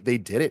they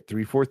did it.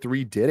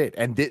 343 did it.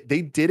 And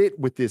they did it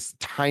with this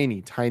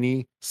tiny,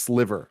 tiny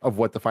sliver of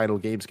what the final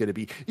game's going to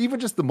be. Even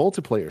just the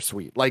multiplayer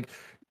suite. Like,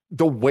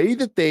 the way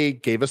that they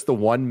gave us the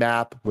one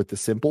map with the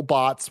simple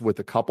bots, with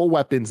a couple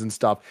weapons and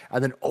stuff,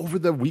 and then over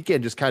the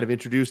weekend just kind of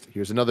introduced,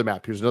 here's another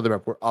map.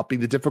 We're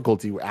upping the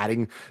difficulty. We're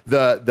adding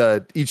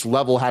the each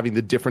level having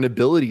the different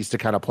abilities to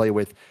kind of play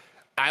with.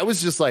 I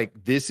was just like,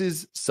 this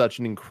is such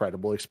an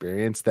incredible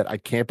experience that I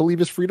can't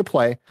believe is free to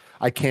play.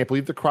 I can't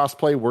believe the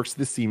crossplay works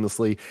this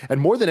seamlessly. And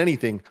more than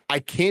anything, I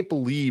can't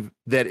believe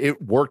that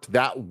it worked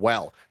that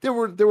well. There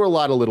were a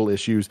lot of little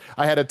issues.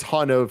 I had a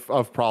ton of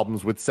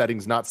problems with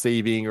settings not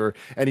saving, or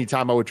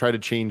anytime I would try to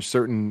change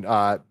certain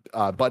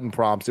button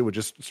prompts, it would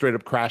just straight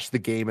up crash the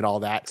game and all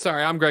that.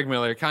 Sorry, I'm Greg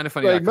Miller,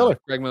 kindoffunny.com.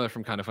 Greg Miller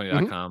from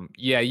kindoffunny.com. Mm-hmm.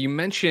 Yeah, you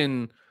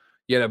mentioned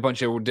a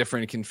bunch of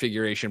different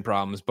configuration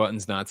problems,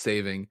 buttons not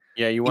saving.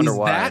 Yeah, you wonder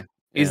why.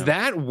 Is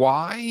that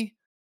why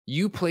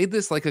you played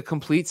this like a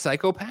complete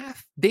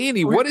psychopath?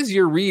 Danny, what is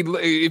your read?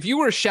 If you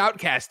were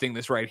shoutcasting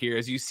this right here,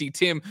 as you see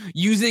Tim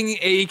using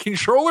a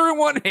controller in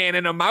one hand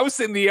and a mouse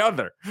in the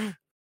other.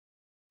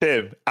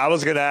 Tim, I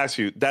was going to ask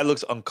you, that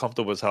looks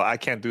uncomfortable as hell. I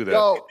can't do that.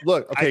 No,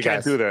 look, okay, I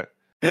can't do that.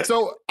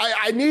 So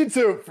I need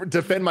to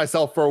defend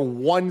myself for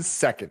 1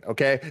 second,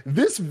 okay?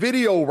 This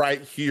video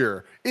right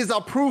here is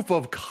a proof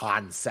of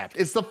concept.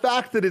 It's the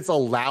fact that it's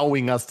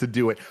allowing us to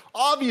do it.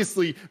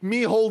 Obviously,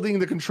 me holding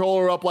the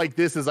controller up like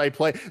this as I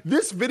play,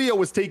 this video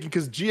was taken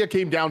because Gia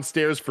came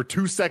downstairs for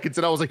 2 seconds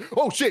and I was like,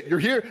 oh shit, you're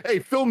here? Hey,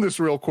 film this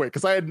real quick,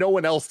 because I had no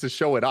one else to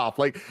show it off.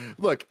 Like,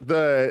 look,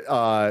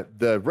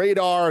 the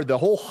radar, the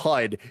whole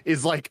HUD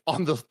is like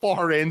on the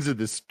far ends of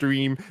the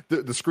screen.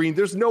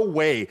 There's no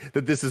way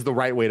that this is the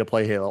right way to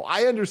play Halo.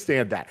 I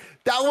understand that.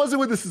 That wasn't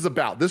what this is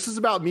about. This is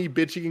about me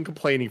bitching and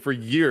complaining for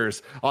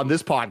years on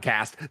this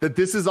podcast that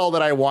this is all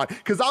that I want.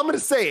 Because I'm going to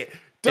say it.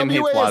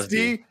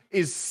 WASD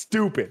is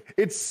stupid.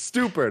 It's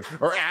stupid.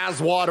 Or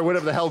ASWAD or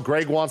whatever the hell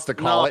Greg wants to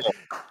call it.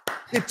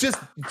 It just,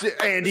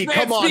 Andy,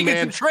 come on,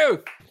 man.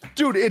 Truth.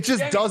 Dude, it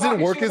just doesn't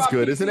work as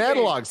good as an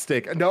analog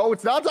stick. No,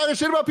 it's not talking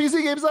shit about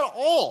PC games at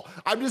all.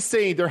 I'm just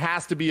saying there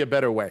has to be a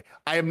better way.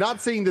 I am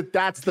not saying that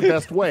that's the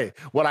best way.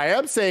 What I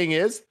am saying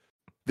is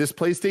this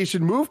PlayStation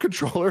Move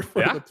controller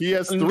for the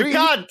PS3.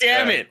 God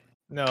damn it.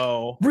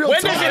 No. When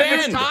does it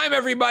end? Time,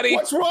 everybody.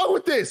 What's wrong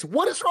with this?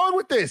 What is wrong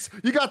with this?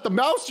 You got the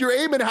mouse, you're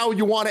aiming how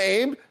you want to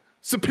aim.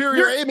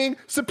 Superior aiming,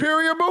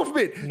 superior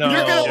movement. No.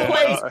 You're going to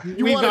play.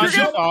 We've gone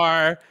too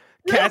far.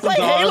 Cats and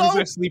dogs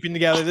are sleeping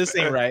together. This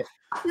ain't right.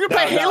 You're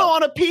gonna play Halo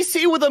on a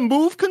PC with a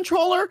Move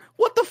controller?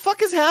 What the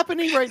fuck is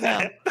happening right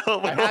now?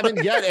 I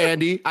haven't yet,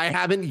 Andy. I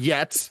haven't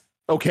yet.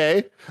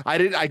 Okay,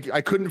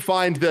 I couldn't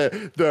find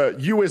the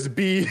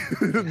USB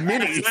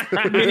mini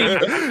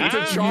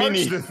to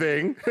charge the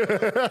thing.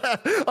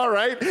 All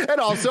right, and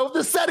also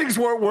the settings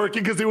weren't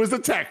working because it was a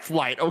tech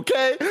flight.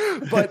 Okay,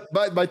 but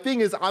my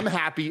thing is, I'm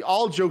happy.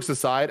 All jokes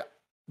aside,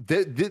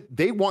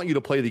 they want you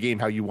to play the game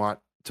how you want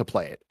to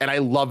play it, and I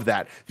love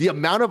that. The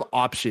amount of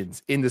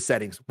options in the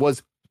settings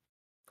was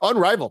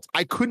unrivaled.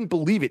 I couldn't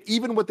believe it.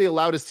 Even what they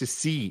allowed us to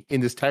see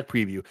in this tech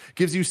preview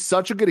gives you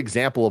such a good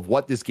example of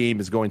what this game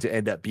is going to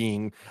end up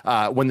being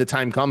when the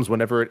time comes,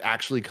 whenever it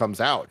actually comes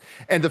out.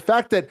 And the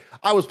fact that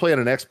I was playing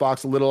on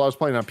Xbox a little, I was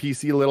playing on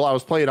PC a little, I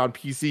was playing on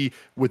PC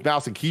with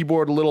mouse and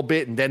keyboard a little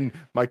bit, and then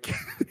my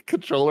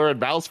controller and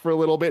mouse for a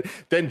little bit,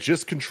 then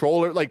just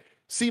controller, like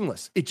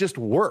seamless. It just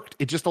worked.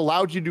 It just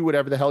allowed you to do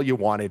whatever the hell you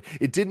wanted.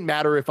 It didn't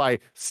matter if I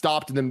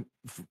stopped and then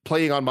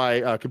playing on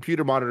my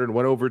computer monitor and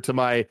went over to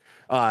my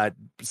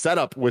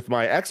setup with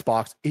my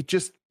Xbox. It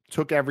just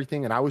took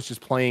everything and I was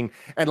just playing.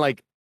 And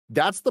like,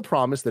 that's the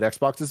promise that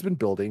Xbox has been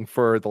building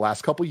for the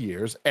last couple of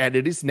years. And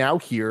it is now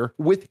here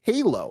with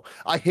Halo,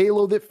 a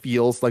Halo that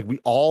feels like we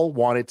all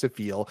want it to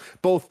feel.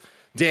 Both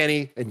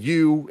Danny and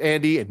you,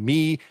 Andy, and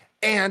me,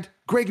 And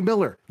Greg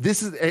Miller,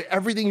 this is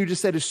everything you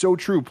just said is so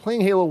true.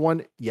 Playing Halo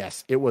 1,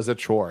 yes, it was a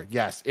chore.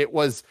 Yes, it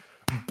was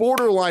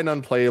borderline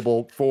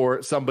unplayable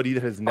for somebody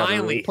that has never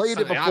really played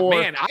it before.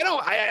 Man, I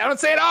don't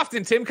say it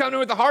often. Tim coming in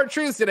with the hard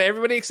truths today.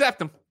 Everybody accept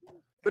them.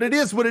 But it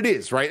is what it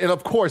is, right? And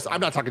of course, I'm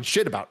not talking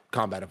shit about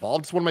Combat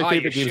Evolved. It's one of my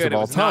favorite games of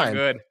all time. Not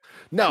good.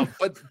 No,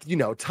 but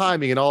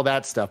timing and all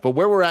that stuff. But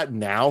where we're at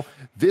now,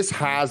 this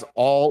has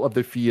all of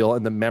the feel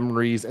and the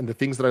memories and the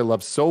things that I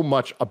love so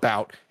much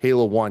about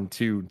Halo 1,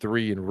 2,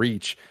 3, and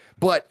Reach.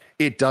 But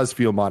it does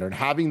feel modern.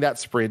 Having that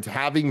sprint,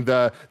 having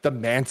the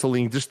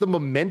mantling, just the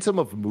momentum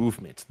of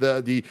movement,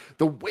 the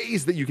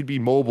ways that you can be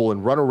mobile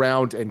and run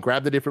around and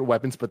grab the different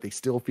weapons, but they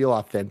still feel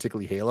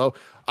authentically Halo.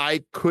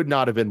 I could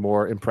not have been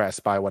more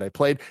impressed by what I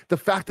played. The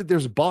fact that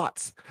there's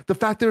bots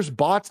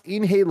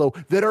in Halo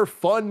that are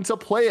fun to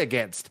play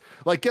against.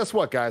 Like, guess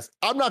what, guys?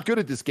 I'm not good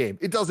at this game.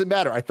 It doesn't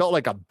matter. I felt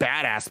like a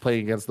badass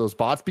playing against those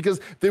bots because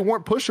they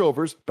weren't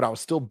pushovers, but I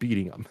was still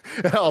beating them.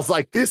 And I was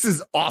like, this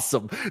is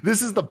awesome.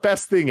 This is the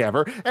best thing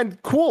ever. And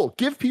cool,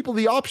 give people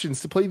the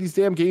options to play these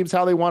damn games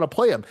how they want to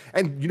play them.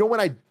 And you know when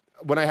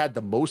I had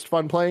the most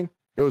fun playing?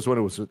 It was when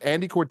it was with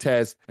Andy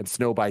Cortez and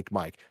Snowbike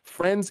Mike.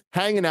 Friends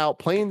hanging out,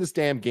 playing this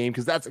damn game,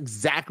 because that's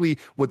exactly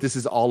what this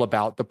is all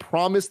about. The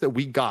promise that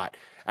we got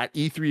at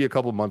E3 a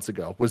couple months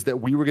ago was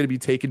that we were going to be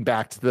taken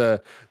back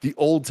to the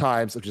old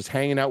times of just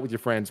hanging out with your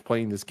friends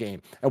playing this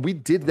game. And we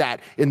did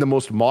that in the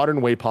most modern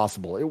way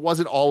possible. It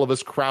wasn't all of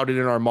us crowded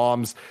in our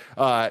mom's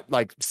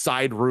like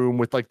side room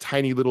with like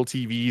tiny little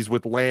TVs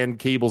with LAN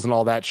cables and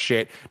all that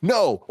shit.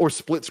 No, or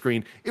split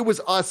screen. It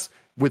was us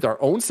with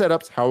our own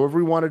setups, however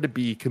we wanted to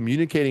be,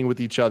 communicating with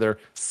each other,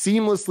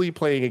 seamlessly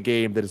playing a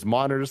game that is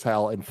modern as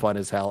hell and fun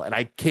as hell. And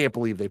I can't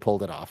believe they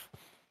pulled it off.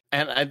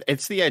 And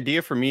it's the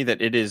idea for me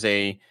that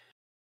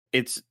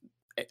it's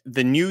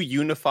the new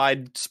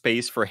unified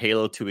space for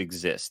Halo to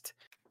exist.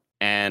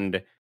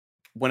 And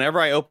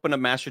whenever I open a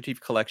Master Chief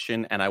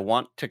Collection and I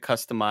want to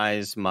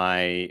customize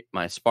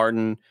my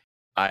Spartan,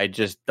 I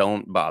just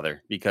don't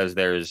bother because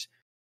there's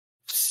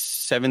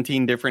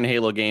 17 different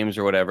Halo games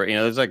or whatever.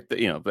 There's like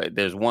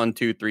there's 1,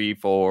 2, 3,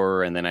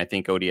 4, and then I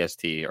think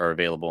ODST are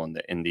available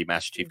in the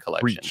Master Chief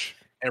Collection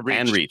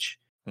and Reach.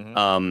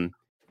 Mm-hmm.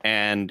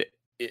 And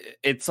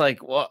it's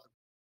like, well,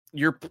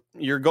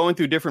 you're going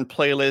through different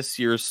playlists,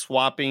 you're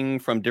swapping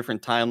from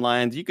different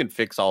timelines. You can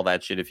fix all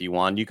that shit if you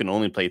want. You can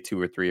only play 2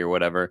 or 3 or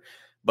whatever.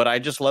 But I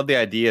just love the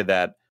idea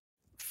that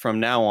from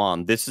now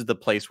on, this is the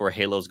place where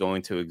Halo's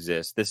going to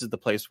exist. This is the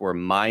place where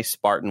my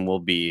Spartan will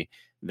be,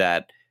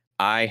 that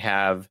I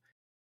have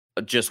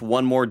just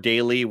one more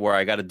daily where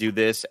I got to do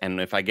this. And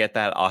if I get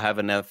that, I'll have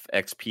enough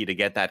XP to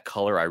get that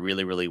color I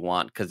really, really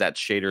want, because that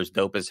shader is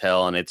dope as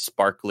hell and it's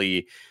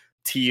sparkly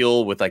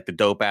teal with like the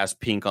dope ass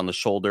pink on the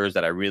shoulders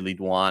that I really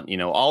want.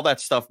 All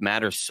that stuff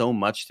matters so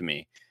much to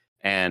me.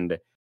 And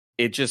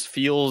it just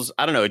feels,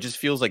 I don't know, it just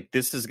feels like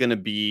this is going to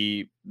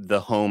be the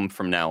home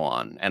from now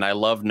on. And I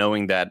love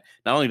knowing that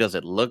not only does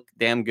it look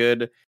damn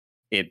good,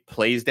 it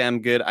plays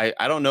damn good.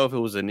 I don't know if it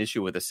was an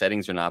issue with the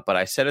settings or not, but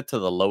I set it to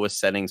the lowest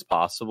settings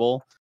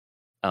possible.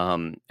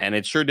 And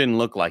it sure didn't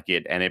look like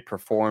it. And it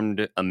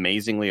performed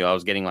amazingly. I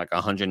was getting like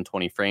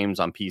 120 frames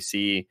on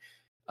PC.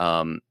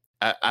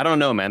 I don't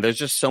know, man. There's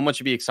just so much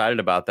to be excited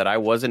about that I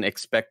wasn't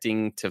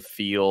expecting to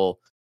feel.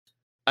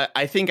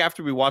 I think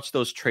after we watched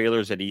those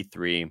trailers at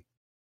E3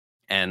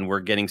 and we're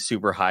getting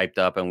super hyped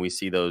up and we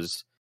see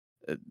those,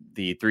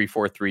 the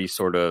 343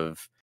 sort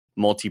of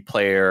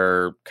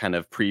multiplayer kind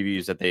of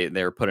previews that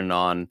they're putting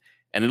on,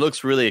 and it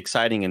looks really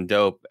exciting and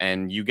dope.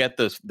 And you get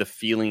the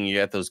feeling, you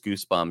get those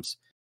goosebumps,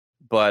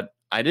 but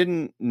I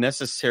didn't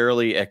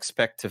necessarily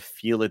expect to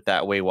feel it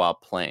that way while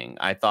playing.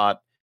 I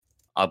thought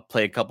I'll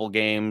play a couple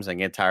games and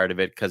get tired of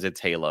it because it's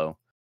Halo.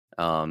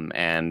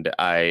 And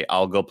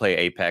I'll go play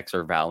Apex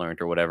or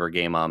Valorant or whatever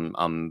game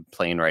I'm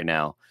playing right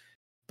now.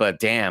 But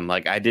damn,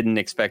 like I didn't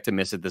expect to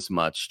miss it this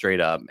much,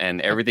 straight up.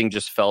 And everything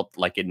just felt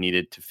like it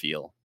needed to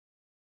feel.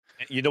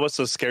 You know what's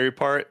the scary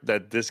part?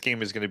 That this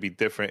game is going to be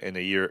different in a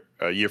year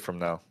from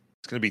now.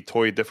 It's going to be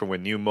totally different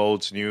with new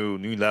modes, new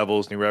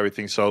levels, new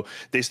everything. So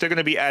they're still going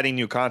to be adding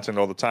new content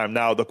all the time.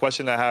 Now, the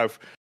question I have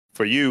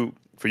for you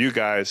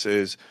guys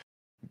is,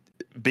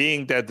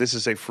 being that this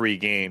is a free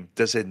game,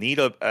 does it need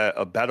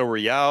a battle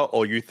royale,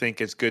 or you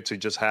think it's good to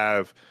just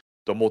have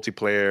the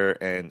multiplayer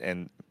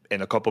and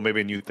a couple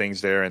maybe new things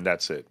there, and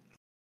that's it?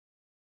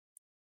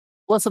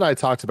 Les and I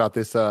talked about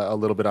this a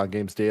little bit on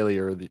Games Daily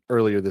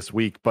earlier this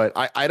week, but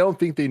I don't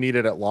think they need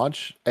it at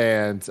launch,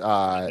 and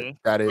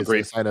that is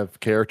a sign of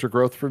character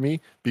growth for me,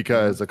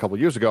 because a couple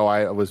years ago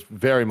I was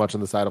very much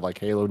on the side of like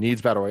Halo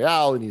needs Battle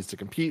Royale, it needs to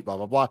compete, blah,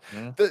 blah, blah.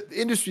 The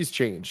industry's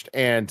changed,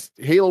 and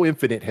Halo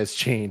Infinite has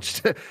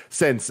changed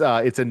since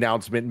its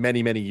announcement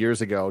many, many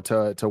years ago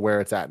to where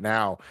it's at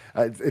now.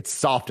 It's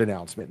soft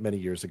announcement many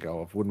years ago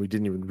of when we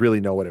didn't even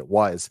really know what it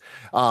was.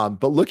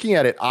 But looking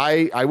at it,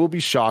 I will be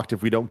shocked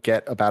if we don't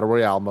get a Battle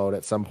Royale mode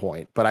at some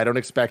point, but I don't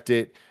expect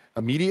it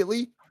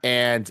immediately.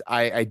 And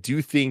I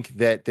do think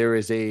that there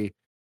is a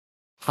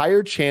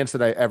higher chance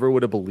than I ever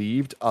would have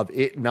believed of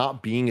it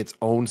not being its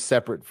own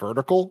separate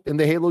vertical in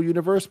the Halo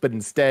universe, but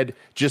instead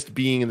just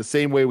being in the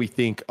same way we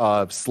think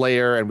of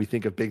Slayer and we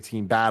think of Big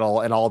Team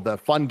Battle and all the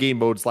fun game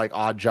modes like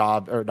Odd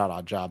Job, or not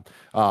Odd Job,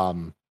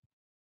 Warzone?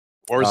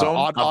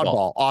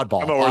 Oddball.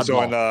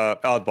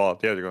 Oddball.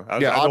 There you go.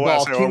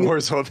 Oddball.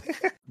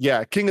 Warzone.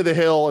 Yeah, King of the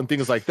Hill and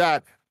things like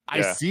that.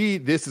 I see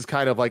this as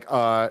kind of like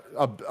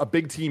a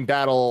Big Team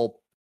Battle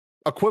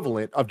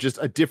equivalent of just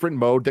a different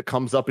mode that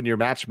comes up in your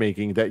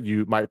matchmaking that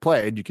you might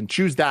play, and you can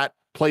choose that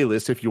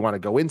playlist if you want to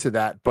go into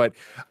that. But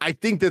I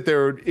think that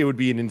it would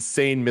be an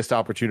insane missed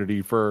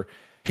opportunity for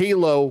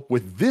Halo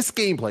with this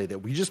gameplay that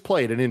we just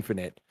played in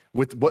Infinite,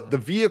 with what the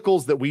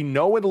vehicles that we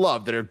know and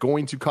love that are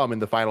going to come in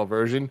the final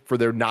version, for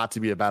there not to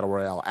be a battle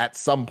royale at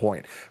some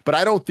point. But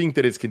I don't think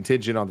that it's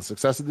contingent on the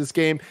success of this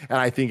game. And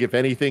I think if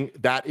anything,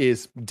 that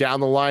is down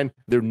the line.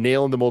 They're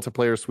nailing the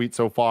multiplayer suite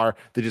so far.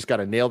 They just got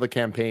to nail the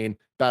campaign.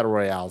 Battle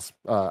royales,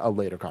 a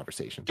later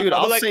conversation. Dude,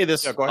 I'll say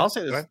this. I'll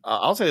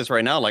say this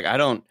right now. Like, I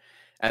don't,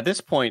 at this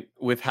point,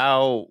 with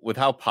how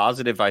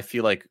positive I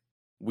feel like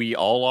we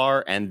all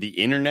are, and the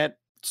internet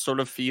sort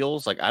of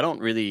feels like, I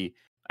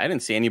didn't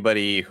see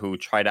anybody who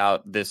tried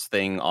out this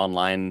thing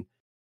online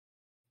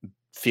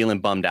feeling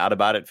bummed out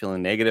about it,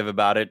 feeling negative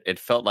about it. It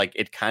felt like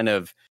it kind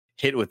of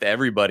hit with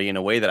everybody in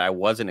a way that I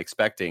wasn't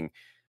expecting.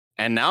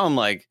 And now I'm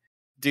like,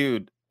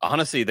 dude,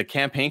 honestly, the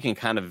campaign can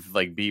kind of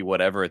like be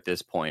whatever at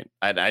this point.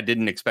 I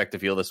didn't expect to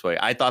feel this way.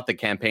 I thought the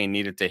campaign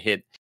needed to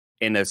hit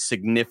in a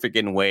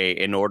significant way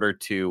in order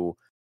to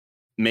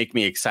make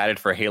me excited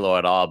for Halo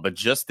at all. But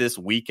just this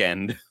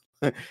weekend,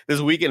 this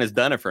weekend has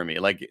done it for me.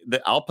 Like,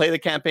 I'll play the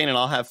campaign and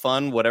I'll have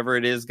fun, whatever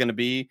it is going to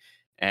be.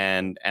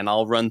 And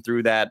I'll run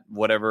through that,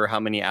 how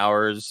many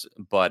hours.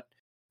 But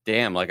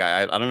damn, like,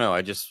 I don't know.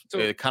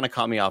 It kind of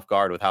caught me off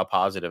guard with how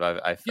positive I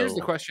felt. Here's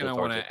the question I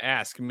want to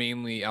ask.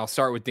 Mainly, I'll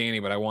start with Danny,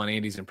 but I want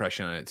Andy's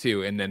impression on it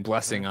too. And then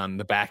Blessing on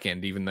the back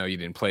end, even though you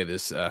didn't play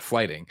this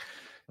flighting.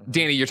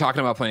 Danny, you're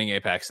talking about playing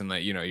Apex and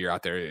that, you're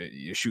out there,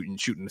 you're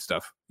shooting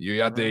stuff.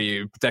 You're out there,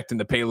 you're protecting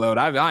the payload.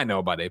 I know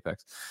about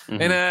Apex.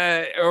 And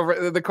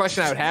the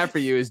question I would have for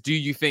you is, do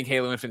you think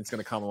Halo Infinite's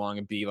going to come along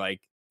and be like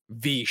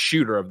the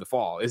shooter of the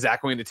fall? Is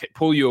that going to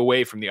pull you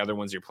away from the other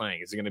ones you're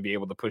playing? Is it going to be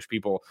able to push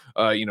people,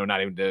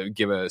 not even to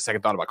give a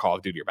second thought about Call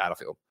of Duty or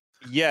Battlefield?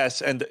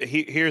 Yes, and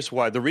here's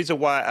why. The reason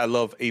why I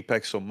love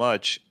Apex so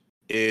much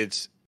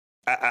is,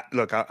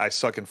 I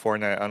suck in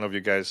Fortnite. I don't know if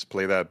you guys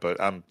play that, but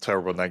I'm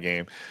terrible in that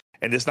game.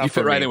 And it's not. You for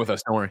fit right me. in with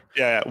us. Don't worry.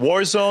 Yeah,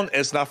 Warzone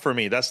is not for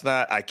me. That's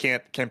not. I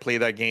can't play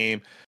that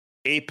game.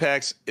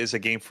 Apex is a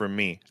game for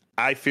me.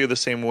 I feel the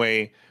same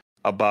way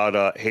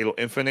about Halo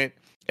Infinite.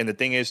 And the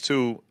thing is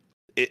too,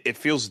 it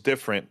feels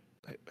different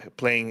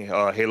playing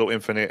Halo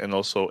Infinite and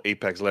also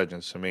Apex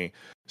Legends to me.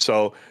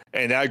 So,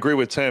 and I agree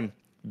with Tim.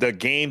 The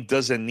game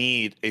doesn't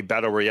need a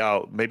battle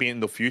royale. Maybe in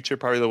the future,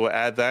 probably they will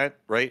add that,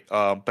 right?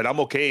 But I'm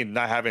okay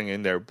not having it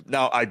in there.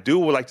 Now, I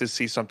would like to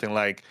see something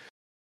like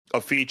a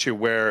feature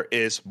where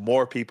it's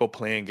more people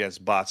playing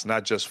against bots,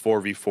 not just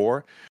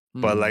 4v4,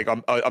 but like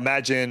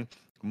imagine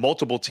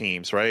multiple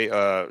teams, right?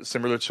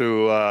 Similar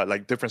to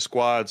like different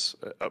squads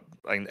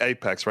in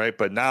Apex, right?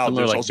 But now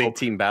there's like also Big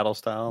Team Battle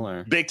style,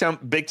 or Big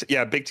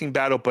Team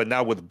Battle, but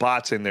now with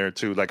bots in there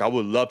too. Like, I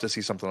would love to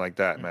see something like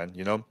that, man.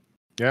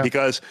 Yeah.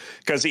 Because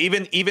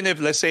even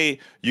if, let's say,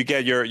 you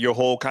get your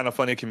whole kind of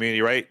funny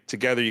community right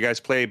together, you guys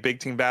play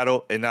Big Team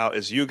Battle, and now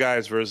it's you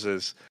guys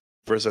versus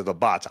the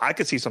bots. I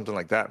could see something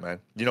like that, man.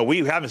 We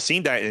haven't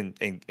seen that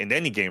in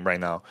any game right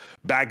now.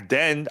 Back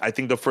then, I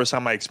think the first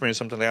time I experienced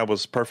something like that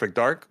was Perfect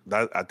Dark.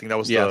 I think that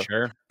was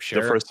the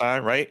first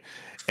time, right?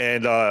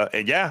 And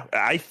yeah,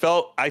 I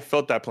felt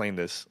that playing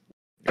this.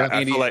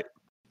 I feel like,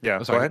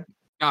 go ahead.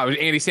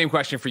 Andy, same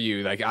question for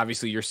you. Like,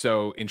 obviously, you're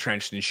so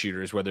entrenched in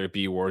shooters, whether it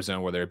be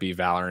Warzone, whether it be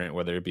Valorant,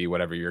 whether it be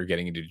whatever you're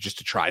getting into, just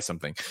to try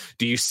something.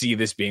 Do you see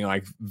this being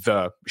like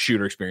the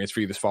shooter experience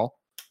for you this fall?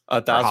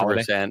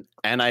 1,000%.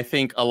 And I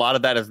think a lot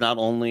of that is not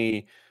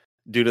only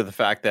due to the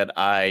fact that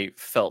I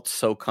felt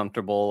so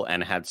comfortable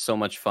and had so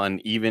much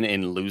fun, even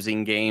in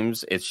losing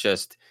games. It's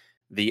just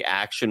the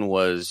action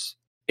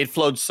it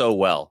flowed so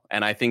well.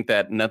 And I think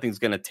that nothing's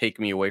going to take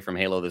me away from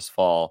Halo this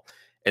fall,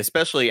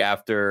 especially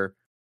after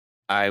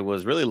I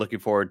was really looking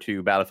forward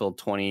to Battlefield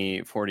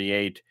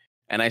 2048,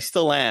 and I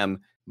still am.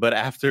 But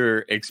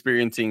after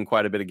experiencing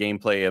quite a bit of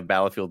gameplay of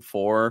Battlefield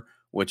 4,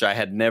 which I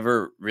had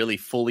never really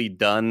fully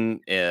done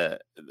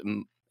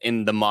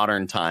in the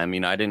modern time,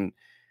 I didn't.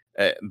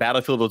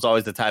 Battlefield was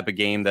always the type of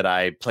game that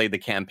I played the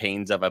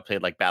campaigns of. I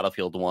played like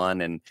Battlefield 1,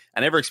 and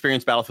I never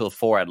experienced Battlefield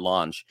 4 at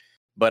launch.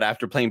 But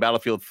after playing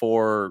Battlefield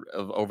 4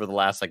 over the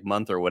last like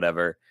month or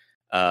whatever,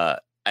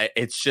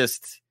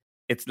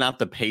 it's not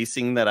the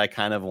pacing that I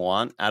kind of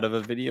want out of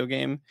a video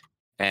game.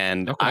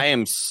 And I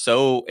am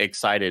so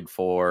excited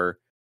for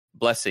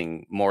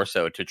Blessing more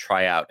so to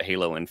try out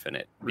Halo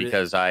Infinite,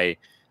 because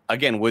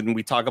again, when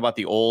we talk about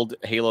the old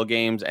Halo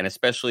games, and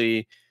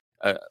especially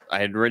I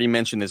had already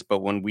mentioned this, but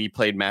when we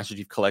played Master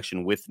Chief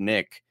Collection with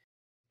Nick,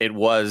 it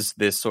was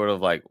this sort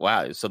of like,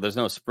 wow, so there's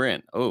no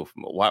sprint. Oh,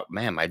 wow,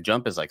 man, my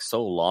jump is like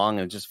so long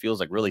and it just feels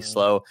like really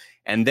slow.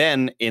 And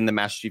then in the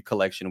Master Chief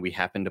Collection, we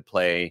happened to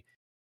play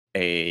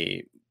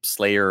a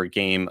Slayer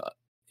game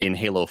in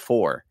Halo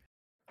 4.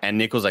 And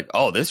Nick was like,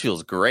 oh, this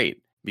feels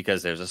great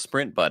because there's a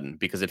sprint button,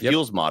 because it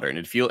feels modern.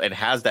 It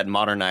has that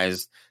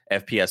modernized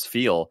FPS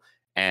feel.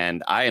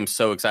 And I am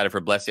so excited for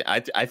Bless.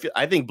 I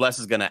think Bless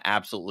is going to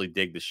absolutely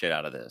dig the shit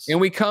out of this. And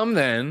we come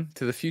then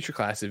to the future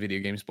class of video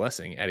games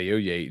blessing,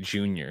 Adeoye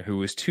Jr., who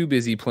was too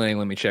busy playing,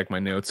 let me check my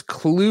notes,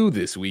 Clue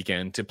this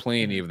weekend to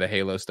play any of the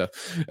Halo stuff.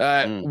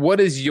 What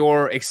is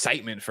your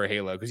excitement for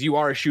Halo? Because you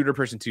are a shooter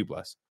person too,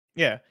 Bless.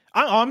 Yeah,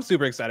 I'm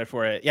super excited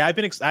for it. Yeah, I've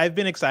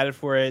been excited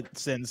for it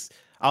since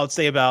I would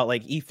say about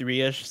like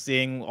E3ish,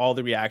 seeing all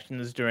the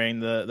reactions during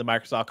the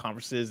Microsoft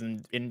conferences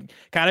and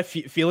kind of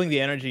feeling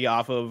the energy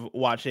off of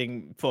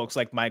watching folks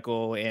like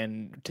Michael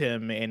and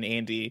Tim and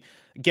Andy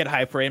get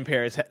hyped for it, and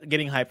Paris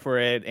getting hyped for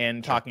it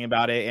and talking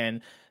about it,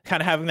 and kind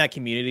of having that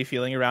community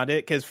feeling around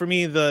it. Because for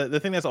me, the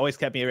thing that's always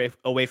kept me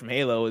away from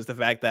Halo is the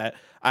fact that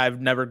I've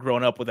never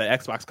grown up with an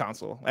Xbox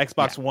console.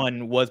 Xbox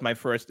One was my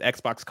first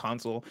Xbox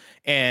console,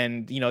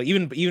 and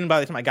even by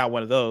the time I got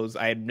one of those,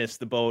 I had missed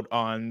the boat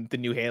on the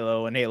new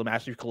Halo and Halo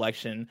Master Chief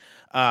Collection.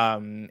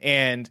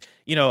 And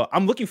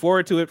I'm looking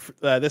forward to it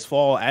this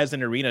fall as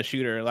an arena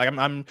shooter. Like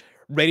I'm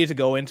ready to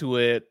go into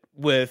it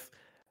with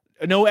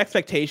no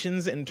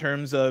expectations in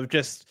terms of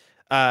just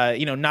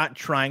not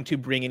trying to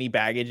bring any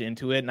baggage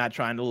into it, not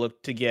trying to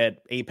look to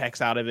get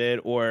Apex out of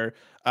it or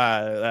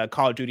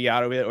Call of Duty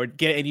out of it, or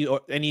get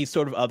any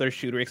sort of other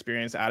shooter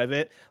experience out of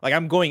it. Like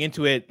I'm going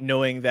into it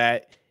knowing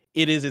that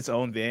it is its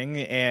own thing,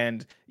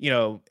 and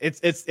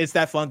it's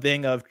that fun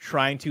thing of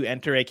trying to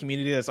enter a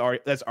community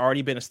that's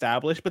already been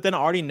established, but then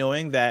already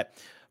knowing that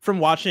from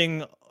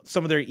watching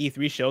some of their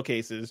E3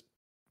 showcases,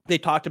 they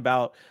talked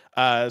about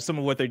some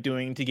of what they're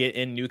doing to get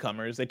in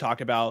newcomers. They talked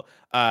about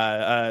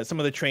some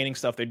of the training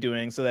stuff they're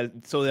doing so that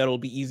it'll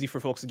be easy for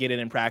folks to get in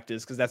and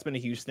practice, because that's been a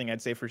huge thing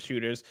I'd say for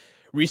shooters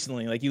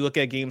recently. Like you look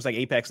at games like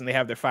Apex and they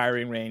have their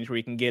firing range where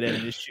you can get in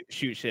and just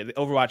shoot shit.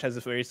 Overwatch has a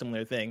very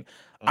similar thing.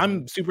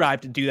 I'm super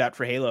hyped to do that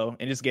for Halo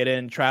and just get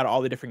in, try out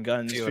all the different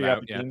guns, figure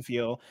out the game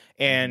feel.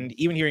 And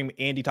even hearing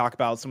Andy talk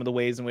about some of the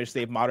ways in which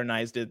they've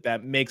modernized it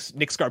that makes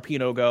Nick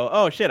Scarpino go,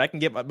 oh shit, I can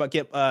get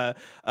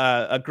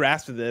a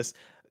grasp of this.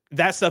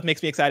 That stuff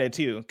makes me excited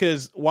too,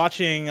 because I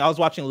was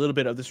watching a little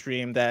bit of the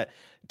stream that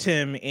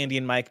Tim, Andy,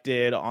 and Mike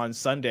did on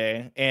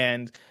Sunday,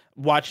 and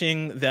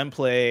watching them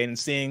play and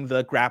seeing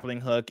the grappling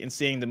hook and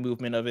seeing the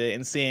movement of it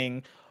and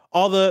seeing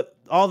all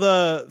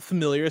the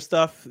familiar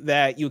stuff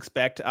that you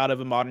expect out of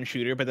a modern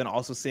shooter, but then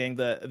also seeing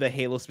the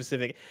Halo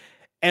specific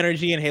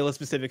energy and Halo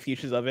specific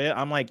features of it.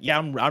 I'm like, yeah,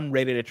 I'm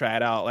ready to try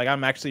it out. Like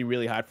I'm actually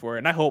really hyped for it,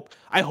 and I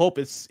hope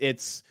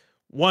it's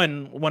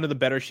one of the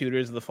better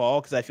shooters of the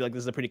fall, because I feel like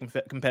this is a pretty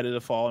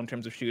competitive fall in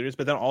terms of shooters.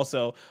 But then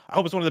also, I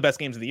hope it's one of the best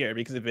games of the year,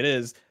 because if it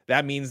is,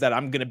 that means that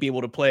I'm going to be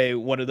able to play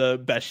one of the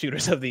best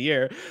shooters of the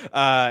year.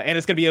 And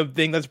it's going to be a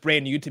thing that's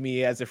brand new to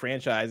me as a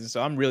franchise. And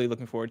so I'm really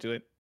looking forward to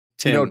it.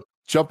 Tim,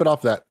 jumping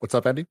off that, what's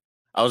up, Andy?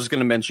 I was just going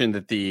to mention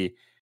that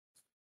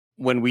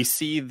when we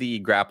see the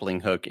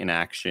grappling hook in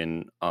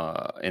action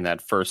in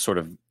that first sort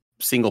of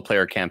single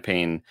player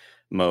campaign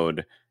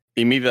mode,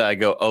 immediately I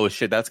go, oh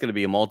shit, that's going to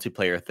be a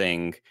multiplayer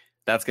thing.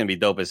 That's going to be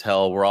dope as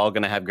hell. We're all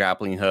going to have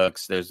grappling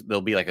hooks.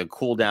 There'll be like a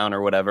cooldown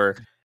or whatever.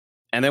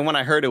 And then when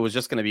I heard it was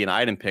just going to be an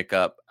item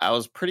pickup, I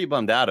was pretty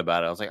bummed out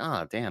about it. I was like,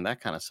 oh, damn,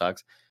 that kind of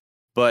sucks.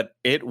 But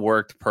it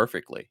worked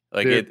perfectly.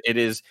 Like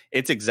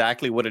it's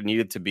exactly what it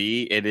needed to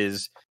be. It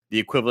is the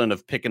equivalent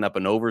of picking up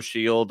an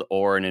overshield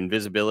or an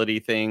invisibility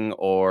thing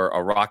or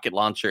a rocket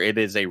launcher. It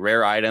is a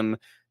rare item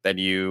that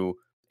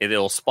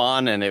it'll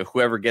spawn, and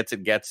whoever gets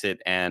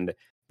it. And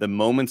the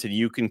moments that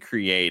you can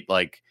create,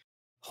 like,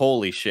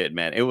 holy shit,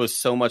 man. It was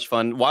so much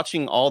fun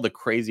watching all the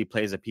crazy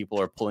plays that people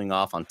are pulling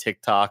off on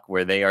TikTok,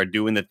 where they are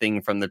doing the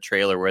thing from the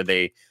trailer where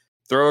they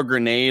throw a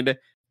grenade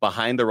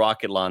behind the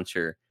rocket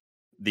launcher.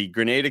 The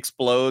grenade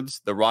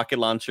explodes. The rocket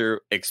launcher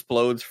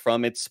explodes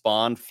from its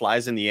spawn,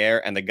 flies in the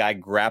air, and the guy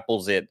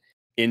grapples it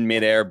in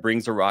midair,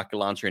 brings the rocket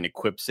launcher and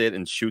equips it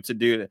and shoots a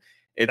dude.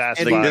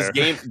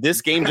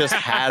 This game just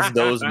has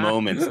those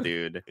moments,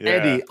 dude. Yeah.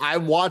 Andy,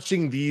 I'm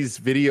watching these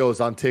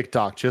videos on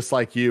TikTok just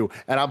like you,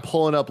 and I'm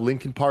pulling up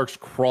Linkin Park's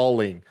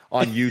Crawling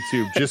on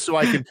YouTube just so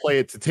I can play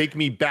it to take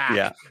me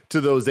back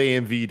to those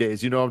AMV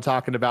days. You know what I'm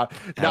talking about?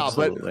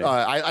 Absolutely. No, but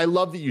I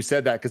love that you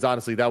said that, because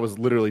honestly, that was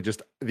literally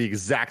just the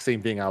exact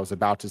same thing I was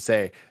about to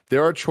say.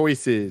 There are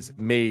choices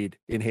made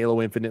in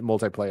Halo Infinite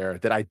multiplayer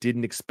that I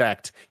didn't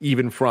expect,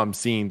 even from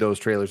seeing those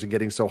trailers and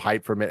getting so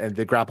hyped from it. And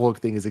the grapple hook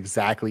thing is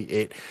exactly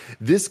it.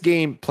 This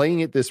game, playing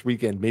it this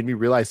weekend, made me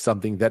realize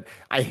something that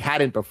I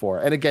hadn't before.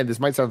 And again, this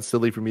might sound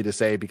silly for me to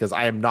say, because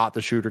I am not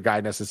the shooter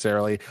guy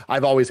necessarily.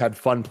 I've always had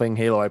fun playing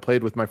Halo. I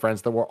played with my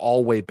friends that were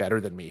all way better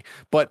than me,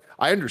 but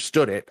I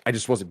understood it. I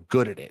just wasn't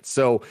good at it.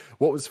 So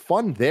what was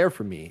fun there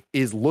for me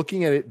is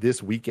looking at it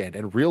this weekend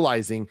and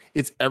realizing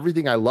it's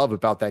everything I love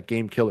about that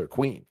game Killer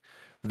Queen.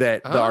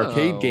 that the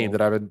arcade game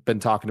that I've been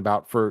talking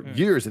about for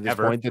years at this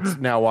point, that's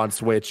now on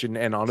Switch and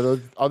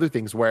on other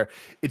things, where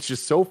it's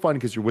just so fun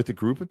because you're with a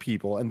group of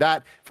people. And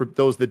that, for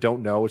those that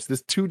don't know, it's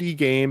this 2D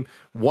game,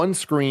 one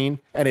screen,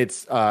 and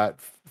it's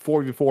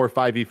 4v4,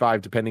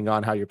 5v5, depending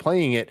on how you're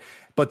playing it.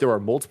 But there are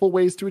multiple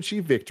ways to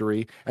achieve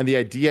victory. And the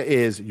idea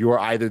is you're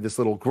either this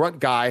little grunt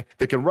guy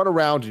that can run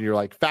around and you're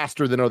like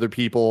faster than other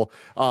people,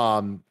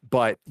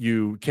 but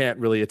you can't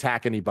really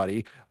attack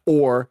anybody.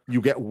 Or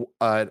you get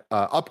an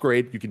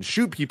upgrade. You can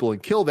shoot people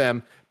and kill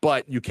them,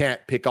 but you can't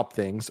pick up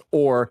things.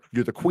 Or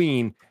you're the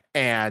queen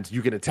and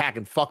you can attack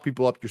and fuck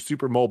people up. You're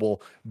super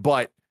mobile.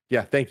 But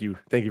yeah, thank you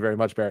very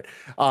much, Barrett.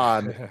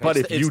 But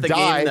if you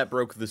die, game that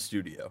broke the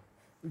studio.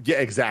 Yeah,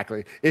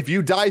 exactly. If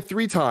you die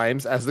 3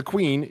 times as the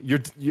queen,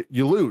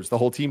 you lose. The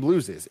whole team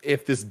loses.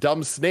 If this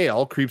dumb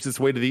snail creeps its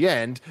way to the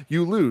end,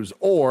 you lose.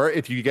 Or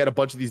if you get a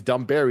bunch of these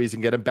dumb berries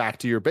and get them back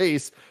to your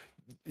base,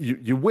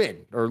 you win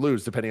or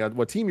lose, depending on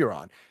what team you're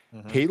on.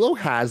 Halo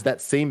has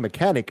that same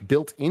mechanic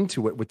built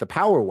into it with the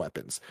power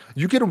weapons.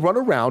 You can run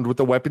around with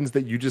the weapons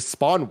that you just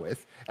spawn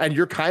with, and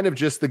you're kind of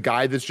just the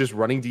guy that's just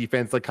running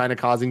defense, like kind of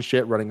causing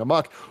shit, running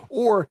amok.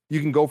 Or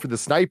you can go for the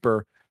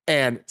sniper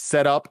and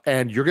set up,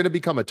 and you're going to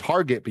become a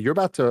target, but you're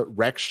about to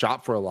wreck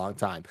shop for a long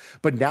time.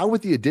 But now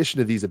with the addition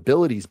of these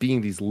abilities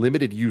being these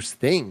limited use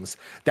things,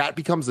 that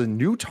becomes a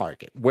new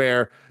target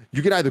where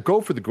you can either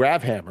go for the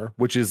grav hammer,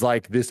 which is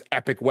like this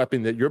epic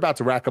weapon that you're about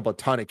to rack up a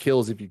ton of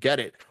kills if you get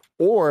it,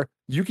 or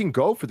you can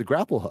go for the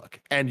grapple hook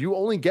and you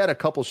only get a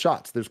couple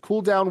shots. There's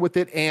cooldown with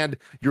it and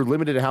you're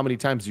limited to how many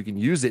times you can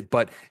use it,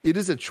 but it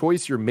is a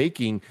choice you're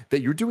making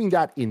that you're doing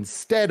that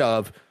instead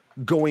of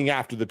going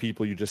after the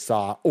people you just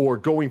saw or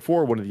going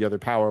for one of the other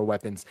power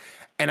weapons.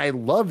 And I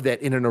love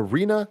that in an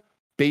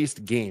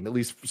arena-based game, at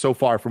least so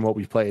far from what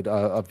we've played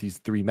of these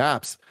 3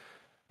 maps,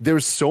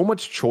 there's so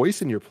much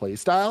choice in your play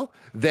style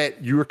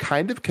that you're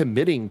kind of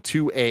committing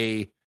to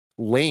a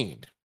lane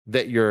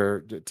that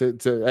you're to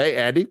hey,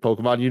 Andy,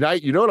 Pokemon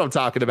Unite, you know what I'm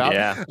talking about.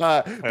 Yeah.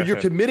 But you're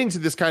committing to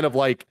this kind of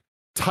like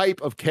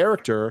type of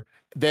character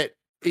that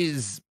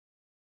is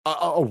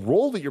a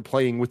role that you're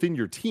playing within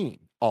your team.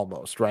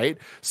 Almost, right?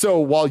 So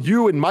while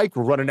you and Mike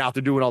were running out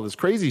there doing all this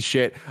crazy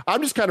shit,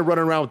 I'm just kind of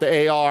running around with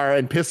the AR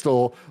and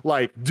pistol,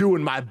 like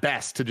doing my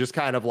best to just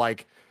kind of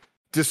like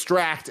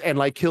distract and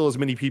like kill as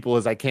many people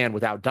as I can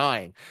without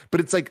dying. But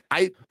it's like,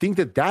 I think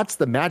that that's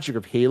the magic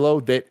of Halo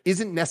that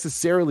isn't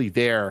necessarily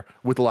there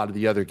with a lot of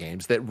the other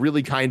games that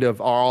really kind of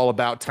are all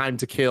about time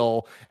to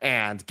kill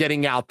and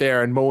getting out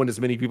there and mowing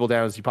as many people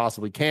down as you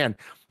possibly can.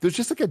 There's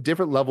just like a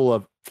different level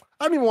of,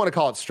 I don't even want to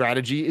call it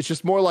strategy. It's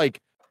just more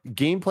like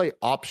gameplay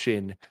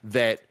option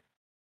that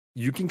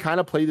you can kind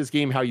of play this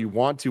game how you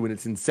want to and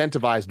it's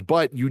incentivized,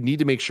 but you need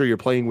to make sure you're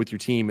playing with your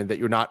team and that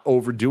you're not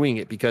overdoing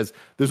it because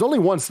there's only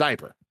one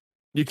sniper.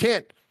 You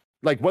can't,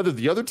 like, whether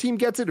the other team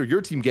gets it or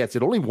your team gets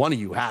it, only one of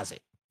you has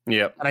it.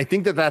 Yep. And I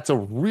think that that's a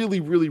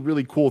really, really,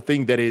 really cool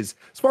thing that is,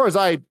 as far as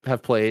I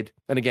have played,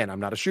 and again, I'm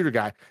not a shooter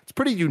guy, it's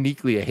pretty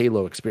uniquely a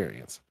Halo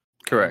experience.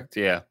 Correct.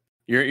 Yeah.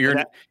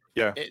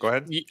 Yeah, go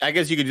ahead. I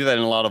guess you could do that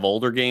in a lot of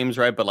older games,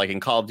 right? But like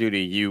in Call of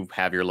Duty, you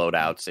have your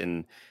loadouts.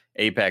 In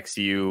Apex,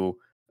 you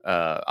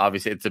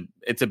obviously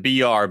it's a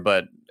BR,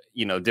 but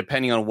you know,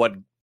 depending on what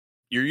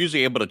you're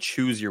usually able to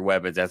choose your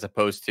weapons as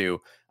opposed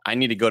to I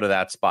need to go to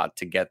that spot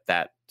to get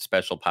that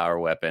special power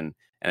weapon.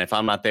 And if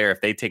I'm not there, if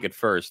they take it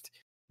first,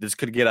 this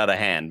could get out of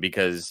hand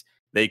because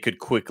they could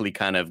quickly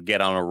kind of get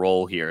on a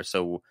roll here.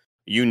 So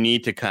you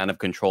need to kind of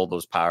control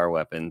those power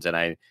weapons. And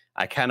I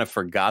kind of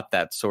forgot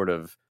that sort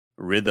of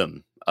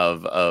rhythm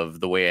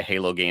of the way a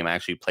Halo game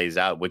actually plays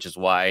out, which is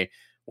why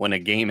when a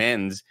game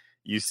ends,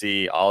 you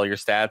see all your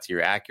stats,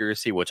 your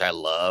accuracy, which I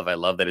love. I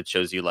love that it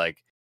shows you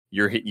like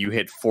you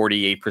hit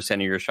 48%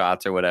 of your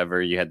shots or whatever.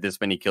 You had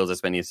this many kills,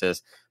 this many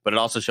assists, but it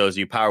also shows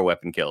you power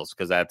weapon kills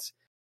because that's,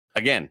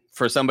 again,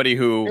 for somebody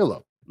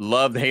who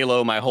loved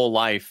Halo my whole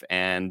life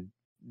and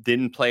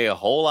didn't play a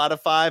whole lot of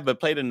 5,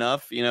 but played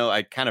enough, you know,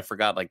 I kind of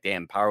forgot like,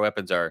 damn, power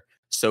weapons are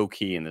so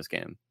key in this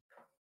game.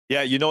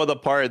 Yeah, you know, the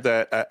part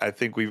that I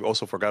think we've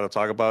also forgot to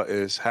talk about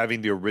is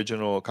having the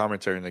original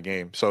commentary in the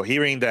game. So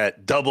hearing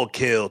that double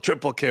kill,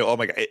 triple kill, oh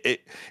my God.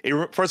 It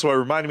first of all, it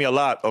reminded me a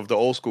lot of the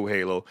old school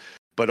Halo,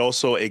 but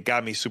also it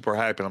got me super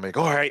hyped. And I'm like,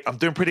 all right, I'm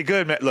doing pretty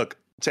good, man. Look,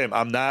 Tim,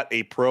 I'm not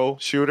a pro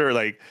shooter.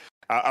 Like,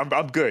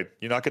 I'm good.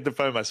 You know, I can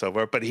defend myself.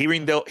 Right? But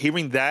hearing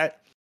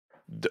that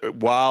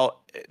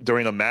while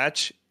during a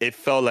match, it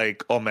felt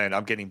like, oh man,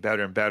 I'm getting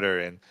better and better.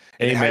 And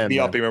it hyped me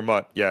up even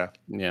more. Yeah.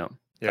 Yeah.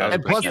 Yeah,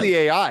 and plus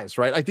the AIs,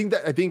 right? I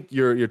think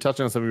you're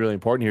touching on something really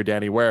important here,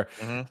 Danny. Where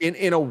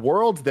in a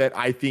world that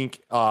I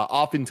think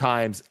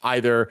oftentimes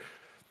either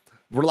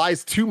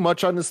relies too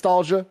much on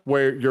nostalgia,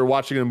 where you're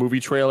watching a movie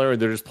trailer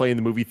and they're just playing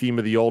the movie theme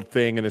of the old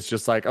thing, and it's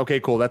just like, okay,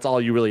 cool, that's all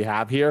you really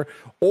have here,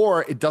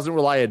 or it doesn't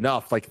rely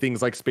enough, like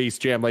things like Space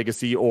Jam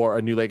Legacy or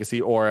A New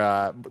Legacy or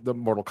the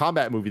Mortal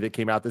Kombat movie that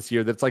came out this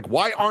year. That's like,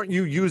 why aren't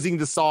you using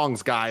the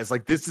songs, guys?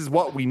 Like, this is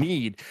what we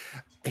need.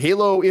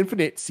 Halo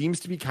Infinite seems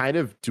to be kind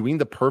of doing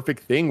the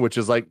perfect thing, which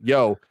is like,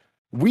 yo,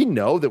 we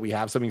know that we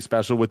have something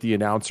special with the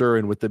announcer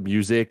and with the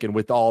music and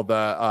with all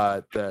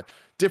the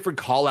different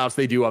call outs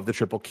they do of the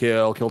triple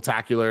kill,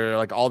 killtacular,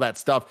 like all that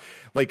stuff.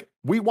 Like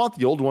we want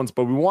the old ones,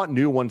 but we want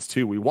new ones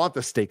too. We want the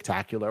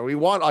steaktacular. We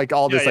want like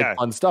all this like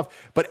fun stuff,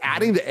 but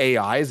adding the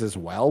AIs as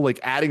well, like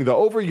adding the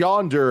over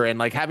yonder and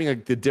like having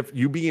like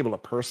you being able to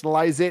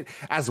personalize it,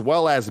 as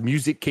well as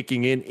music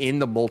kicking in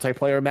the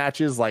multiplayer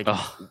matches, like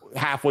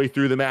halfway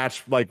through the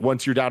match, like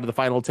once you're down to the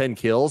final 10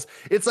 kills.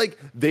 It's like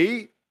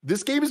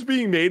this game is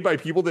being made by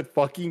people that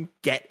fucking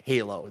get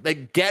Halo. They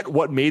get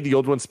what made the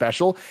old one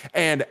special.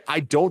 And I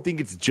don't think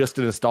it's just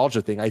a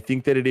nostalgia thing. I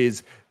think that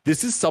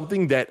this is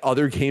something that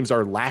other games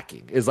are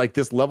lacking, is like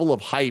this level of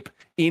hype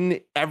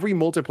in every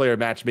multiplayer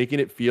match, making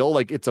it feel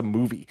like it's a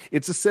movie.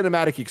 It's a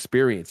cinematic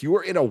experience. You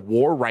are in a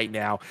war right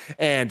now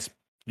and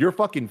you're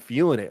fucking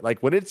feeling it.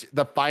 Like when it's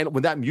the final,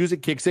 when that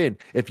music kicks in,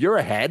 if you're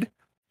ahead,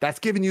 that's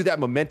giving you that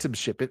momentum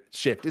shift.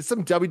 It's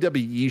some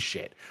WWE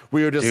shit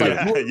where you're just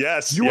like,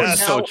 you are now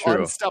so true.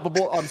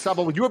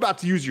 unstoppable. You're about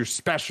to use your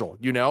special,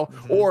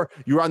 or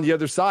you're on the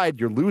other side,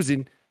 you're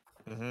losing.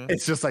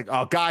 It's just like,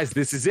 oh, guys,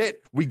 this is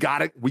it. We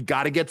gotta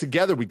get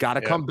together. We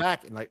gotta come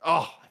back. And like,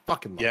 oh, I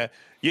fucking love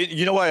it.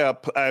 You know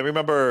what? I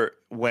remember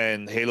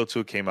when Halo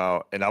 2 came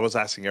out, and I was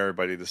asking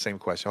everybody the same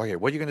question. Okay,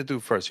 what are you gonna do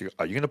first?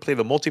 Are you gonna play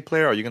the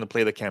multiplayer? Or are you gonna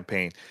play the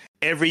campaign?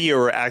 Every year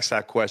we're asked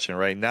that question.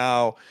 Right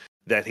now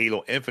that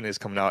Halo Infinite is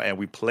coming out and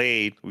we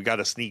got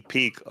a sneak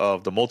peek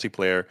of the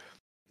multiplayer.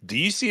 Do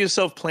you see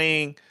yourself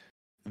playing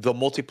the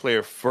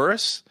multiplayer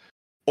first,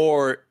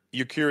 or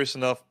you're curious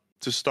enough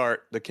to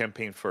start the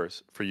campaign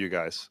first for you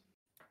guys?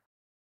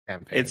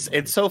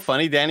 It's so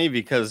funny, Danny,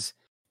 because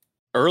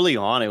early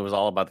on it was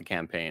all about the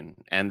campaign,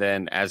 and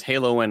then as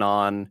Halo went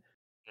on,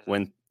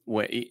 when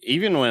I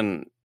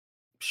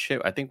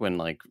think when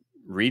like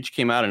Reach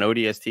came out and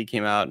ODST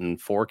came out and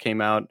 4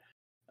 came out,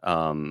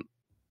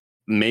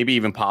 maybe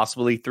even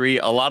possibly 3.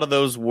 A lot of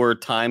those were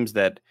times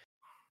that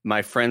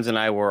my friends and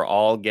I were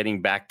all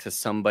getting back to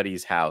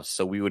somebody's house,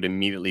 so we would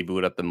immediately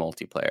boot up the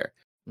multiplayer.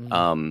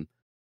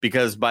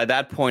 Because by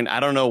that point, I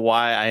don't know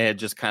why I had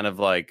just kind of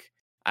like,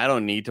 I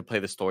don't need to play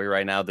the story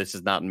right now. This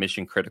is not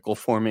mission critical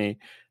for me.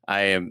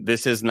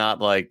 This is not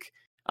like,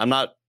 I'm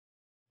not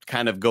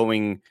kind of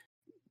going,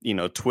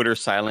 Twitter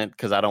silent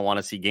because I don't want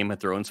to see Game of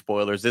Thrones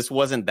spoilers. This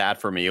wasn't that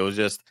for me. It was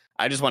just,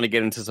 I just want to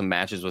get into some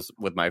matches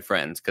with my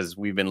friends because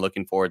we've been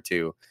looking forward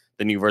to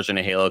the new version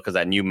of Halo because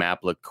that new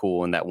map looked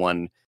cool and that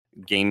one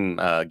Game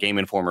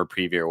Informer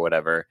preview or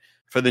whatever.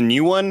 For the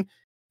new one,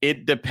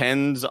 it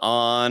depends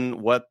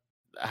on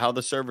how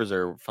the servers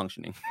are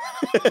functioning.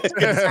 Because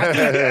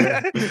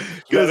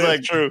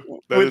like true.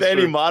 With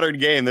any modern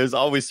game, there's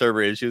always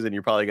server issues and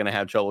you're probably going to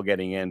have trouble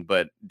getting in.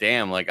 But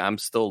damn, like I'm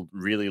still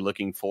really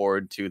looking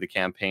forward to the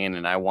campaign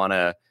and I want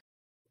to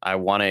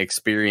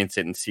experience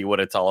it and see what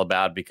it's all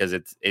about because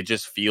it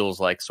just feels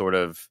like sort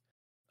of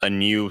a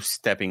new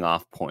stepping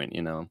off point,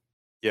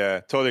 Yeah,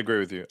 totally agree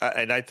with you.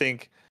 And I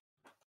think,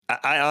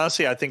 I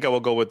honestly think I will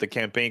go with the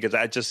campaign because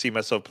I just see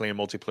myself playing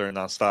multiplayer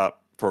nonstop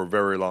for a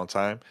very long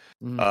time.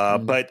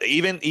 But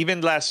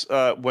even last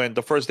when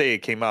the first day it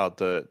came out,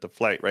 the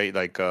flight, right?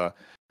 Like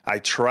I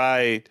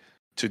tried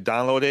to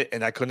download it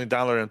and I couldn't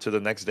download it until the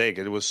next day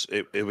because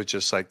it was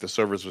just like the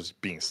servers was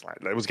being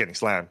slammed. It was getting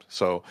slammed.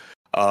 So,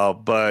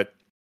 but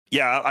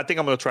yeah, I think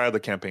I'm gonna try out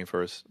the campaign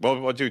first.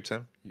 What do you,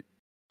 Tim?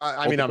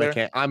 I mean,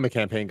 I'm a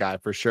campaign guy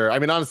for sure. I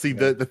mean, honestly,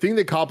 the thing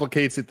that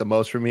complicates it the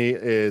most for me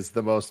is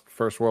the most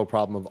first world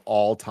problem of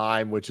all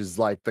time, which is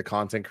like the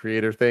content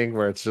creator thing,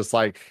 where it's just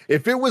like,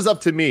 if it was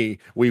up to me,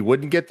 we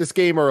wouldn't get this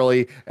game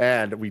early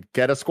and we'd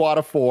get a squad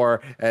of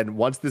 4. And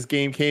once this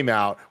game came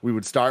out, we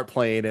would start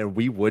playing and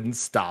we wouldn't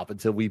stop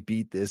until we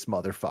beat this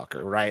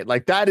motherfucker, right?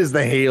 Like that is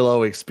the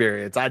Halo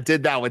experience. I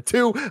did that with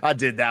 2. I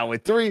did that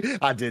with 3.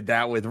 I did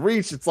that with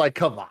Reach. It's like,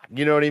 come on,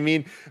 you know what I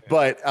mean?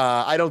 But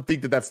I don't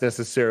think that that's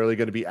necessarily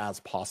going to be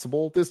as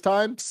possible this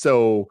time.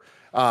 So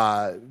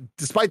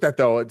despite that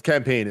though,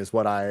 campaign is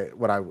what I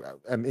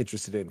am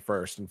interested in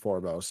first and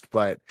foremost.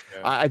 But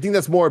I think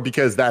that's more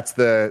because that's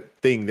the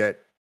thing that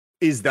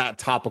is that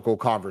topical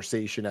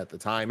conversation at the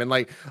time. And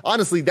like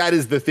honestly, that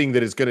is the thing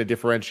that is going to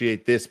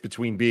differentiate this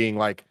between being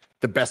like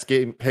the best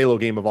Halo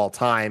game of all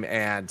time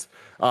and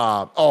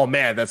oh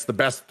man, that's the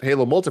best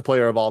Halo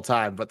multiplayer of all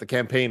time, but the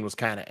campaign was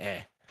kind of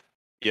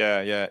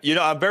Yeah.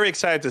 I'm very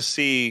excited to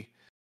see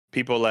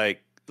people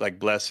like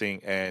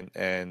Blessing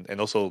and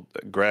also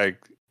Greg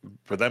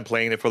for them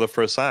playing it for the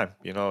first time.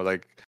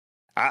 Like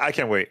I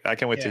can't wait. I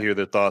can't wait to hear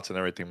their thoughts and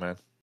everything, man.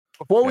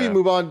 Before we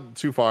move on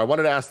too far, I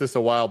wanted to ask this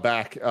a while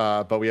back,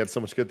 but we had so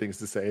much good things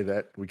to say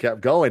that we kept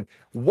going.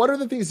 What are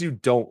the things you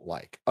don't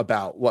like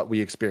about what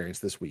we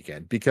experienced this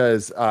weekend?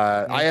 Because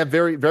I have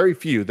very, very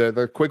few.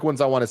 The quick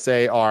ones I want to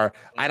say are,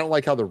 I don't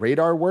like how the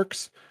radar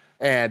works.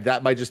 And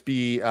that might just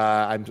be,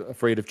 I'm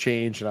afraid of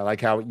change and I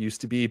like how it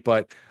used to be,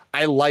 but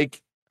I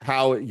like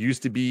how it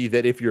used to be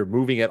that if you're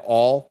moving at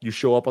all, you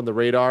show up on the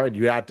radar and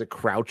you had to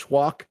crouch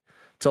walk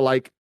to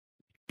like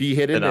be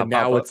hidden. And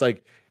now it's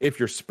like, if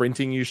you're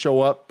sprinting, you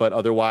show up, but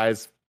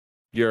otherwise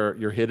you're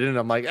hidden. And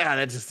I'm like,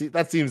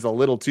 that seems a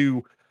little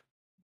too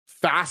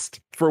fast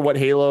for what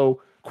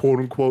Halo quote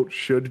unquote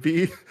should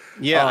be.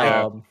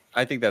 Yeah,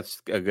 I think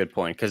that's a good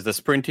point because the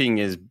sprinting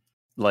is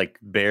like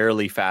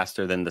barely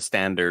faster than the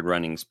standard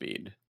running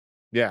speed.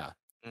 Yeah.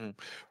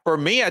 For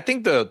me, I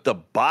think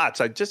the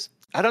bots. I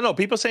don't know.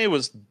 People say it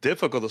was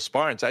difficult. The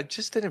Spartans. I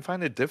just didn't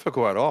find it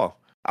difficult at all.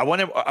 I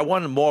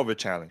wanted more of a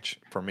challenge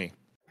for me.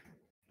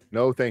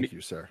 No, thank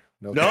you, sir.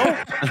 No.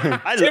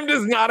 Tim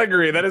does not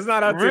agree. That is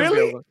not how Tim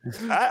Really?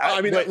 feels.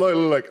 I mean,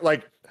 look,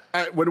 like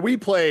when we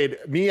played,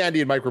 me,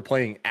 Andy, and Mike were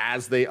playing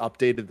as they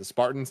updated the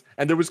Spartans,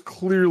 and there was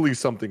clearly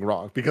something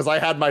wrong because I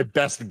had my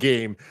best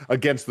game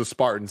against the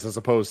Spartans as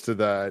opposed to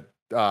the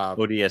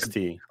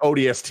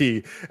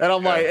ODST, and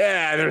I'm like,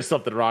 there's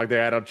something wrong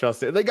there. I don't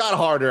trust it. They got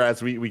harder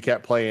as we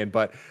kept playing,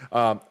 but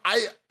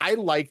I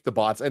like the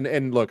bots,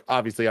 and look,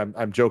 obviously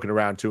I'm joking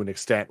around to an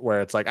extent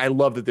where it's like I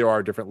love that there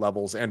are different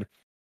levels, and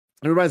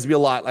it reminds me a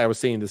lot. I was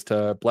saying this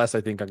to Bless,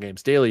 I think, on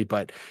Games Daily,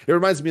 but it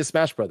reminds me of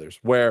Smash Brothers,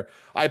 where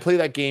I play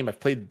that game. I've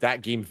played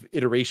that game,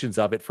 iterations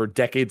of it for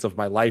decades of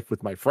my life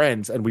with my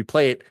friends, and we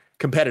play it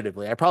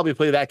competitively. I probably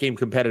play that game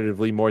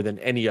competitively more than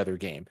any other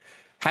game.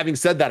 Having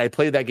said that, I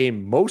played that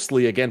game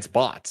mostly against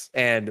bots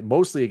and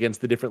mostly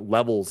against the different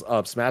levels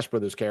of Smash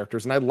Brothers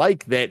characters. And I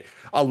like that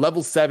a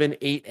level 7,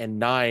 8, and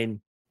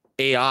 9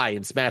 AI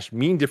in Smash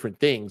mean different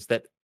things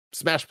that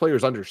Smash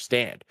players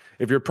understand.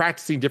 If you're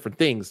practicing different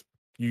things,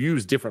 you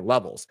use different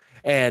levels.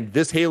 And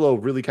this Halo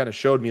really kind of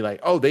showed me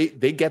like, oh, they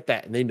get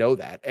that and they know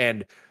that.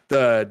 And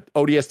the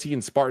ODST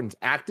and Spartans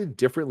acted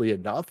differently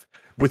enough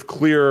with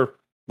clear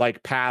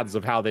like paths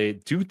of how they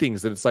do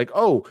things that it's like,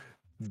 oh,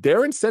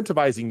 they're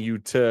incentivizing you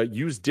to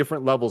use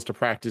different levels to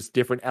practice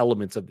different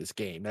elements of this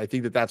game. And I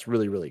think that that's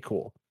really, really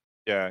cool.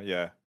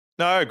 Yeah.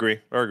 No, I agree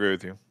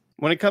with you.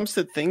 When it comes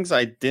to things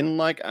I didn't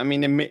like, I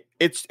mean,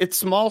 it's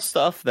small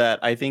stuff that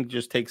I think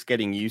just takes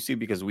getting used to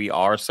because we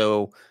are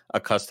so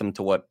accustomed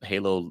to what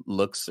Halo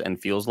looks and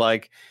feels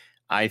like.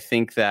 I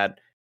think that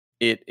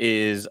it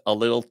is a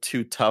little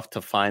too tough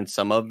to find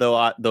some of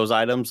those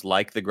items,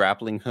 like the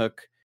grappling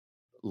hook,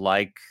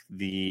 like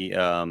the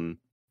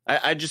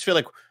I just feel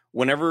like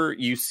whenever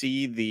you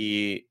see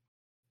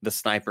the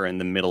sniper in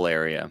the middle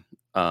area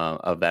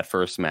of that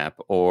first map,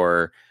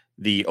 or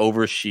the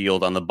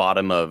overshield on the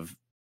bottom of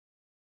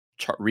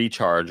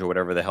recharge or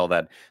whatever the hell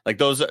that, like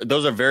those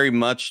are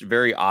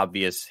very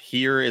obvious.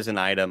 Here is an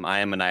item. I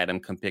am an item.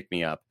 Come pick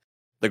me up.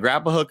 The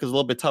grapple hook is a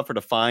little bit tougher to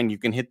find. You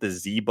can hit the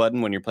Z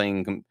button when you're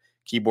playing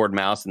keyboard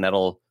mouse, and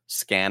that'll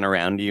scan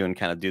around you and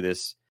kind of do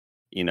this,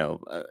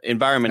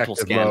 environmental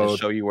scan to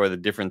show you where the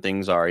different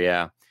things are.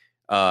 Yeah.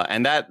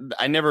 And that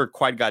I never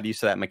quite got used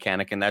to that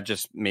mechanic, and that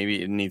just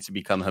maybe it needs to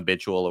become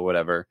habitual or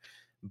whatever.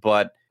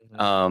 But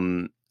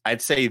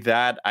I'd say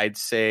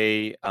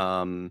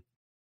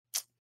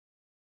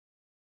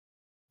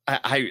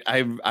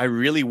I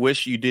really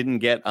wish you didn't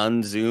get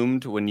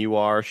unzoomed when you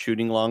are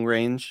shooting long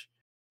range,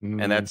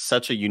 and that's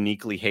such a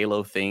uniquely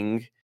Halo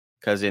thing.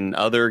 Because in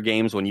other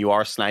games, when you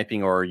are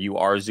sniping or you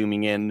are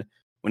zooming in,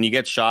 when you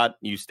get shot,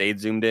 you stayed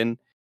zoomed in.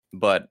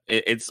 But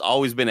it's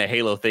always been a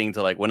Halo thing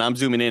to like, when I'm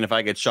zooming in, if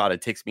I get shot,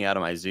 it takes me out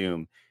of my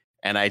zoom.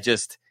 And I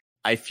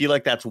feel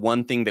like that's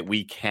one thing that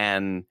we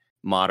can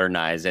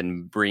modernize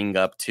and bring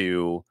up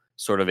to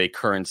sort of a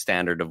current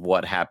standard of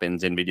what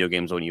happens in video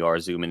games when you are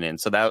zooming in.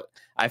 So that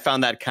I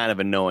found that kind of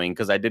annoying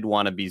because I did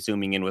want to be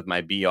zooming in with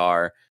my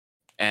BR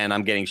and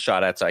I'm getting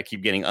shot at. So I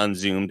keep getting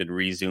unzoomed and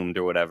rezoomed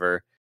or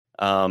whatever.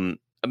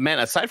 Man,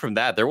 aside from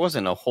that, there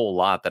wasn't a whole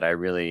lot that I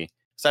really,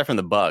 aside from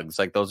the bugs,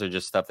 like those are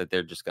just stuff that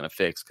they're just going to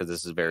fix because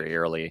this is very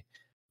early.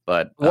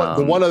 But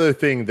the one other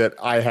thing that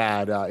I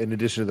had in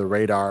addition to the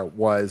radar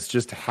was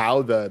just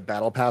how the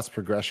battle pass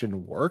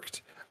progression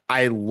worked.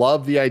 I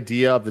love the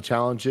idea of the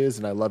challenges,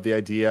 and I love the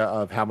idea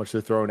of how much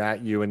they're throwing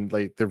at you, and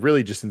like they're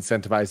really just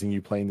incentivizing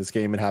you playing this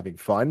game and having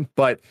fun.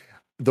 But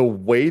the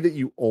way that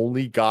you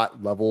only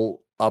got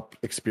level up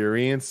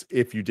experience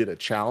if you did a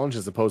challenge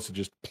as opposed to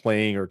just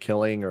playing or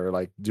killing or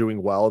like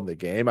doing well in the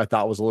game, I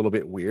thought was a little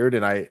bit weird,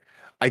 and I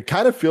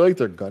kind of feel like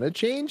they're gonna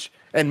change.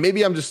 And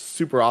maybe I'm just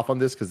super off on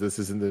this because this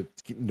isn't the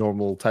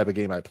normal type of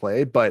game I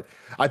play, but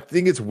I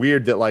think it's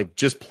weird that like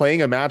just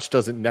playing a match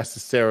doesn't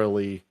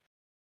necessarily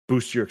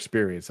boost your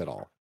experience at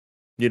all.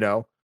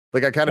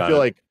 Like I kind of feel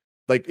like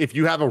if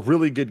you have a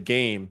really good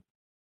game,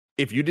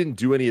 if you didn't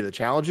do any of the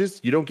challenges,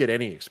 you don't get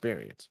any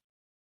experience.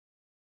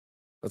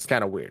 That's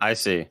kind of weird. I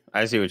see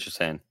what you're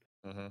saying.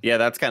 Yeah,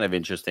 that's kind of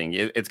interesting.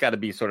 It's got to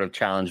be sort of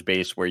challenge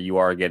based where you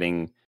are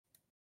getting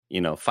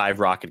 5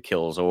 rocket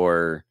kills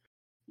or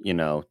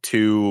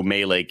 2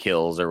 melee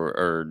kills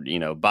or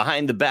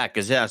behind the back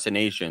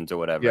assassinations or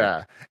whatever.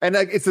 Yeah. And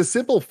like it's a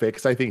simple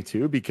fix, I think,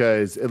 too,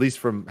 because at least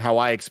from how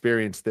I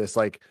experienced this,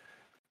 like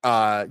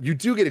you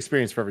do get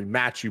experience for every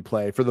match you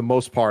play. For the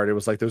most part, it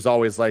was like there's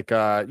always like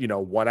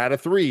 1 out of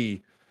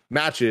 3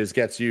 matches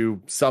gets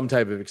you some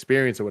type of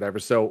experience or whatever.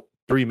 So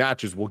 3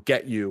 matches will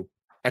get you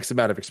X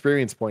amount of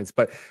experience points.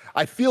 But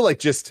I feel like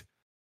just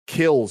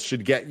kills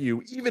should get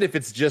you, even if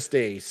it's just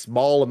a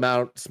small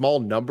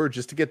number,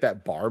 just to get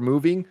that bar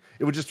moving.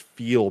 It would just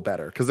feel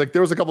better. Because like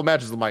there was a couple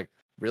matches I'm like,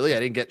 really? I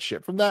didn't get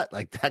shit from that?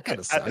 Like, that kind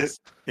of sucks.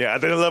 I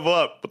didn't level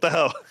up. What the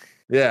hell?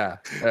 Yeah.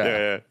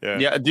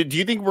 Yeah. Do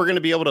you think we're going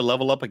to be able to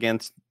level up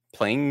against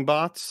playing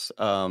bots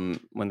when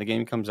the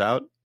game comes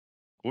out?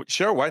 Well,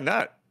 sure, why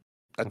not?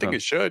 I think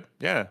it should.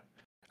 Yeah.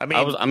 I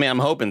mean, I'm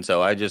hoping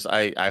so.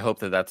 I hope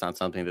that that's not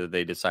something that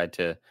they decide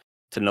to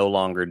no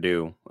longer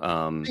do.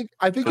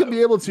 I think you'll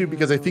be able to,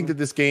 because I think that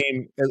this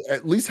game,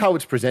 at least how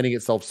it's presenting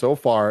itself so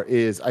far,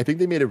 is I think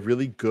they made a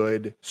really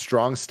good,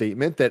 strong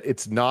statement that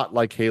it's not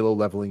like Halo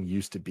leveling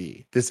used to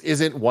be. This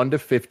isn't 1 to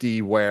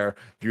 50 where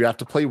you have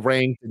to play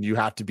ranked and you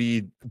have to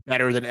be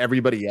better than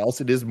everybody else.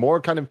 It is more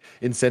kind of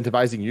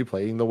incentivizing you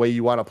playing the way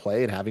you want to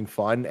play and having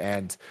fun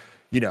and,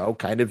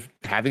 kind of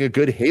having a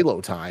good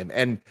Halo time.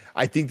 And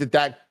I think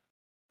that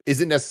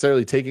isn't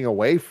necessarily taking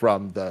away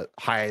from the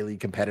highly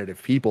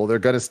competitive people. They're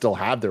going to still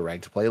have their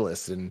ranked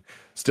playlists and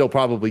still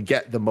probably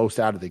get the most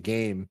out of the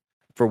game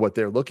for what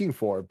they're looking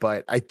for.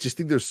 But I just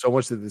think there's so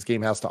much that this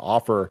game has to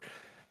offer.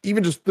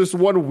 Even just this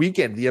one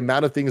weekend, the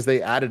amount of things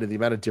they added and the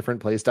amount of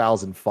different play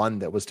styles and fun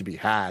that was to be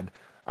had,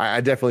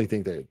 I definitely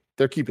think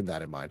they're keeping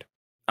that in mind.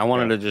 I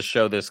wanted to just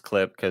show this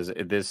clip because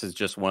this is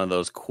just one of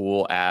those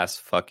cool ass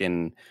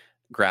fucking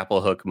grapple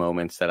hook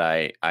moments that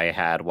I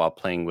had while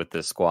playing with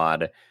this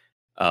squad.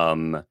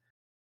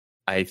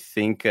 I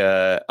think you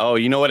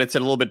know what, it's a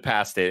little bit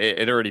past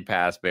it already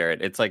passed,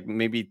 Barrett. It's like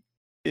maybe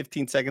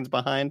 15 seconds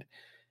behind.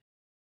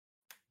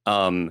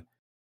 And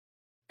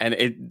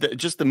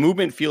just the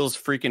movement feels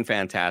freaking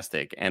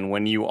fantastic. And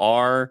when you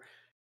are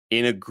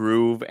in a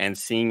groove and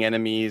seeing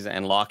enemies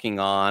and locking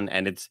on,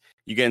 and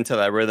you get into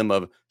that rhythm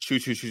of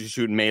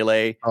shoot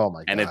melee. Oh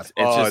my god! And it's just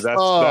my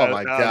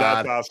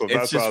god, that's awesome.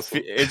 That's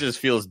awesome. It just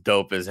feels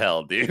dope as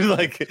hell, dude.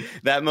 Like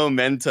that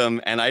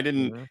momentum, and I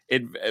didn't.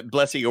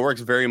 Bless you. It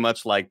works very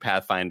much like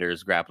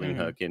Pathfinder's grappling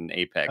hook in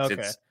Apex.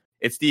 Okay.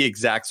 It's the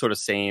exact sort of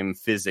same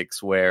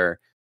physics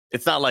where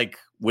it's not like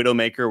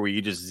Widowmaker where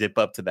you just zip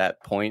up to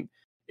that point.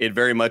 It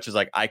very much is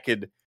like I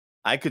could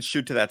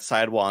shoot to that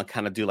sidewall and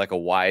kind of do like a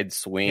wide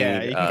swing.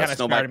 Yeah, you can kind of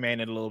Spider-Man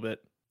it a little bit.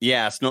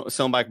 Yeah,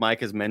 Snowbike Mike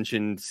has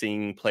mentioned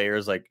seeing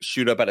players like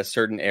shoot up at a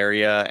certain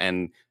area,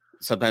 and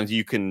sometimes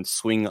you can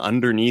swing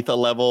underneath a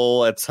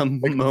level at some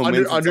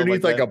moments.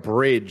 Underneath like a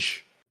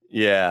bridge.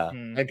 Yeah.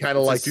 And kind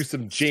of like do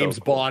some James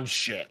Bond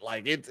shit.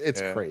 Like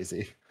it's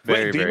crazy.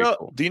 Wait,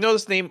 do you know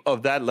the name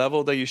of that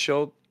level that you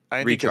showed?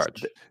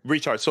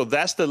 Recharge. So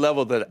that's the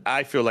level that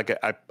I feel like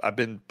I've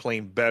been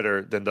playing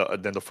better than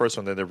the first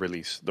one that they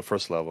released, the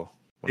first level.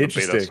 When the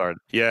beta started.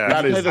 Yeah.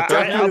 That is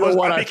definitely the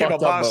one I became a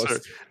fucked up monster.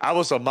 most. I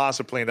was a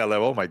monster playing that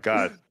level. Oh my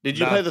god. Did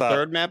you play the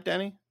third map,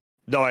 Danny?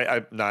 No,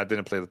 I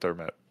didn't play the third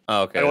map.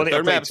 Oh, okay.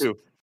 The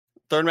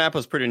third map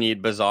was pretty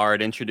neat. Bizarre.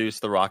 It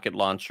introduced the rocket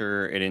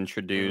launcher. It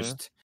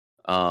introduced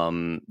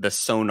the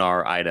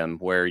sonar item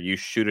where you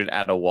shoot it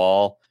at a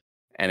wall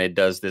and it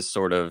does this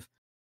sort of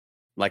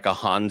like a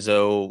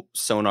Hanzo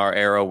sonar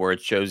arrow where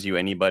it shows you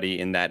anybody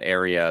in that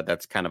area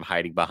that's kind of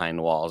hiding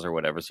behind walls or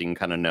whatever, so you can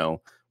kind of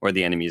know where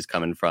the enemy is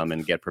coming from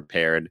and get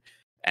prepared.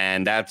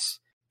 And that's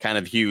kind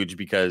of huge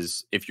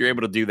because if you're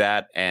able to do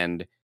that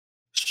and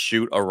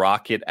shoot a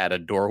rocket at a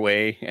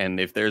doorway, and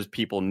if there's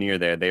people near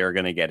there, they are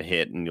going to get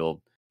hit and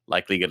you'll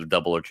likely get a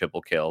double or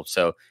triple kill.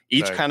 So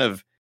each kind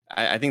of,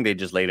 I think they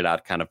just laid it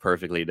out kind of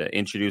perfectly to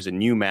introduce a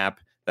new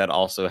map that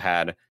also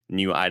had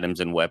new items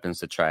and weapons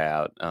to try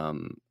out.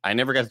 I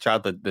never got to try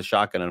out the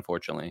shotgun,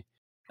 unfortunately,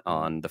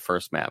 on the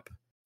first map.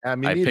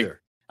 Me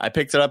neither. I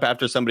picked it up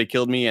after somebody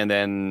killed me, and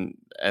then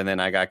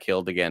I got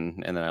killed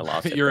again, and then I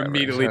lost it. You're forever.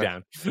 immediately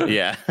down.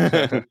 Yeah.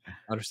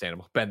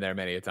 Understandable. Been there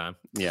many a time.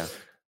 Yeah.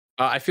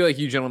 I feel like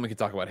you gentlemen could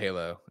talk about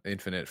Halo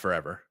Infinite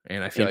forever,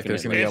 and I feel like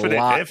there's going to be a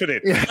lot.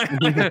 Infinite.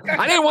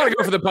 I didn't want to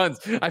go for the puns.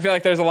 I feel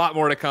like there's a lot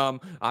more to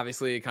come.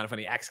 Obviously, kind of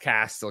funny.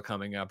 XCast still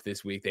coming up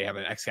this week. They have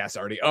an XCast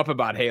already up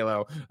about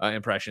Halo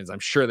impressions. I'm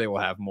sure they will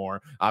have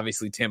more.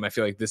 Obviously, Tim, I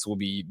feel like this will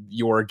be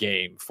your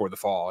game for the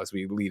fall as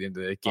we lead into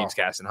the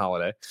Gamescast and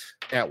holiday.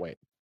 Can't wait.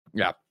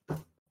 Yeah.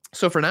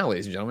 So for now,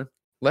 ladies and gentlemen,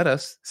 let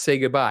us say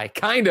goodbye.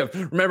 Kind of.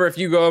 Remember, if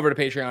you go over to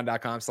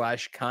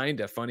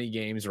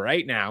patreon.com/kindafunnygames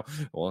right now,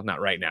 well, not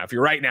right now. If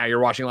you're right now, you're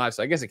watching live,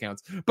 so I guess it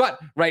counts. But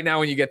right now,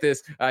 when you get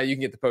this, you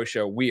can get the post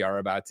show we are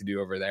about to do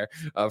over there.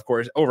 Of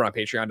course, over on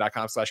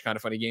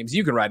patreon.com/kindafunnygames,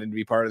 you can write in to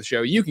be part of the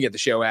show. You can get the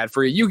show ad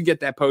free. You can get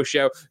that post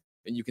show.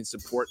 And you can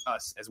support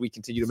us as we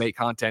continue to make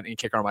content and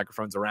kick our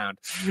microphones around.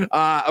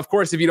 Of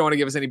course, if you don't want to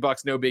give us any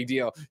bucks, no big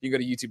deal. You can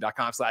go to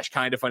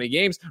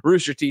youtube.com/kindafunnygames,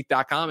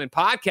 roosterteeth.com, and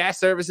podcast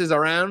services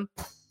around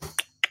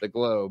the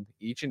globe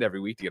each and every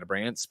week to get a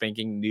brand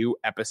spanking new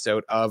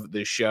episode of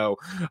the show.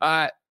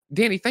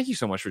 Danny, thank you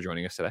so much for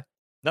joining us today.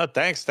 No,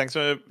 thanks. Thanks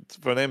for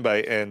the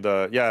invite. And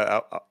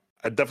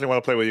I definitely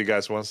want to play with you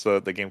guys once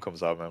the game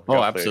comes out, man.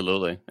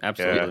 Absolutely.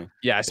 Absolutely.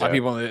 Yeah, I saw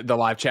people in the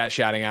live chat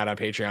shouting out on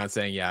Patreon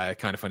saying, yeah,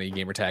 kind of funny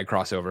gamer tag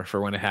crossover for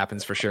when it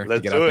happens for sure.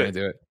 Let's get out there and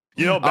do it.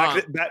 You know,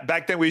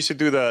 back then we used to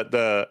do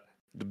the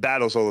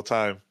battles all the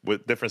time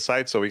with different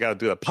sites, so we got to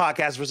do a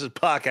podcast versus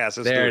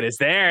podcast. There it is.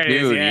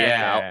 Dude,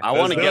 yeah. I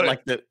want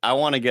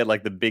to get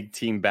like the big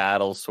team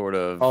battle sort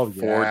of 4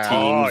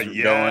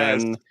 teams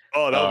going.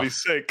 Oh, that would be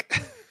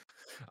sick.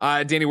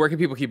 Danny, where can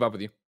people keep up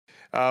with you?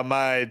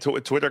 My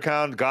Twitter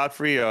account,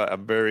 Godfrey.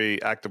 I'm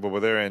very active over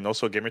there, and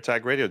also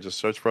Gamertag Radio. Just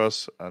search for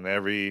us on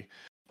every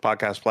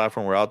podcast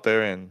platform. We're out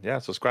there, and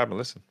subscribe and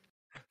listen.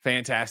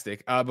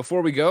 Fantastic.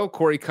 Before we go,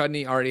 Corey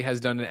Cudney already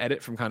has done an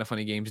edit from Kind of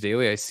Funny Games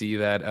Daily. I see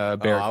that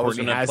Barrett I was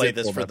Courtney going to has play it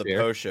this pulled for up the here.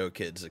 post-show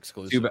kids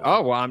exclusively.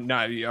 Oh, well, I'm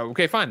not.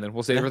 Okay, fine. Then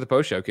we'll save it for the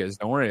post-show kids.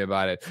 Don't worry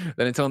about it.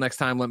 Then until next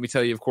time, let me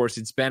tell you, of course,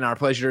 it's been our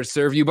pleasure to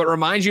serve you, but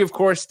remind you, of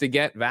course, to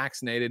get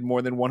vaccinated.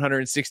 More than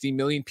 160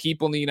 million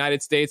people in the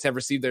United States have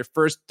received their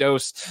first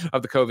dose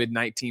of the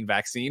COVID-19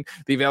 vaccine.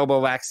 The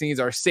available vaccines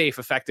are safe,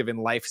 effective, and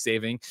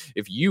life-saving.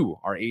 If you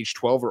are age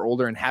 12 or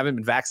older and haven't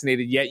been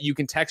vaccinated yet, you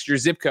can text your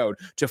zip code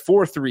to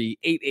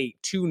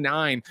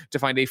 438829 to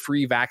find a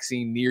free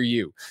vaccine near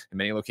you. In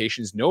many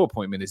locations, no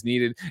appointment is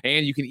needed,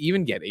 and you can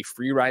even get a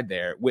free ride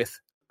there with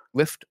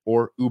Lyft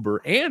or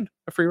Uber and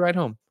a free ride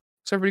home.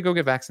 So everybody go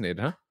get vaccinated,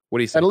 huh? What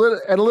do you say? And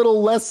a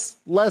little less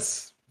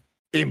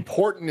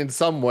important in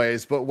some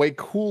ways, but way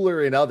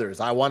cooler in others.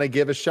 I want to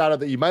give a shout out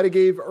that you might have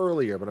gave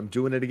earlier, but I'm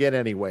doing it again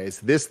anyways.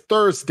 This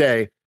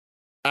Thursday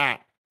at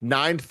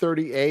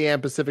 9:30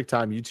 a.m. Pacific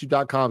time,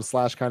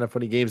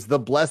 youtube.com/kindoffunnygames, The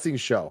Blessing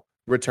Show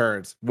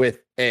returns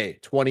with a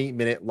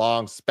 20-minute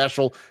long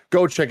special.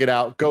 Go check it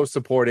out. Go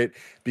support it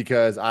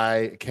because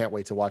I can't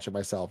wait to watch it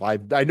myself. I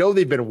know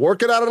they've been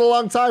working on it a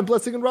long time,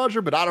 Blessing and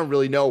Roger, but I don't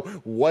really know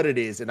what it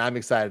is, and I'm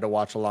excited to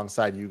watch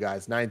alongside you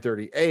guys.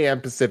 9:30 a.m.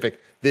 Pacific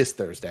this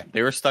Thursday.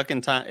 They were stuck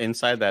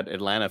inside that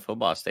Atlanta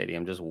football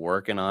stadium, just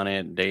working on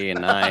it day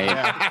and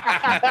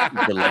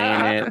night,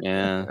 delaying it.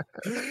 Yeah,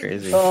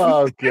 crazy.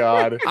 Oh,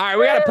 God. All right,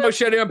 we got a post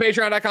show on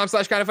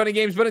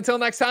patreon.com/kindoffunnygames, but until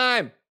next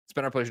time, it's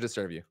been our pleasure to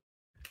serve you.